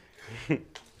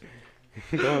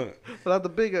 Don't- but not the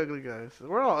big ugly guys.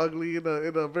 We're all ugly in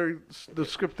a very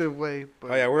descriptive way.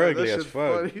 But Oh, yeah, we're that ugly as shit's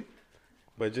fuck. funny.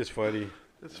 but just funny.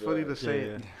 It's funny to say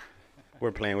it.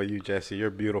 We're playing with you, Jesse. You're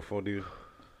beautiful, dude.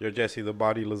 You're Jesse the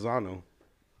Body Lozano.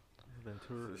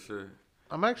 Ventura. for sure.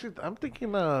 I'm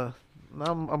thinking, now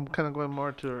I'm kind of going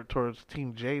more towards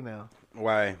Team J now.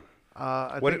 Why?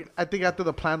 I think after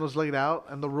the plan was laid out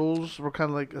and the rules were kind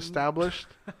of like established.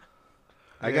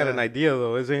 I got Yeah. an idea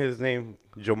though. Isn't his name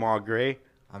Jamal Gray?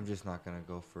 I'm just not gonna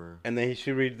go for And then he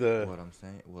should read the. what I'm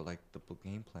saying. Well, like the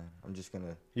game plan. I'm just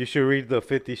gonna You should read the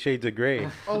 50 Shades of Grey.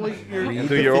 Oh wait, you're. And read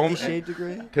do the your 50 own. Shades of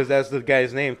Grey. Because that's the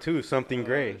guy's name too. Something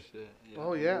Gray.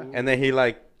 Oh yeah. And then he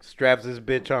like straps his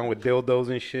bitch on with dildos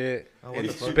and shit. Oh, what and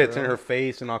the fuck, spits in bro? her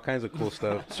face and all kinds of cool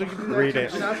stuff. So you can do that Read too.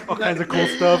 it. So that's- All kinds of cool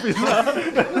stuff.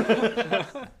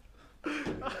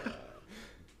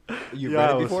 You Yeah, read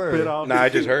I it was before? spit or- off. Nah, I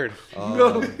just heard.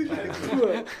 Oh,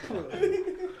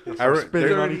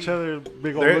 Spitting on each other,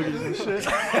 big old there- loogies and shit.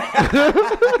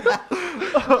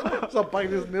 So bite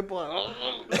his nipple.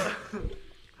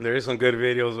 There is some good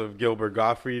videos of Gilbert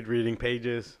Gottfried reading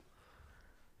pages.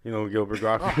 You know who Gilbert Oh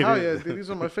Gottfried hell is? yeah, dude! These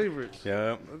are my favorites.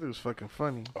 Yeah. That dude's fucking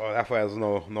funny. Oh, that's why there's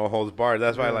no holds barred.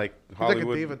 That's why Yeah. like He's like a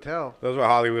Hollywood. Dave Attell. That's why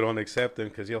Hollywood don't accept him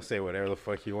because he'll say whatever the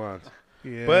fuck he wants.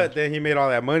 Yeah. But then he made all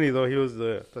that money though. He was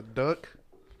the the duck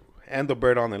and the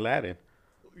bird on Aladdin.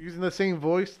 using the same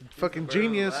voice, fucking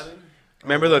genius.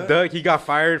 Remember the duck? He got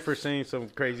fired for saying some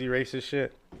crazy racist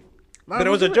shit. Nah, But it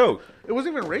was a wasn't joke. It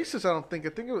wasn't even racist. I don't think. I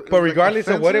think it was. But regardless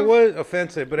of what it offensive. was,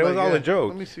 offensive. But it was Like, all yeah, a joke.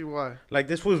 Let me see why. Like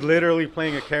this was literally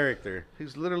playing a character.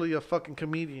 He's literally a fucking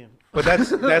comedian. But that's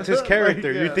his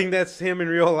character. You yeah. think that's him in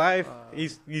real life?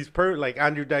 He's like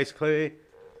Andrew Dice Clay,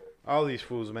 all these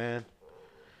fools, man.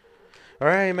 All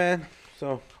right, man.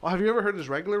 So Oh, have you ever heard his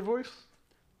regular voice?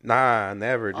 nah,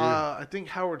 never, dude. I think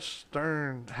Howard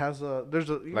Stern has a. There's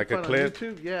a you can Like a find it clip?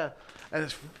 on YouTube, yeah, and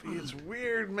it's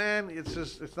weird, man. It's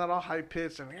just it's not all high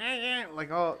pitched and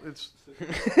like all it's.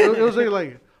 It was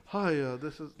like hi,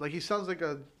 this is like he sounds like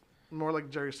a more like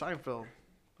Jerry Seinfeld,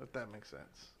 if that makes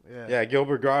sense. Yeah. Yeah,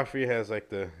 Gilbert Gottfried has like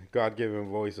the God-given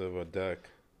voice of a duck.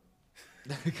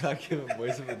 God, give him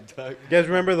voice of a duck. You guys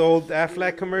remember the old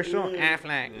Aflac commercial?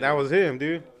 Aflac. That was him,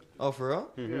 dude. Oh, for real?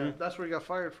 Yeah, that's where he got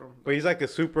fired from. But he's like a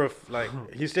super, like,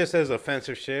 he just says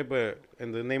offensive shit, but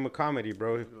in the name of comedy,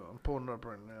 bro. I'm pulling it up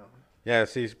right now. Yeah,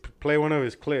 see, play one of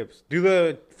his clips. Do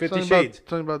the 50 Something Shades. About,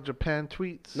 something about Japan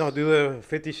tweets. No, do the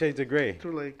 50 Shades of Grey.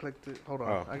 Too late. Click the, hold on.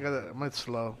 Oh. I got it. Mine's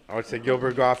slow. I would say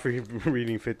Gilbert Gottfried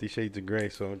reading 50 Shades of Grey,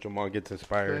 so Jamal gets The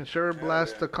inspired. insurer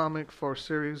blasts the comic for a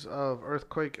series of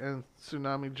earthquake and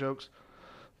tsunami jokes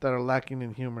that are lacking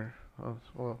in humor. Oh,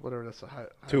 well, whatever. That's a high.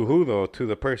 To who, though? To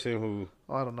the person who...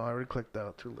 Oh, I don't know. I already clicked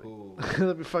out. Too late. Ooh.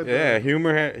 Let me find Yeah,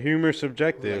 that. humor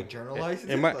subjective. Like journalized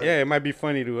It might, yeah, it might be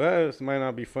funny to us. It might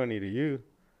not be funny to you.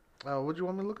 What do you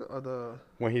want me to look at? The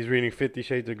When he's reading 50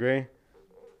 Shades of Grey.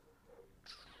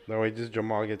 That way, just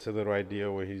Jamal gets a little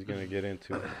idea what he's gonna get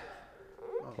into.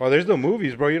 Oh, there's the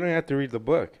movies, bro. You don't have to read the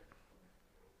book.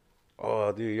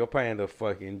 Oh, dude, you'll probably end up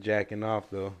fucking jacking off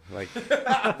though. Like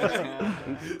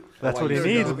That's what he Here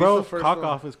we needs, go. bro. These the first Cock one.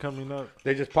 off is coming up.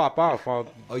 they just pop off.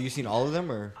 Oh, you seen all of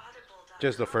them or?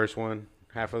 Just the first one,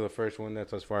 half of the first one.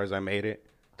 That's as far as I made it.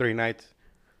 3 nights,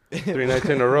 3 nights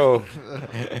in a row.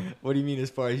 What do you mean as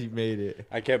far as you made it?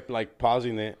 I kept like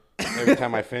pausing it every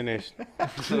time I finished.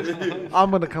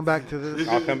 I'm gonna come back to this.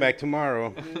 I'll come back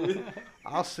tomorrow.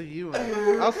 I'll see you.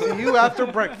 I'll see you after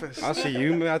breakfast. I'll see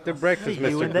you after breakfast, See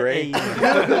you Mr. in the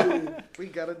Gray. We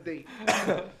got a date.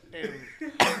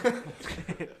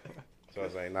 So I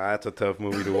was like, nah, that's a tough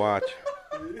movie to watch.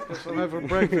 Guess what I had for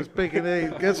breakfast? Bacon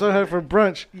eggs. Guess what I had for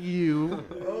brunch? You.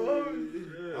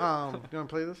 You want to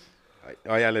play this?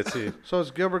 Oh yeah, let's see. So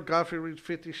it's Gilbert Gottfried reads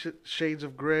 50 Shades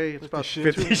of Grey. It's about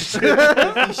 50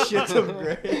 Shits of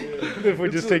gray. If we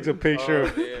just takes a picture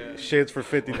of shits for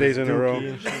 50 days in a row.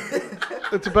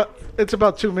 It's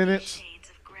about 2 minutes. Shades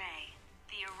of Grey,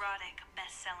 the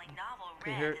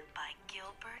Can you hear it? by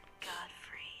Gilbert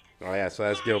Gottfried. Oh yeah, so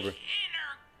that's Gilbert.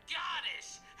 Inner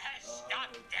goddess has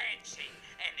stopped dancing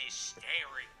and is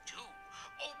staring too,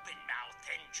 open-mouthed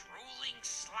and drooling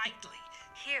slightly.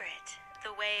 Hear it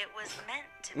the way it was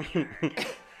meant to be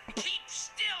heard. Keep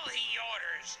still, he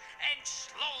orders, and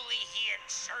slowly he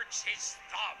inserts his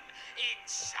thumb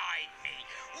inside me,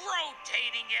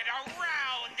 rotating it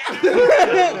around and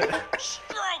around,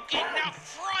 stroking the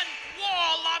front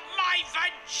wall of my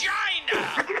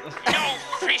vagina. No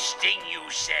fisting, you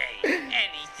say? Anything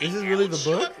This is really else the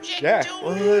you book? object Yeah. to?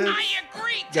 What? I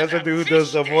agree to That's the the dude who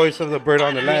does the fisting, voice of the bird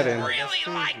on but Aladdin. I'd really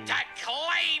like to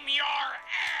claim your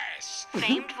ass.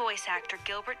 Famed voice actor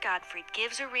Gilbert Gottfried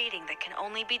gives a reading that can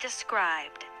only be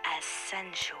described as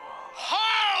sensual.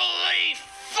 Holy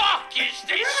fuck, is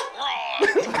this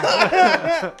wrong?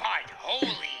 But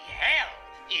holy hell,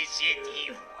 is it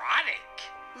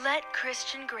erotic? Let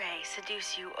Christian Grey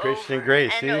seduce you Christian over Grey,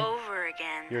 and see? over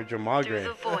again You're Jamal through Gray.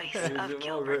 the voice You're of Jamal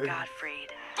Gilbert Gray. Gottfried.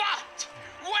 But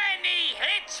when he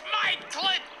hits my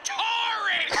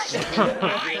clitoris,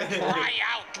 I cry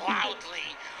out loudly.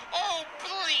 Oh,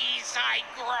 please, I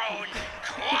groan.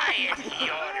 Quiet, he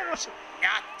orders,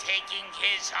 not taking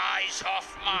his eyes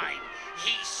off mine.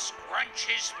 He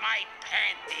scrunches my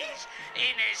panties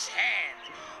in his hand,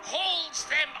 holds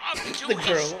them up to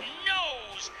his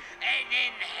nose, and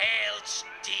inhales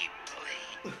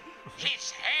deeply.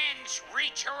 His hands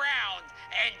reach around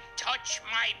and touch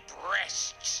my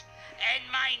breasts, and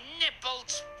my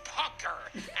nipples pucker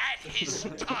at his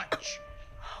touch.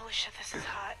 Holy shit, this is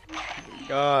hot.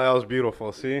 Oh, that was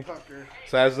beautiful. See,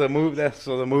 so as the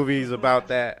the movie's about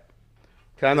that.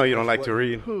 'Cause I know you don't like to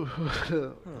read. Or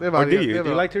do you? Do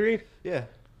you like to read? Yeah.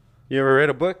 You ever read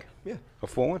a book? Yeah. A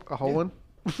full one? a whole one?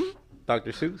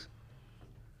 Dr. Seuss?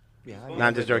 Yeah.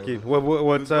 Not just joking.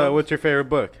 What's your favorite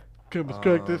book?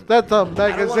 That's a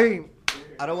magazine.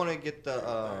 I don't want to get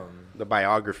the The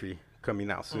biography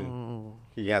coming out soon.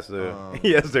 He has the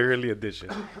early edition.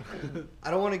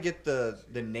 I don't want to get the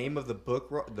name of the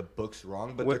books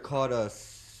wrong, but What- they're called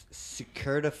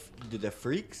Scared of the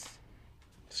Freaks.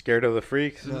 Scared of the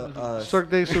Freaks? Cirque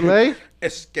du Soleil?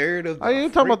 It's scared of. Are you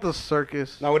talking about the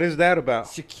circus? Now, what is that about?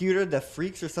 Secure the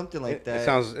Freaks or something like that.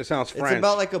 It sounds French. It's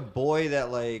about like a boy that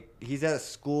like he's at a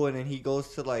school and then he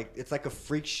goes to like it's like a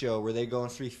freak show where they go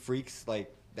and see freaks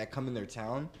like that come in their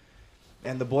town,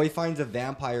 and the boy finds a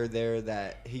vampire there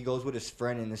that he goes with his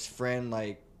friend, and his friend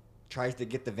like tries to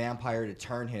get the vampire to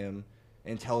turn him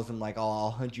and tells him like, "Oh,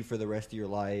 I'll hunt you for the rest of your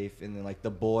life," and then like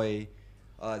the boy.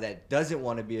 That doesn't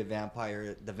want to be a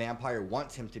vampire. The vampire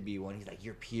wants him to be one. He's like,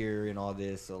 you're pure and all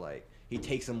this. So like, he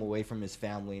takes him away from his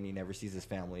family, and he never sees his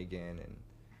family again. And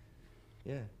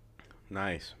yeah,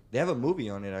 Nice. they have a movie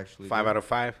on it actually. 5 dude. out of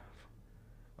 5.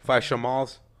 5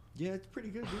 shamals. Yeah, it's pretty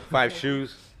good. Dude. 5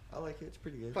 shoes. I like it. It's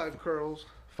pretty good. 5 curls.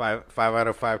 5 out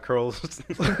of 5 curls.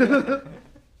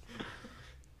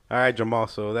 All right, Jamal.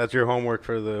 So that's your homework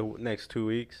for the next 2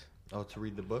 weeks, Oh, to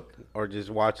read the book. or just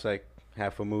watch like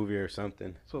half a movie or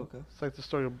something. So Okay. it's like the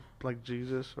story of like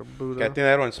Jesus or Buddha. I think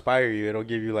that'll inspire you. It'll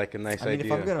give you like a nice I mean,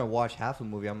 idea. if I'm gonna watch half a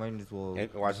movie, I might as well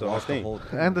And watch just the whole thing.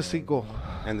 thing, And the man. sequel.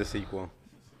 And the sequel.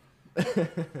 Yeah,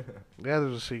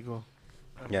 there's a sequel.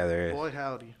 Yeah, there is. Boy,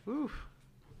 howdy. Oof.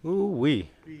 Ooh wee.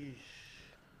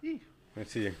 Eesh.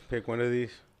 Let's see. Pick one of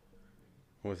these.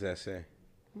 What's that say?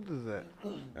 What is that?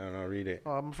 I don't know. Read it.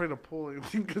 Oh, I'm afraid of pulling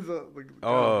because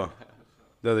Oh,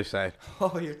 the other side.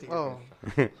 Oh, you're thinking. Oh.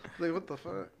 Like, what the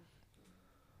fuck?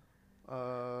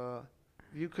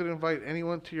 You could invite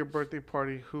anyone to your birthday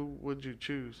party. Who would you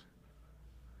choose?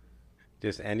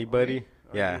 Just anybody?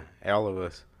 Yeah, all of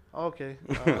us. Okay.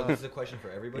 Oh, this is a question for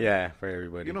everybody. Yeah, for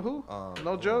everybody. You know who?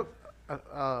 No oh. joke.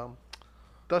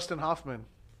 Dustin Hoffman.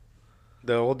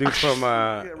 The old dude from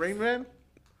Yeah, Rain Man.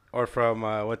 or from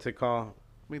what's it called?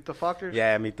 Meet the Fockers.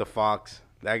 Yeah, Meet the Fox.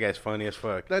 That guy's funny as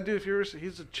fuck. That dude, if you ever see,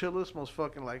 he's the chillest, most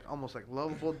fucking like almost like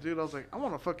lovable dude. I was like, I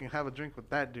want to fucking have a drink with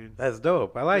that dude. That's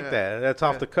dope. I like Yeah. that. That's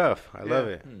off Yeah. the cuff. I love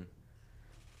Yeah. it.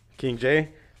 King J.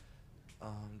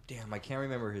 Damn, I can't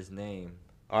remember his name.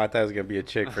 Oh, I thought it was gonna be a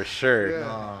chick for sure.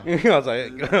 Yeah. I was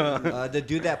like, The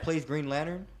dude that plays Green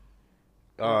Lantern.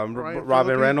 Ryan Robin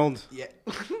Phillippe? Reynolds. Yeah.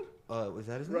 Was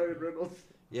that his name? Ryan Reynolds.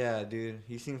 Yeah, dude.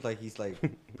 He seems like he's like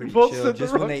pretty both chill. said the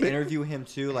Just when wrong they thing. interview him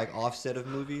too, like offset of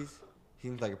movies,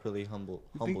 seems like a pretty humble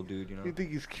think- dude. You know. You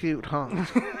think he's cute, huh?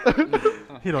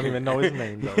 He don't even know his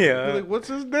name though. You're Yeah, like, what's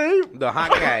his name? the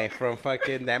hot guy from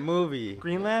fucking that movie.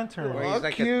 Green Lantern. Where Oh, he's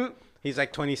like cute. He's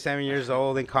like 27 years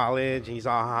old in college. And he's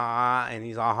all hot and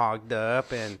he's all hogged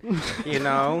up, and you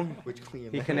know Which Clean he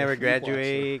Lantern can never you watch,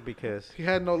 graduate because. He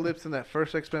had no lips in that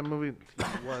first X-Men movie.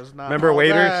 He was not. Remember all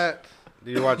Waiters? that.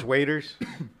 Did you watch Waiters?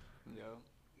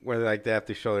 where like they have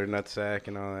to show their nutsack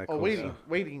and all that. Oh, cool waiting, stuff.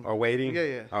 waiting. Oh, waiting. Yeah,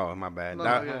 yeah. Oh, my bad. No,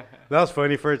 that, no, yeah. that was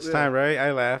funny for its Yeah. time, right?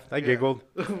 I laughed. I Yeah. giggled.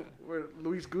 Where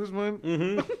Luis Guzman.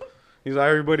 Mm-hmm. He's like,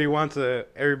 everybody wants a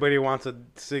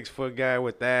 6-foot guy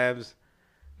with abs,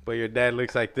 but your dad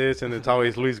looks like this, and it's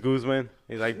always Luis Guzman.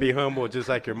 He's like, be humble, just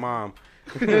like your mom.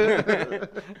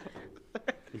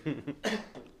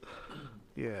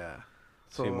 Yeah.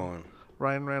 So Simon.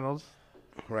 Ryan Reynolds.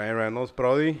 Ryan Reynolds,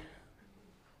 Brody.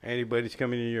 Anybody's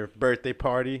coming to your birthday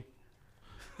party?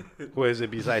 Who is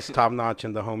it besides Top Notch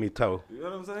and the homie Toe? You know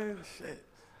what I'm saying? Shit.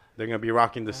 They're gonna be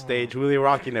rocking the stage. Who are they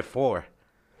rocking it for?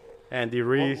 Andy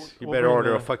Reese. You we'll better bring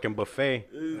order a the- fucking buffet.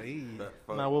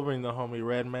 Now we'll bring the homie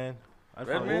Redman.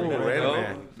 Redman? Ooh,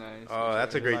 Redman. Nice. Oh,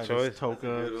 that's a great Like choice. his toke That's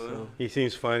a good up, one. so. He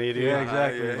seems funny, dude. Yeah,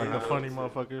 exactly. yeah, like yeah. a funny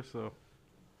motherfucker. So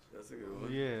That's a good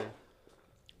one. yeah.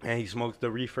 And he smokes the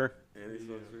reefer. And he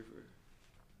smokes reefer.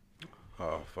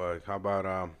 Oh fuck! How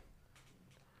about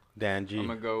Dan G? I'm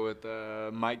gonna go with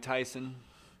Mike Tyson.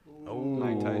 Oh,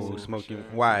 Mike Tyson, smoking. sure.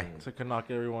 Why? To can knock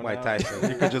everyone Mike out.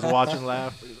 Tyson. You could just watch and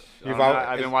laugh. You've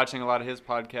I've been al- watching a lot of his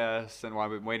podcasts, and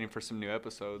I've been waiting for some new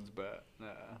episodes. But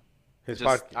His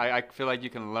just, pod- I feel like you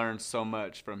can learn so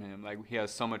much from him. Like he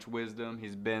has so much wisdom.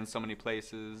 He's been so many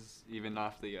places, even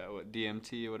off the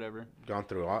DMT or whatever. gone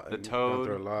through a lot. The Gone Toad.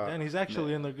 through a lot. And he's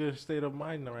actually in a good state of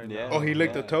mind right Yeah. now. Oh, he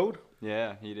licked a Yeah. toad.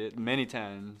 Yeah, he did many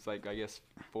times. Like I guess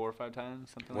 4 or 5 times,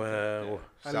 something like Well,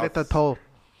 I let that toe. that.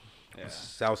 Yeah.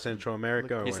 South Central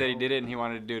America. or He what? said he did it and he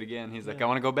wanted to do it again. He's like, I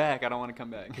want to go back. I don't want to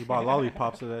come back. He bought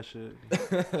lollipops of that shit.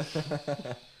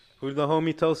 Who's the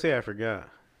homie toe say? I forgot.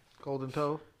 Golden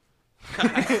toe.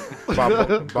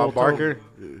 Bob Barker.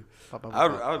 I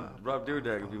would Rob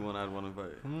Deerdag if you want. I'd want to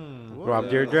invite. Rob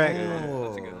Deerdrag. Yeah,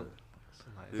 that's a good one.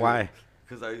 Why?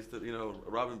 Because I used to,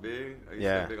 Robin Big. I used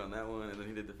Yeah. to get big on that one, and then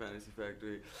he did the Fantasy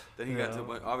Factory. Then he got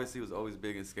to obviously he was always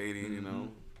big in skating, you know.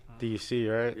 DC,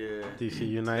 right? Yeah. DC Then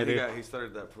United. he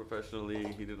started that professional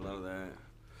league. He did a lot of that.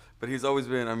 But he's always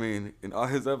been. I mean, in all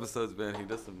his episodes, he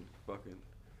does some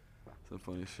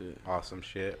funny shit. Awesome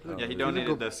shit. Yeah, he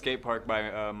donated the skate park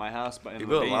by my house. But He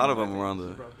built a lot of them around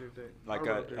the.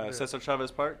 Like Cesar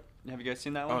Chavez Park. Have you guys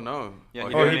seen that one? Oh no. Yeah, Oh,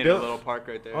 he he donated built- a little park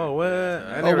right there. Oh, what?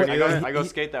 Yeah. I never wait, knew I go, that. I go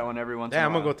skate that one every once in Yeah, a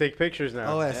I'm while. gonna go take pictures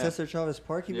now. Oh, at Yeah. Cesar Chavez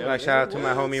Park. He Yeah. Like, shout out to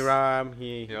my homie Rob.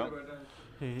 He. Yep.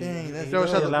 Dang, that's They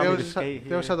always dope. had the, Allow they me always to skate had,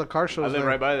 they always here. had the car I shows live there.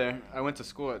 right by there. I went to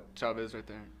school at Chavez right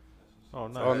there. Oh,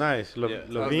 nice. Oh, nice. Yeah, so I was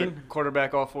the Levine.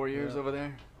 quarterback all 4 years over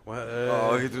there. What?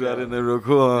 Oh, he threw that in there real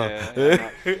cool, huh?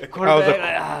 Yeah,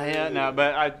 quarterback. Yeah, no,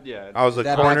 but I I was a Is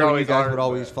that corner. back when you always guys art, would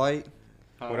always but- fight?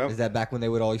 What up? Is that back when they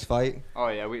would always fight? Oh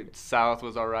yeah, South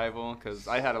was our rival because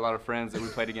I had a lot of friends that we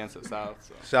played against at South.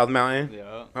 So. South Mountain.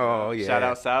 Yeah. Oh, yeah. Shout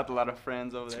out South, a lot of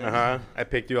friends over there. Uh huh. I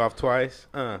picked you off twice.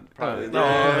 Probably No,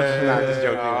 nah, just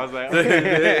joking. I was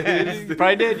like,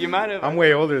 probably did. You might have. I'm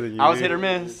way older than you. I was dude. hit or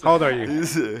miss. How old are you?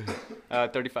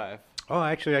 35. Oh,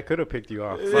 actually, I could have picked you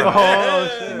off. You might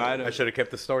I have. should have kept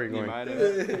the story You going. might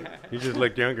have. You just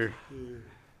looked younger.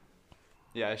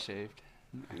 Yeah, I shaved.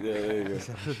 Yeah, there you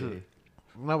go.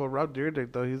 No, but Rob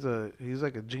Deerdick though, he's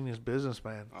like a genius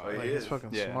businessman. Oh, he like, is. he's fucking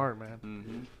Yeah. smart, man.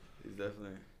 Mm-hmm. He's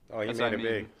definitely. Oh, he That's made what it I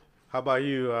mean. big. How about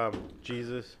you,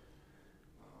 Jesus?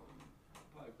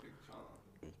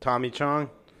 Tommy Chong?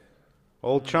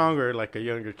 Old Chong or like a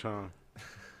younger Chong?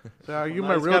 So are you Nah,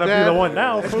 my it's real gotta dad? be the one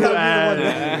now. fool.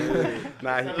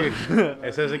 Nah, he could.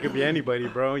 It says it could be anybody,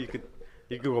 bro. You could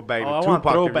go back Oh, to I want Tupac if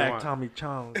you throwback want. Tommy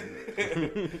Chong.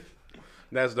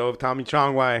 That's dope. Tommy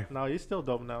Chong, why? No, he's still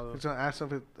dope now though. He's gonna ask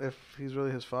him if he's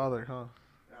really his father, huh?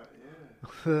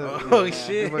 Oh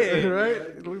shit! Right?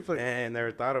 It looks like Man,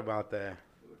 never thought about that.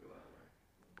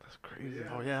 that's crazy.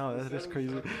 Oh yeah, that is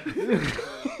crazy.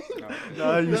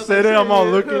 No, you said it. I'm all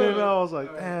looking at it. I was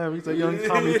like, damn, he's a young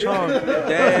Tommy Chong.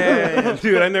 Damn,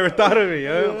 dude, I never thought of it,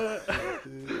 yo.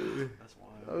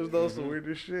 That was the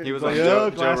weirdest shit. He was Like, on yeah, Joe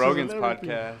glasses and Rogan's everything.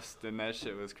 podcast, and that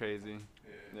shit was crazy.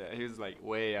 Yeah, he was like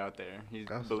way out there. He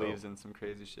That's believes in some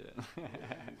crazy shit.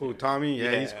 Who, Tommy?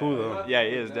 Yeah, he's cool though. Yeah, he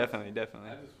is definitely.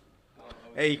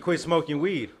 Hey, he quit smoking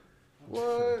weed.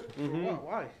 What? Mm-hmm.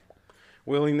 Why?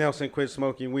 Willie Nelson quit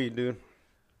smoking weed, dude.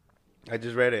 I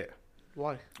just read it.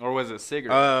 Why? Or was it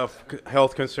cigarettes?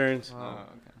 Health concerns. Oh,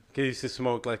 okay. He used to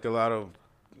smoke like a lot of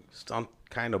some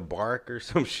kind of bark or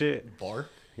some shit. Bark?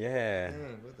 Yeah. Dang,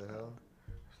 what the hell?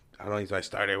 I don't know. I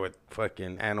started with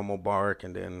fucking animal bark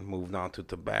and then moved on to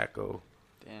tobacco.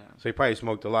 Damn. So he probably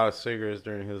smoked a lot of cigarettes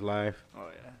during his life, Oh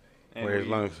yeah. And where his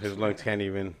weed. lungs can't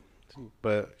even.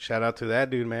 But shout out to that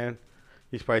dude, man.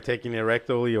 He's probably taking it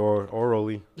rectally or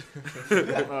orally.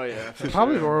 Oh yeah. For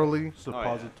Probably sure. orally.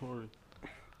 Suppository.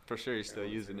 For sure, he's still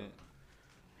using it.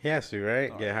 He has to,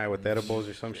 right? Get high with edibles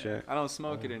or some Yeah. shit. I don't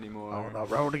smoke it anymore. On the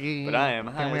road again. But I am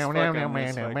high as fuck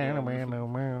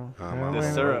on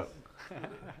this syrup.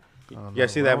 You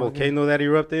guys see that volcano that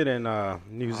erupted in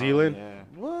New Zealand? Yeah.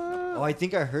 Oh, I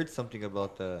think I heard something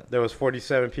about that. There was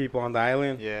 47 people on the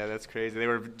island. Yeah, that's crazy. They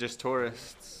were just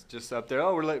tourists, just up there.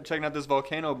 Oh, we're like checking out this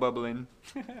volcano bubbling.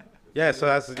 Yeah, so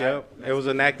that's it was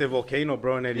an active volcano,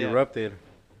 bro, and it Yeah. erupted.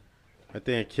 I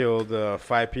think it killed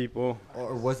 5 people.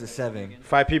 Or was it 7?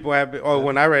 5 people have been,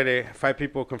 when I read it, 5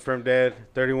 people confirmed dead,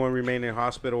 31 remain in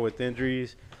hospital with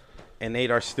injuries, and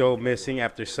 8 are still missing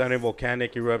after sudden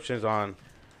volcanic eruptions on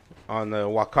the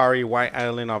Wakari White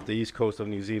Island off the east coast of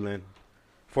New Zealand.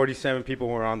 47 people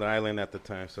were on the island at the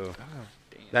time, so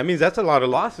that means that's a lot of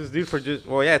losses, dude, for just,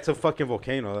 it's a fucking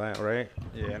volcano, that, right?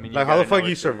 Yeah, I mean, Like, how the fuck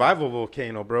you survive a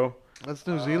volcano, bro? That's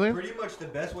New Zealand. Pretty much the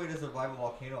best way to survive a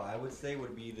volcano, I would say,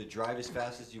 would be to drive as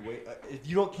fast as you wait. If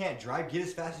you can't drive, get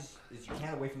as fast as you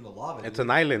can away from the lava. It's dude.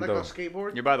 an island, Like though. a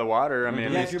skateboard. You're by the water. I mean,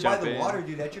 at Yeah, least if you're by jump the in. water,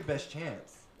 dude, that's your best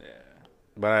chance. Yeah.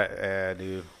 But,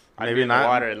 dude, I'd be maybe in the not.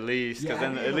 water at least, because Yeah,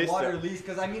 then I mean, at in the least water at least,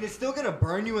 because I mean, it's still gonna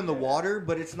burn you in the water,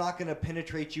 but it's not gonna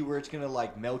penetrate you where it's gonna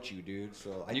like melt you, dude.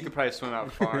 So I you think, could probably swim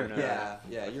out far enough.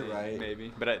 yeah, you're right.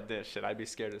 Maybe, but I'd be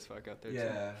scared as fuck out there.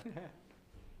 Yeah.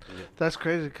 That's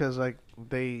crazy because like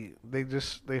they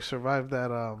survived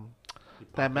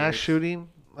that mass shooting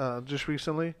just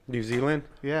recently. New Zealand?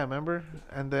 Yeah, remember?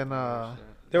 And then They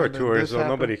were and then tourists, this though.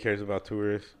 Nobody happened. cares about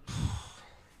tourists.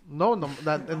 No, in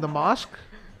the mosque.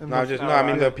 No, I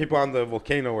mean, the people on the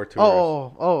volcano were tourists.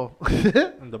 Oh.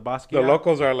 And the Bosque. The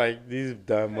locals are like, these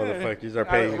dumb motherfuckers are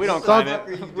paying. We don't Some- climb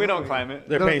it. We don't climb it.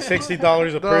 They're paying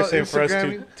 $60 a person for us to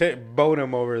Instagramming. boat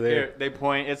them over there. Here, they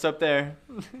point. It's up there.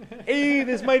 Hey,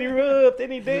 this might erupt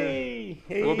any day.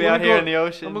 Hey. We'll be out here in the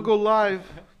ocean. I'm gonna go live.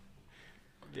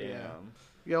 Damn.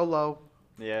 YOLO.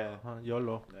 Yeah.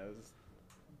 YOLO. That was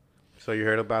So you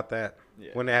heard about that? Yeah.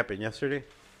 When it happened? Yesterday?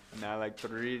 now like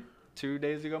 2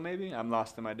 days ago maybe. I'm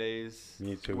lost in my days.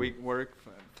 Me too. Week work.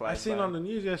 I Flies seen by. on the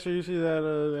news yesterday. You see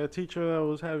that teacher that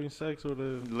was having sex with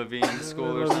a Levine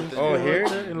School or Levine something. Oh, School here?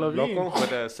 right there in Levine Local?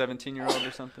 With a 17-year-old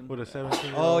or something. with a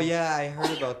 17. Oh yeah, I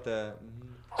heard about that.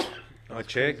 A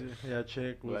chick? Yeah,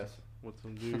 chick Bless. with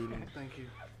some dude. And Thank you.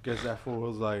 guess that fool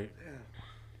was like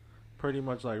pretty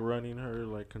much like running her,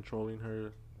 like controlling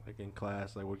her, like in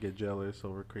class. Like would get jealous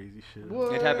over crazy shit.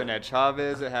 What? It happened at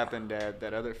Chavez. It happened at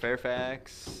that other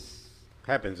Fairfax.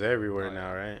 Happens everywhere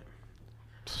now, right?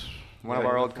 One of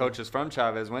our old coaches from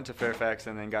Chavez went to Fairfax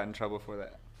and then got in trouble for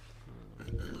that.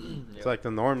 It's like the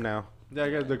norm now. Yeah, I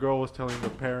guess the girl was telling the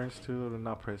parents too to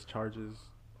not press charges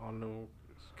on him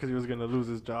because he was gonna lose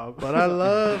his job. But I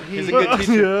love He's a good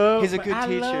teacher. Yeah, He's a but good I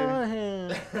teacher. love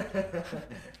him.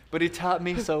 But he taught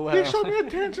me so well. He showed me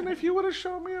attention. If you would have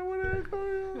shown me, I would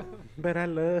have. But I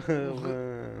love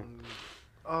him.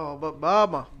 Oh, but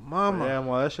mama. Yeah,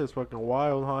 well, that shit's fucking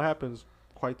wild. Huh? It happens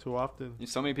quite too often.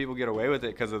 So many people get away with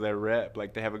it because of their rep.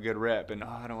 Like they have a good rep, and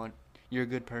I don't want. You're a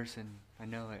good person. I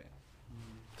know it.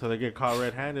 So they get caught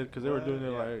red-handed because they were doing it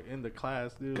like in the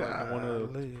class, dude. Like in one of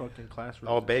the Golly. fucking classrooms.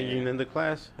 Oh, banging in the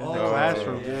class? In Oh, the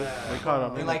classroom, dude. yeah. They caught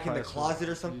him And in like in the classroom. closet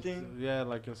or something. Yeah,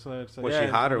 like inside. So Was yeah,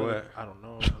 she hot or in the- what? I don't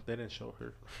know. They didn't show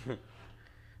her.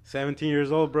 17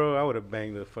 years old, bro. I would have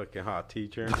banged the fucking hot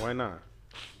teacher. Why not?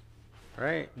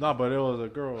 Right? No, but it was a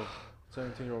girl,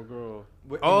 17-year-old girl.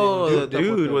 Oh, the dude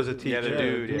with dude the- was a Yeah, teacher. the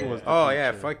dude. Yeah. was the Oh,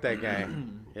 yeah. teacher. Fuck that guy.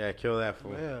 Yeah, kill that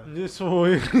fool. Yeah. This fool,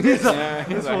 this Yeah,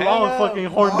 he's fool like, all "Hey, fucking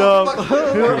horned up,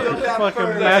 fucking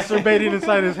masturbating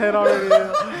inside his head already.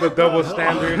 The double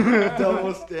standard.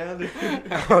 Double standard.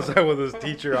 I was like with his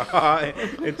teacher.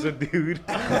 It's a dude.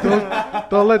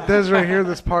 Don't let Desiree hear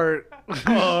this part.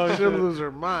 Oh, She'll shit. lose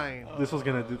her mind. This was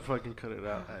gonna fucking cut it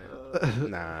out.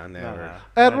 Nah, never.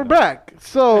 And we're back.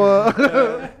 So,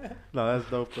 No, that's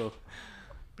dope though.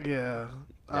 yeah.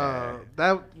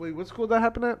 Yeah. Wait, what school that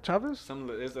happened at? Chavez?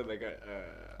 Is it like a?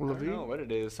 I don't Levine? know what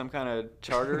it is. Some kind of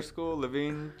charter school,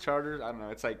 Levine charter. I don't know.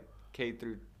 It's like K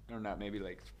through or not, maybe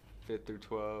like 5th through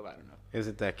 12. I don't know. Is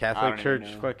it that I Catholic don't even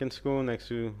church know. fucking school next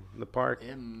to the park?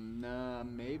 Yeah, nah,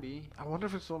 maybe. I wonder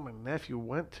if it's the one my nephew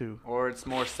went to. Or it's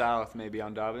more south, maybe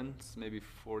on Dobbins, maybe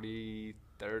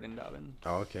 43rd and Dobbins.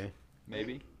 Oh, okay.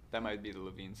 Maybe that might be the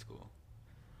Levine school.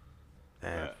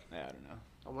 Damn. But, yeah, I don't know.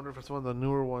 I wonder if it's one of the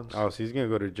newer ones. Oh, so he's gonna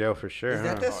go to jail for sure, Is huh?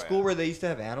 that that Oh, school yeah. where they used to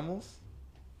have animals?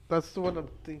 That's the one I'm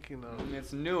thinking of.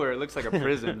 It's newer. It looks like a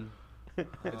prison.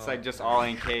 It's like just all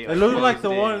in K. It looks like the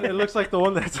closed one. in. It looks like the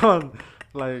one that's on,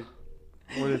 like,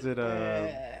 what is it?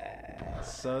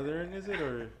 Southern is it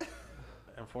or?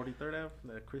 And 43rd Ave,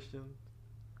 the Christian.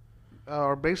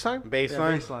 Or Baseline?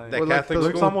 Baseline? Baseline. That Well, like Catholic It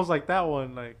looks school? almost like that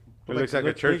one. Like It looks like a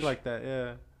big church? like that.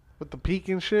 Yeah. With the peak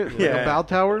and shit? Yeah. The bow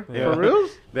tower? Yeah. For reals?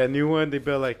 That new one they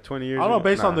built like 20 years I don't know. ago.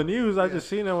 Based on Nah. the news, I just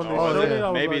seen it when they Oh, showed yeah. it. I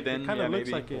was Maybe like, then, it kind of yeah, looks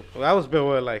maybe. like it. Well, that was built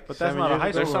what, like But that's 7 not a years high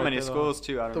ago? There's school so right many there, though. schools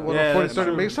too. I don't The know. one Yeah, on that's 43rd and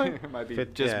true. Bayside? It might be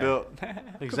Fit- just yeah. built.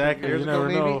 Exactly. Years You ago, never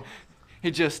maybe. know.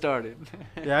 He just started.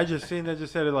 Yeah, I just seen they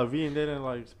just said Levine. They didn't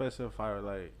like specify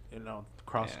like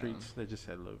cross Yeah. streets. They just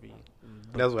said Levine.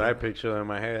 That's what I pictured in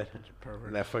my head.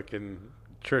 Pervert. That fucking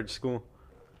church school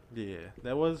Yeah,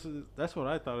 that's what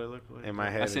I thought it looked like. in my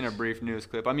head. I seen a is- brief news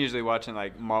clip. I'm usually watching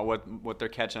like what they're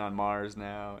catching on Mars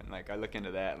now, and like I look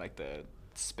into that, like the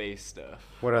space stuff.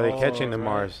 What are they Oh, catching in right.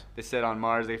 Mars? They said on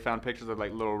Mars they found pictures of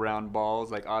like little round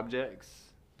balls, like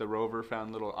objects. The rover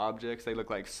found little objects. They look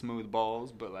like smooth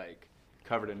balls, but like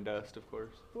covered in dust, of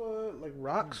course. What? Like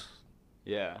rocks?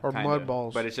 Yeah. Or kinda. mud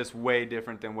balls. But it's just way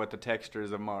different than what the texture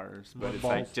is of Mars. But Mud it's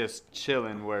balls. like just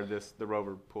chilling where the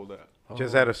rover pulled up.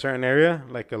 Just at a certain area,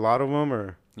 like a lot of them,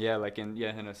 or Yeah, like in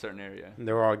a certain area.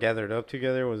 they were all gathered up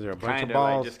together. Was there a bunch Kind of of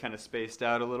like balls? just kind of spaced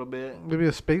out a little bit. Maybe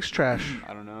a space trash.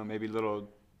 I don't know, maybe little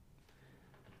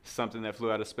something that flew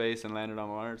out of space and landed on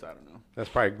Mars. I don't know. That's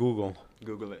probably Google.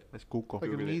 Google it. It's Google. Like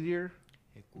a Google it. meteor?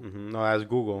 No, that's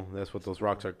Google. That's what those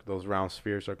rocks are. Those round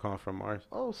spheres are coming from Mars.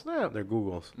 Oh, snap. They're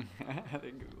Googles. They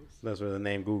Googles. That's where the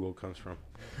name Google comes from.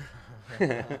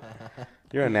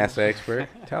 You're a NASA expert.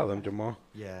 Tell them, Jamal.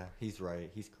 Yeah, he's right.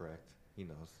 He's correct. He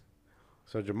knows.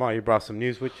 So Jamal, you brought some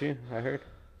news with you, I heard.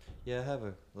 Yeah, I have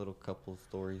a little couple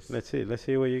stories. Let's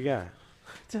see what you got.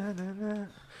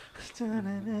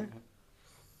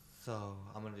 So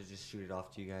I'm gonna just shoot it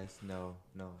off to you guys. No.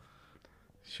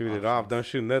 Shoot it off. Don't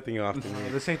shoot nothing off to me.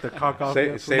 This ain't the cock off. Save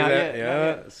episode. Not that.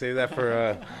 yet, not Save that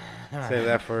for. Save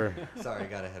that for Sorry, I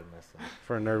got ahead of myself.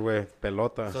 Nerd with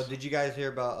pelotas. So did you guys hear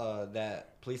about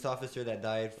that police officer that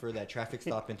died for that traffic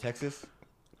stop in Texas?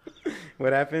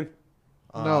 What happened?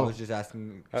 I No. was just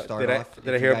asking. Did Start I off. did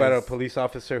I if hear you about a guys- police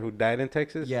officer who died in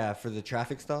Texas? Yeah, for the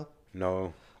traffic stop.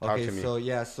 No. Talk Okay, to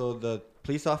me. so the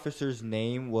police officer's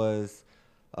name was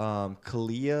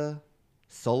Kalia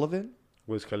Sullivan.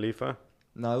 Was Khalifa?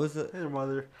 No, it was Your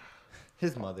mother.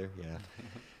 his mother.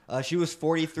 Yeah, she was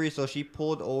 43, so she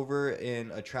pulled over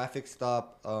in a traffic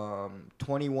stop.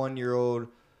 21-year-old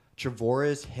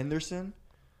Trevorez Henderson.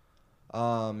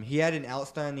 He had an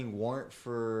outstanding warrant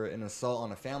for an assault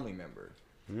on a family member.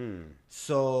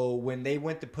 So when they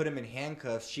went to put him in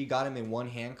handcuffs, she got him in one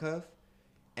handcuff,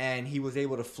 and he was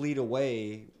able to flee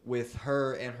away with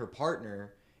her and her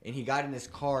partner. And he got in his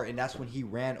car, and that's when he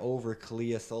ran over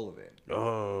Kalia Sullivan.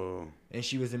 Oh. And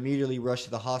she was immediately rushed to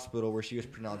the hospital where she was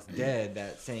pronounced dead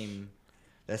that same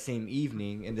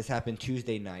evening. And this happened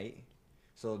Tuesday night.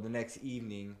 So the next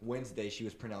evening, Wednesday, she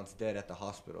was pronounced dead at the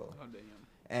hospital. Oh, damn.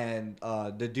 And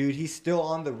the dude, he's still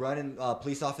on the run. And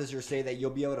police officers say that you'll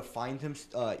be able to find him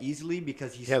easily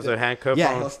because He has a handcuff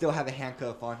Yeah, on? he'll still have a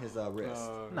handcuff on his wrist.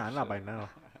 Nah, not by now.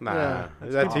 Nah. Yeah.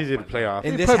 That's easy to play off.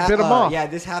 And They this bit him off. yeah,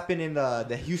 this happened in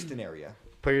the Houston area.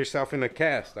 Put yourself in a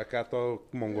cast. Acá todo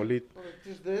mongolito.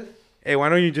 Just this? Hey, why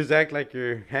don't you just act like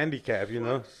you're handicapped, you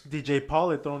know? DJ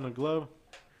Paul throwing the glove.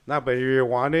 Nah, but if you're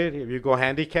wanted, if you go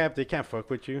handicapped, they can't fuck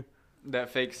with you.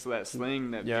 That that sling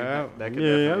that Yeah. that could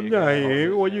Yeah, I'm definitely not hit here.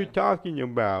 hard. What you talking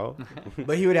about?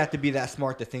 But he would have to be that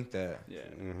smart to think that. Yeah.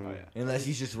 Mm-hmm. Oh, yeah. Unless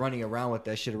he's just running around with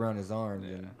that shit around his arm. Yeah.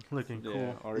 And Looking cool.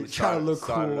 Yeah. Or he's trying to look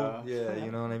sawed it cool. off. Yeah, you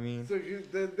know what I mean? So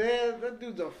that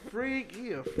dude's a freak.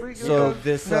 He a freak. So He got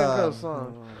this, handcuffs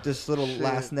on. This little Shit.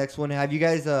 last next one. Have you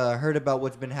guys heard about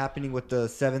what's been happening with the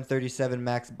 737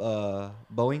 MAX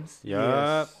Boeings?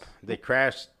 Yup. They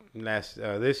crashed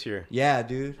this year. Yeah,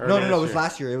 dude. Or No, last it was year.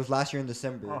 last year. It was last year in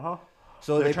December. Uh-huh.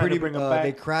 So They're they trying to pretty bring 'em back.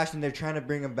 they crashed and they're trying to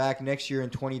bring them back next year in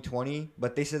 2020.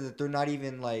 But they said that they're not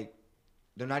even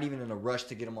in a rush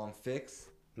to get them on fix.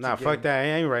 Nah, get fuck him- that. I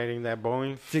ain't writing that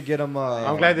Boeing. To get them.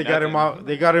 I'm glad they got him nothing. off.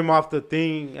 They got him off the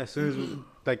thing as soon as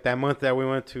like that month that we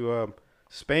went to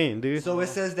Spain, dude. So it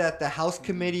says that the House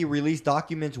committee released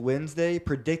documents Wednesday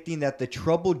predicting that the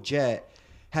troubled jet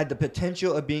had the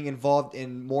potential of being involved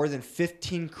in more than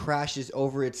 15 crashes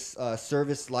over its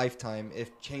service lifetime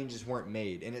if changes weren't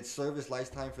made. And its service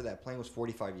lifetime for that plane was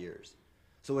 45 years.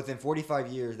 So within 45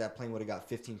 years, that plane would have got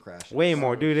 15 crashes. Way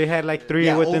more, dude. They had like 3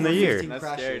 Yeah, within over a year. 15 That's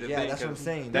crashes. scary to Yeah, think, that's what I'm 'cause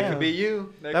saying. That Yeah. could be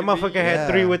you. That could be motherfucker you. had Yeah.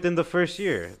 3 within the first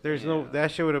year. There's no.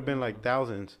 That shit would have been like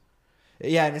thousands.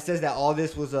 Yeah, and it says that all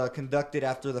this was conducted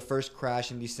after the first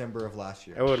crash in December of last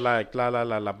year. It was like la la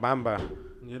la la bamba.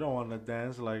 You don't want to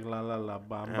dance like la la la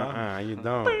bamba. You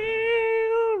don't.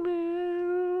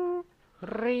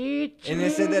 And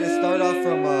it said that it started off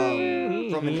from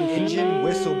an engine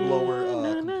whistleblower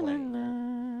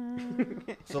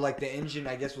complaint. So like the engine,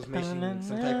 I guess, was making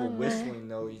some type of whistling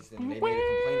noise, and they made a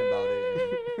complaint about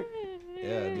it.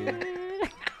 And, yeah, dude.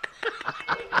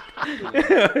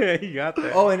 You got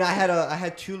that. Oh, and I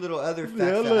had two little other facts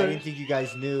that I didn't think you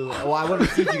guys knew. Well, I wanted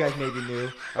to see if you guys maybe knew.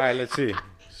 All right, let's see.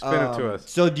 Spin it to us.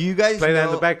 So do you guys Play that in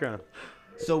know- the background.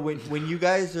 So when you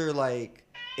guys are like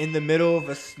in the middle of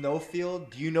a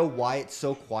snowfield, do you know why it's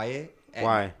so quiet?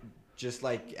 Why? Just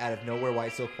like out of nowhere, why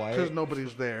it's so quiet? Because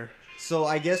nobody's there. So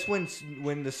I guess when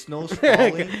the snow's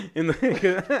falling, In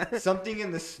something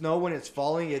in the snow when it's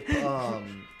falling,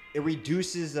 it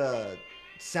reduces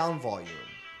sound volume.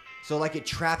 So like it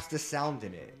traps the sound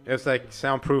in it. It's like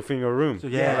soundproofing a room.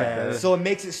 Yeah. Like that. So it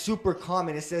makes it super calm,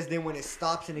 and it says then when it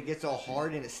stops and it gets all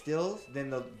hard and it stills, then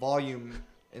the volume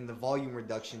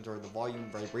reductions or the volume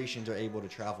vibrations are able to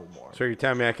travel more. So you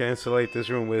tell me I can insulate this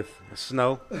room with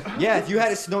snow? Yeah, if you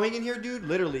had it snowing in here, dude,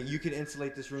 literally you could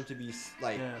insulate this room to be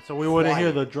like. Yeah, so we wouldn't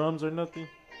hear quiet. the drums or nothing.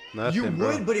 Nothing, You bro.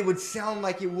 would, but it would sound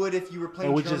like it would if you were It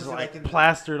playing would drums just and, like in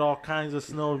plastered all kinds of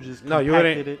snow, just No, you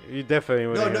compacted wouldn't. it. You definitely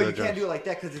wouldn't. No, hear you the can't drums. do it like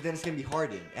that because then it's gonna be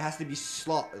hardened. It has to be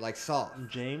soft.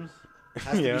 James. It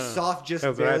has to Yeah. be soft, just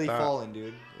That's what I barely thought. falling,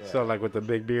 dude. Yeah. So like with the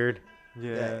big beard.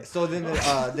 Yeah. So then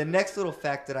the next little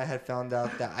fact that I had found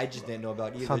out that I just didn't know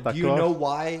about either. Santa Do you Claus? know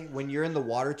why when you're in the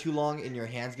water too long and your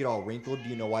hands get all wrinkled? Do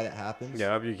you know why that happens?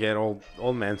 Yeah, you get old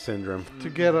man syndrome. To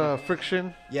get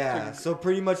friction. Yeah. So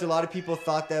pretty much a lot of people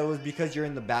thought that it was because you're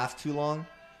in the bath too long.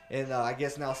 And I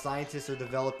guess now scientists are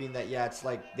developing that, yeah, it's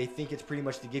like they think it's pretty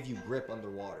much to give you grip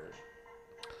underwater.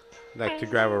 Like to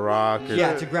grab a rock. Or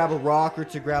Yeah, to grab a rock or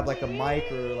to grab like a mic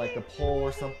or like a pole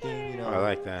or something, you know. I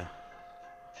like that.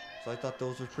 So I thought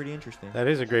those were pretty interesting. That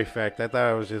is a great fact. I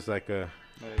thought it was just like a.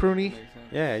 Pruny.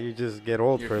 Yeah, you just get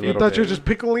old Your for a feet- You little thought you were bit. just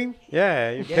pickling?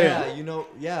 Yeah, you Yeah, can. you know,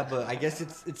 yeah, but I guess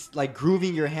it's like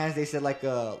grooving your hands. They said like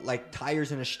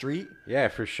tires in a street, Yeah,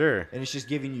 for sure. and it's just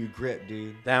giving you grip,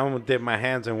 dude. Now I'm gonna dip my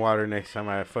hands in water next time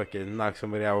I fucking knock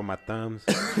somebody out with my thumbs.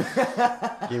 Give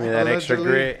me that extra Allegedly.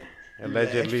 grit. Give that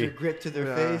Allegedly. extra grip to their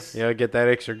Yeah. face. Yeah, get that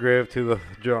extra grip to the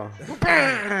jaw.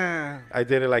 I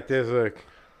did it like this. Look.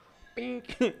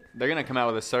 They're gonna come out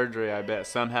with a surgery, I bet,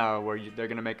 somehow where they're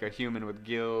gonna make a human with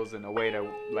gills and a way to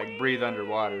like breathe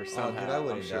underwater somehow. I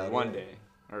wouldn't I'm sure doubt one it. day,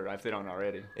 or if they don't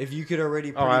already. If you could already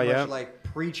Oh, pretty much yeah. like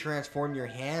pre-transform your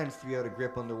hands to be able to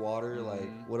grip underwater, like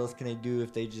what else can they do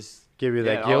if they just? Give you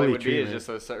Yeah, that all it gilly would be is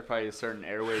treatment. just probably a certain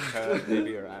airway cut,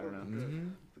 maybe, or I don't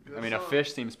know. I mean, a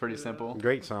fish seems pretty simple,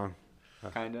 Great song.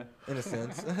 kinda. In a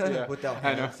sense, Yeah, without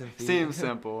I know. hands and feet. Seems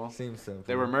simple. Seems simple.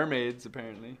 They were mermaids,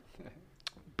 apparently.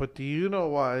 But do you know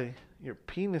why your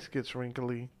penis gets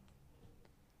wrinkly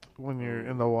when you're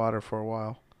in the water for a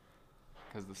while?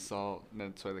 Because the salt.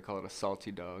 That's why they call it a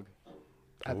salty dog.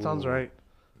 That sounds right.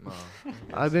 No.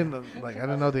 I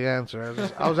didn't know the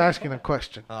answer. I was asking a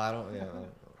question. I don't. Yeah.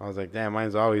 I was like, damn,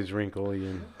 mine's always wrinkly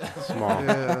and small.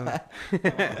 Yeah.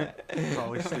 It's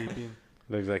always sleeping.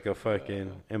 Looks like a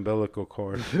fucking umbilical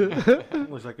cord.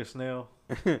 Looks like a snail.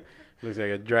 Looks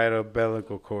like a dried up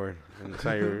umbilical cord. And it's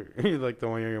how you're like the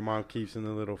one your mom keeps in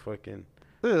the little fucking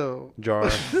Ew. jar.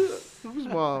 Who's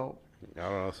mom? I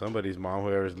don't know, somebody's mom,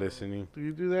 whoever's listening. Do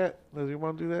you do that? Does your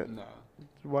mom do that? No,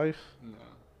 Your wife? no.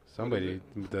 Somebody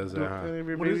does Do that, huh? any of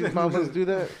your What is baby's it? mamas do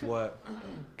that? What?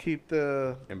 Keep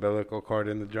the Umbilical cord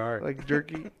in the jar. like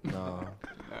jerky. No.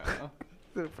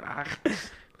 No.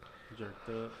 Jerked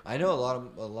up. I know a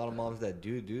lot of moms that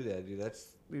do that, dude.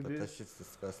 They do? That shit's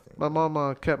disgusting. My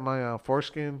mom kept my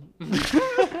foreskin.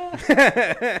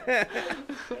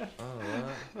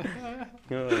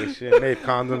 Oh shit, made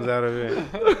condoms out of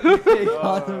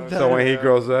it. So when he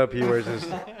grows up, he wears his.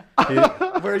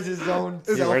 Wears his own.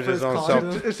 He wears his own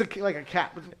condom. self. It's like a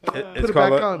cap. Put It's it back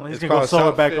called on. He's It's gonna go called sew it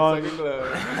self. back It's on. like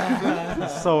a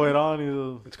glove. Sew it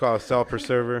on. It's called a cell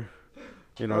preserver.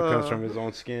 You know, it comes Uh, from his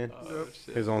own skin, Oh,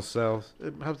 shit. his own cells.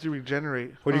 It helps you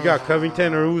regenerate. What do you got,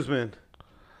 Covington or Usman?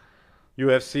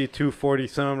 UFC 240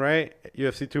 some, right?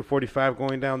 UFC 245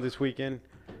 going down this weekend.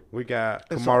 We got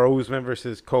It's Kamaru Usman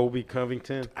versus Kobe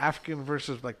Covington. African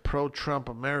versus like pro-Trump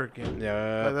American.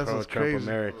 Yeah, Like, that's pro what's Trump crazy.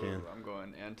 American. Ooh, I'm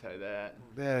going anti that.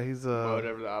 Yeah, he's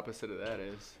Whatever the opposite of that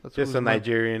is. that's Just a Usman.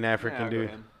 Nigerian Yeah, African I'll go dude.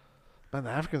 him. Man, the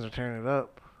Africans are tearing it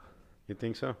up. You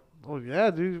think so? Oh yeah,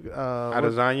 dude.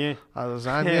 Adesanya?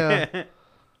 Adesanya,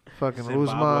 fucking Zimbabwe.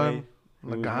 Usman,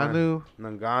 Nagano.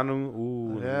 Ngannou.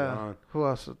 Ooh, Yeah. Ngannou. Who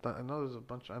else? I know there's a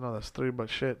bunch. I know that's three, but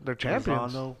shit, they're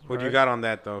champions. Lozano, What do you right? got on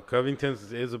that, though? Covington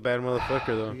is a bad motherfucker,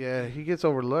 though. Yeah, he gets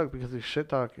overlooked because he's shit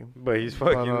talking. But he's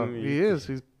But, fucking... he is.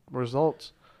 He's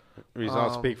results.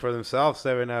 Results speak for themselves.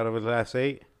 7 out of his last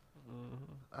 8.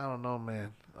 I don't know,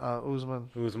 man. Usman.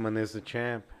 Usman is the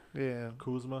champ. Yeah.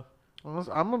 Kuzma. I'm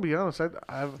gonna be honest.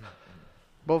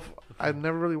 I've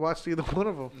never really watched either one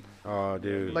of them. Oh,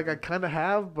 dude. Like I kind of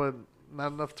have, but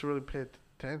not enough to really pay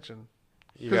attention.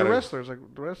 You Because the gotta, wrestlers,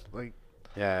 like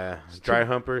yeah, dry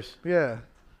humpers. yeah.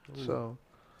 So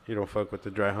You don't fuck with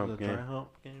the dry The hump dry game. hump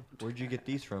game. Where'd you get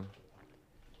these from?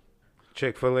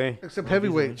 Chick-fil-A. except Oh, these are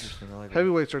heavyweights. interesting. I like them.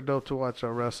 Heavyweights are dope to watch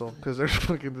wrestle because they're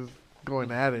fucking just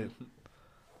going at it.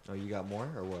 Oh, you got more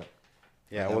or what?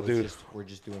 Yeah, That we'll was do. we're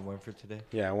just doing one for today.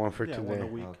 Yeah, one for Yeah, today. one a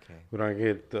week. Okay. We don't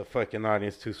get the fucking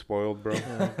audience too spoiled, bro.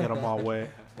 Yeah, get them all wet.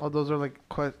 All those are like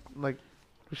quite like.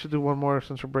 We should do one more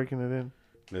since we're breaking it in.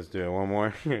 Let's do it one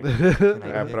more. Can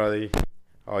I I pick? probably.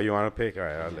 Oh, you want to pick? All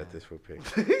right, I'll let this one pick.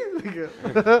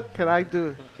 Can I do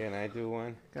it? Can I do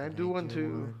one? Can I do one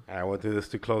too? All right, we'll do this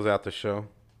to close out the show.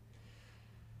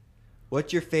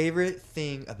 What's your favorite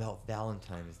thing about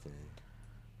Valentine's Day?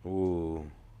 Ooh,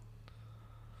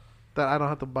 That I don't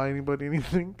have to buy anybody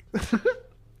anything.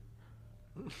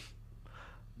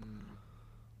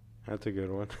 that's a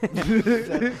good one.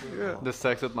 Yeah. The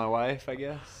sex with my wife, I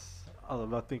guess. I was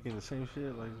about thinking the same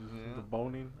shit, like Yeah. the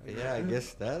boning. Yeah, I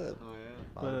guess that. Oh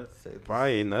yeah. I would say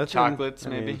Probably nothing. Chocolates, I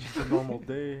mean, maybe. It's a normal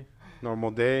day.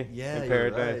 normal day Yeah, in you're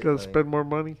paradise. right. Gotta Like- spend more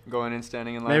money. Going and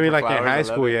standing in line. Maybe for like in flowers, I high love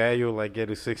school, it. yeah, you'll like get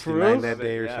a real? 69 that Love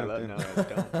day it. or Yeah, something. No, I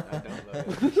don't. I don't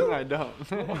love it. I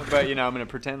don't. But you know, I'm gonna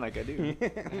pretend like I do.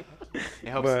 It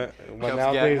helps. but helps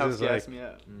nowadays helps it's gas like me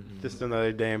up. just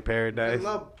another day in I paradise.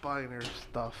 love buying her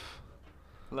stuff.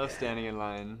 Love standing in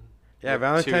line. Yeah, with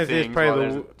Valentine's two Day is things probably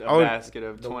while the there's a basket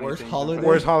of the 20 worst things. holiday?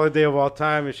 worst holiday of all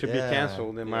time. It should Yeah. be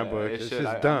canceled in my Yeah, book. it It's should.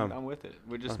 just dumb. I'm with it.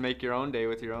 We just make your own day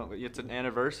with your own. It's an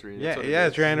anniversary. That's Yeah, what it yeah, is.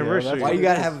 it's your anniversary. that's Why what you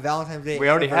gotta have a Valentine's Day? We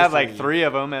already have like anniversary? 3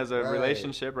 of them as a Right.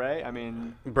 relationship, right? I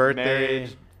mean, Birthday.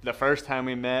 marriage, the first time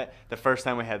we met, the first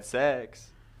time we had sex.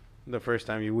 The first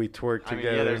time we twerked I mean,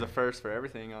 together. yeah, there's a first for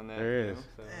everything on that. There you is. know,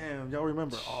 so. Damn, y'all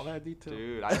remember all that detail?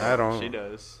 Dude, I don't. She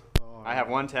does. Oh, I have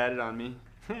one tatted on me.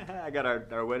 I got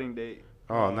our wedding date.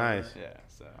 Oh, nice. Yeah,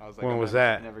 so I was like, When I'm was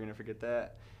never- that? Never gonna forget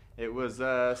that. It was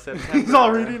September. He's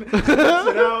all reading.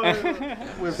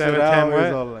 Whips Seven, it out, 10 he's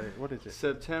what? all like, what is it?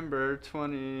 September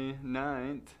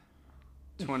 29th,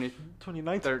 29th?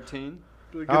 2013.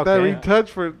 Get that Okay.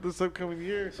 retouched for this upcoming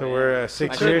year. So we're I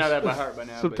 6 should years. know that by heart by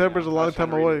now. but, September's you know, a long I was trying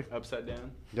time to read away. it Upside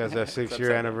down. That's that It's 6-year upside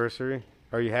down. anniversary.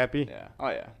 Are you happy? Yeah. Oh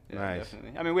yeah. Yeah, Nice.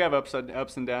 definitely. I mean, we have ups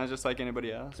and downs just like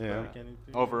anybody else. Yeah. Like anything.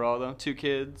 But overall, though, 2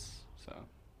 kids, so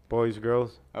Boys,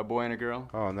 girls? a boy and a girl,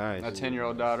 Oh, nice. a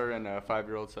 10-year-old daughter, and a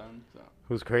 5-year-old son. So.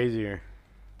 Who's crazier?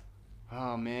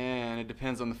 Oh man, it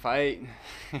depends on the fight.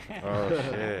 Oh,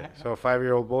 shit. So a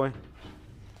 5-year-old boy?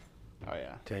 Oh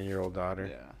yeah. 10-year-old daughter?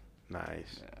 Yeah.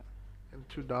 Nice. Yeah. And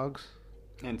 2 dogs.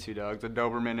 And 2 dogs, a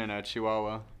Doberman and a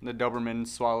Chihuahua. The Doberman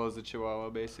swallows the Chihuahua,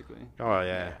 basically. Oh,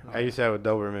 yeah. I used to have a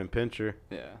Doberman Pinscher.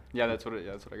 Yeah. Yeah, that's what I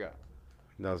got.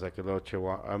 That was like a little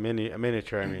chihuahua. A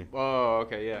miniature, I mean. Oh,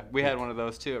 okay, yeah. We had one of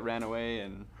those too. It ran away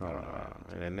and I don't know.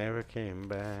 And it never came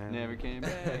back. Never came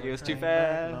back. It was too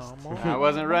fast. No more. I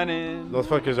wasn't running. Those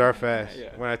fuckers are fast.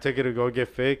 Yeah. When I took it to go get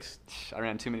fixed, I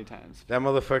ran too many times. that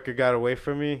motherfucker got away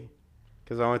from me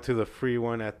because I went to the free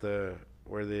one at the,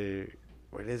 what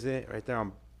is it? Right there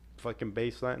on fucking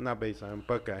Baseline. Not Baseline,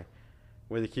 Buckeye.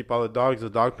 Where they keep all the dogs, the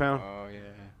dog pound. Oh yeah.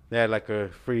 They had like a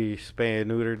free spay and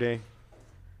neuter day.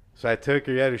 So I took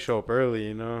her. You had to show up early,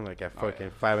 you know, like at Oh, yeah.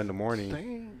 fucking 5 in the morning.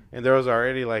 Dang. And there was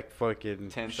already like fucking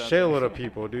 10 something. shitload of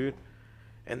people, dude.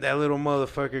 And that little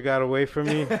motherfucker got away from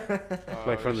me,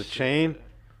 like from the shit. chain.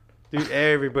 Dude,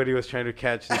 everybody was trying to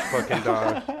catch this fucking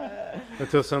dog.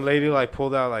 Until some lady like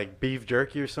pulled out like beef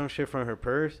jerky or some shit from her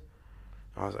purse.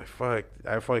 I was like, fuck.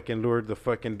 I fucking lured the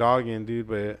fucking dog in, dude.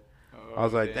 But I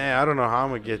was like, damn, I don't know how I'm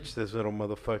going to get this little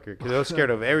motherfucker. Because I was scared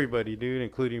of everybody, dude,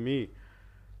 including me.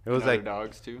 It was And other like,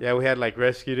 dogs too. yeah, we had like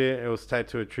rescued it. It was tied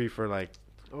to a tree for like,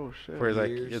 Oh shit. for like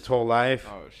Years. its whole life.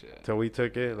 Oh shit. Till we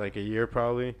took it, like a year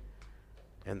probably.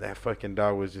 And that fucking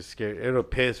dog was just scared. It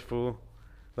would piss, fool.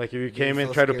 Like if you came in,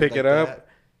 so tried to scared pick it like up, that?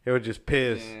 it would just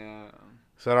piss. Yeah.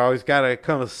 So I always gotta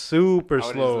come super I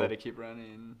would slow. just let it keep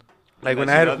running. Like when Unless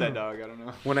I you had love that dog, I don't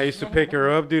know. when I used to pick her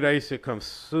up, dude, I used to come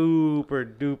super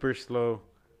duper slow.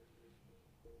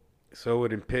 So it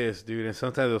wouldn't piss, dude. And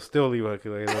sometimes it'll still leave like a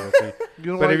little thing.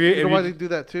 You know But why? if you- You if know why you- they do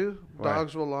that too? Why?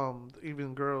 Dogs will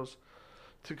even girls,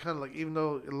 to kind of like, even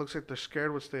though it looks like they're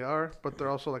scared, which they are, but they're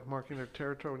also like marking their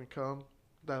territory when you come.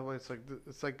 That way, it's like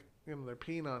they're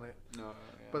peeing on it, No, yeah.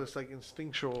 but it's like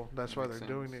instinctual. That's why they're Makes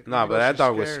doing sense. it. Nah, Even but though that she's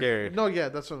dog was scared. No, yeah,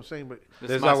 that's what I'm saying. But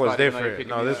This is my dog was spot, even though you're different. picking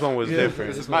No, me this up. one was Yeah. different.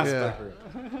 This is my Yeah.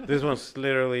 spot. This one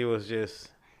literally was just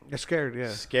they're scared, yeah,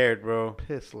 scared, bro.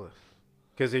 pissless.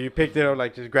 Because if you picked it up,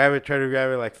 like just grab it, try to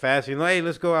grab it like fast, you know, hey,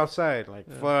 let's go outside.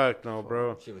 Like, fuck no,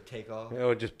 bro. She would take off. It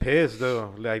would just piss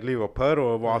though, like leave a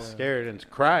puddle of all scared and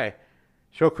cry.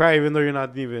 She'll cry even though you're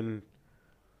not even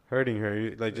hurting her.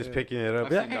 You, like just Yeah. picking it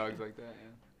up. I've seen dogs like that.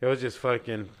 It was just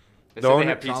fucking. They The said they owner-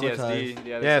 have PTSD. Traumatized.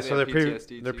 Yeah, Yeah, they so said their they have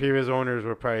PTSD their too. previous owners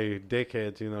were probably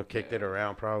dickheads, you know, kicked it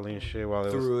around probably and shit while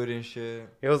it was. Threw it and shit.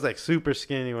 It was like super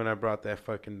skinny when I brought that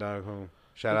fucking dog home.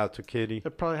 Shout out to Kitty.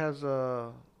 It probably has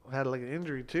had like an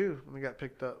injury too when it got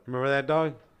picked up. Remember that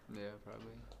dog? Yeah, probably.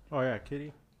 Oh yeah,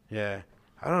 Kitty. Yeah.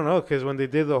 I don't know, because when they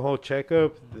did the whole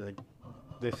checkup, like,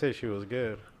 they said she was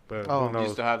good. But Oh. who Do you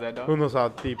knows? still have that Who dog? knows how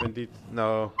deep and deep?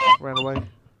 No. Ran away.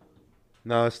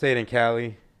 No, it stayed in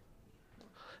Cali.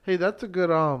 Hey, that's a good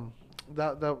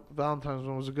that Valentine's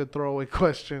one was a good throwaway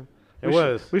question. It We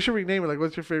was. we should rename it. Like,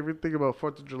 what's your favorite thing about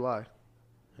 4th of July?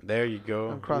 There you go.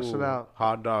 And cross it out.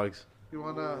 Hot dogs. You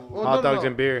wanna? Hot dogs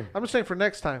and beer. I'm just saying for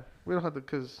next time. We don't have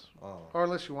to, Oh. or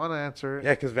unless you want to answer it.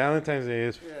 Yeah, because Valentine's Day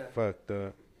is Yeah. fucked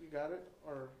up. You got it,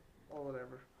 or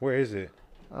whatever. Where is it?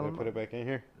 I Did I don't put know. it back in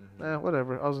here?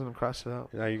 Whatever. I was gonna cross it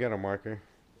out. No, you got a marker.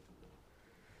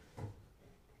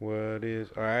 What is...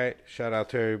 Alright, shout out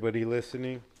to everybody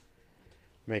listening.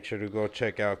 Make sure to go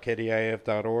check out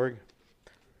KDIF.org.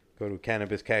 Go to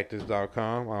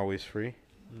CannabisCactus.com, always free.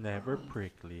 Never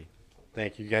prickly.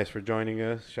 Thank you guys for joining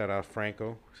us. Shout out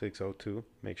Franco602.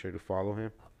 Make sure to follow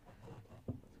him.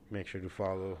 Make sure to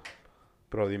follow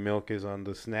Brody Milk is on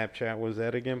the Snapchat. What was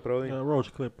that again, Brody?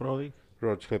 Roach Clip, Brody.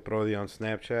 Roach Clip Brody on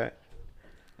Snapchat.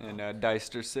 And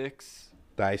Deister6.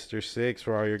 Deister6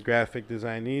 for all your graphic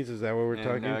design needs. Is that what we're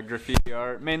And talking? graffiti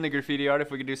art. Mainly graffiti art. If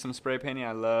we could do some spray painting.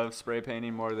 I love spray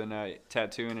painting more than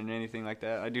tattooing and anything like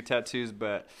that. I do tattoos,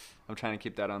 but I'm trying to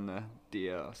keep that on the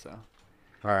DL. So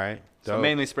All right. So dope.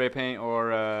 mainly spray paint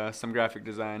or some graphic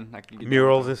design. I can get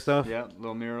Murals down and stuff? Yeah,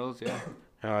 little murals. Yeah.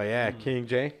 Oh, yeah. King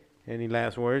J, any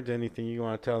last words? Anything you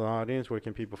want to tell the audience? Where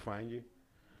can people find you?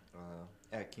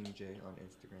 At King J on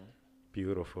Instagram.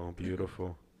 Beautiful,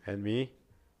 beautiful. And me?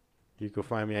 You can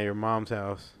find me at your mom's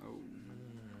house.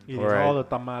 Eating Alright. all the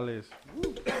tamales.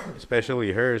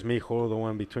 Especially hers, mijo, the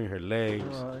one between her legs.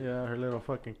 Yeah, her little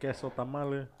fucking queso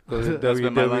tamale. Go to That's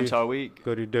been my lunch all week.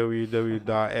 Go to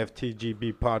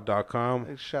www.ftgbpod.com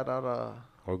Hey, shout out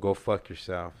or go fuck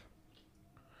yourself.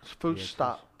 food Yeah,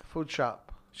 stop, food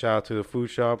shop. Shout out to the food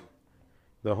shop,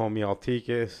 the homie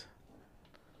Altikas.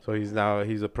 So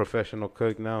he's a professional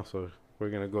cook now. So we're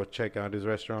gonna go check out his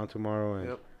restaurant tomorrow and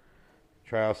Yep.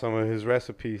 try out some of his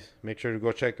recipes. Make sure to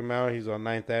go check him out. He's on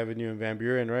 9th Avenue in Van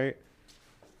Buren, right?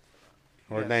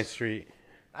 Or Yes. 9th Street.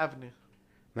 Avenue.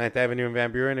 9th Avenue in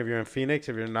Van Buren. If you're in Phoenix,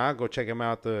 if you're not, go check him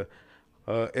out. The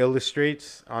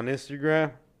Illustrates on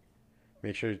Instagram.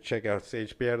 Make sure to check out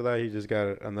Sage Pierda. He just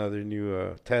got another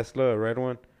new Tesla, a red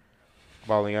one,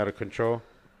 balling out of control.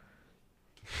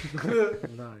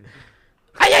 Nice.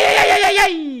 Ay, ay, ay, ay, ay, ay,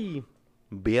 ay.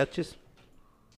 Bitches.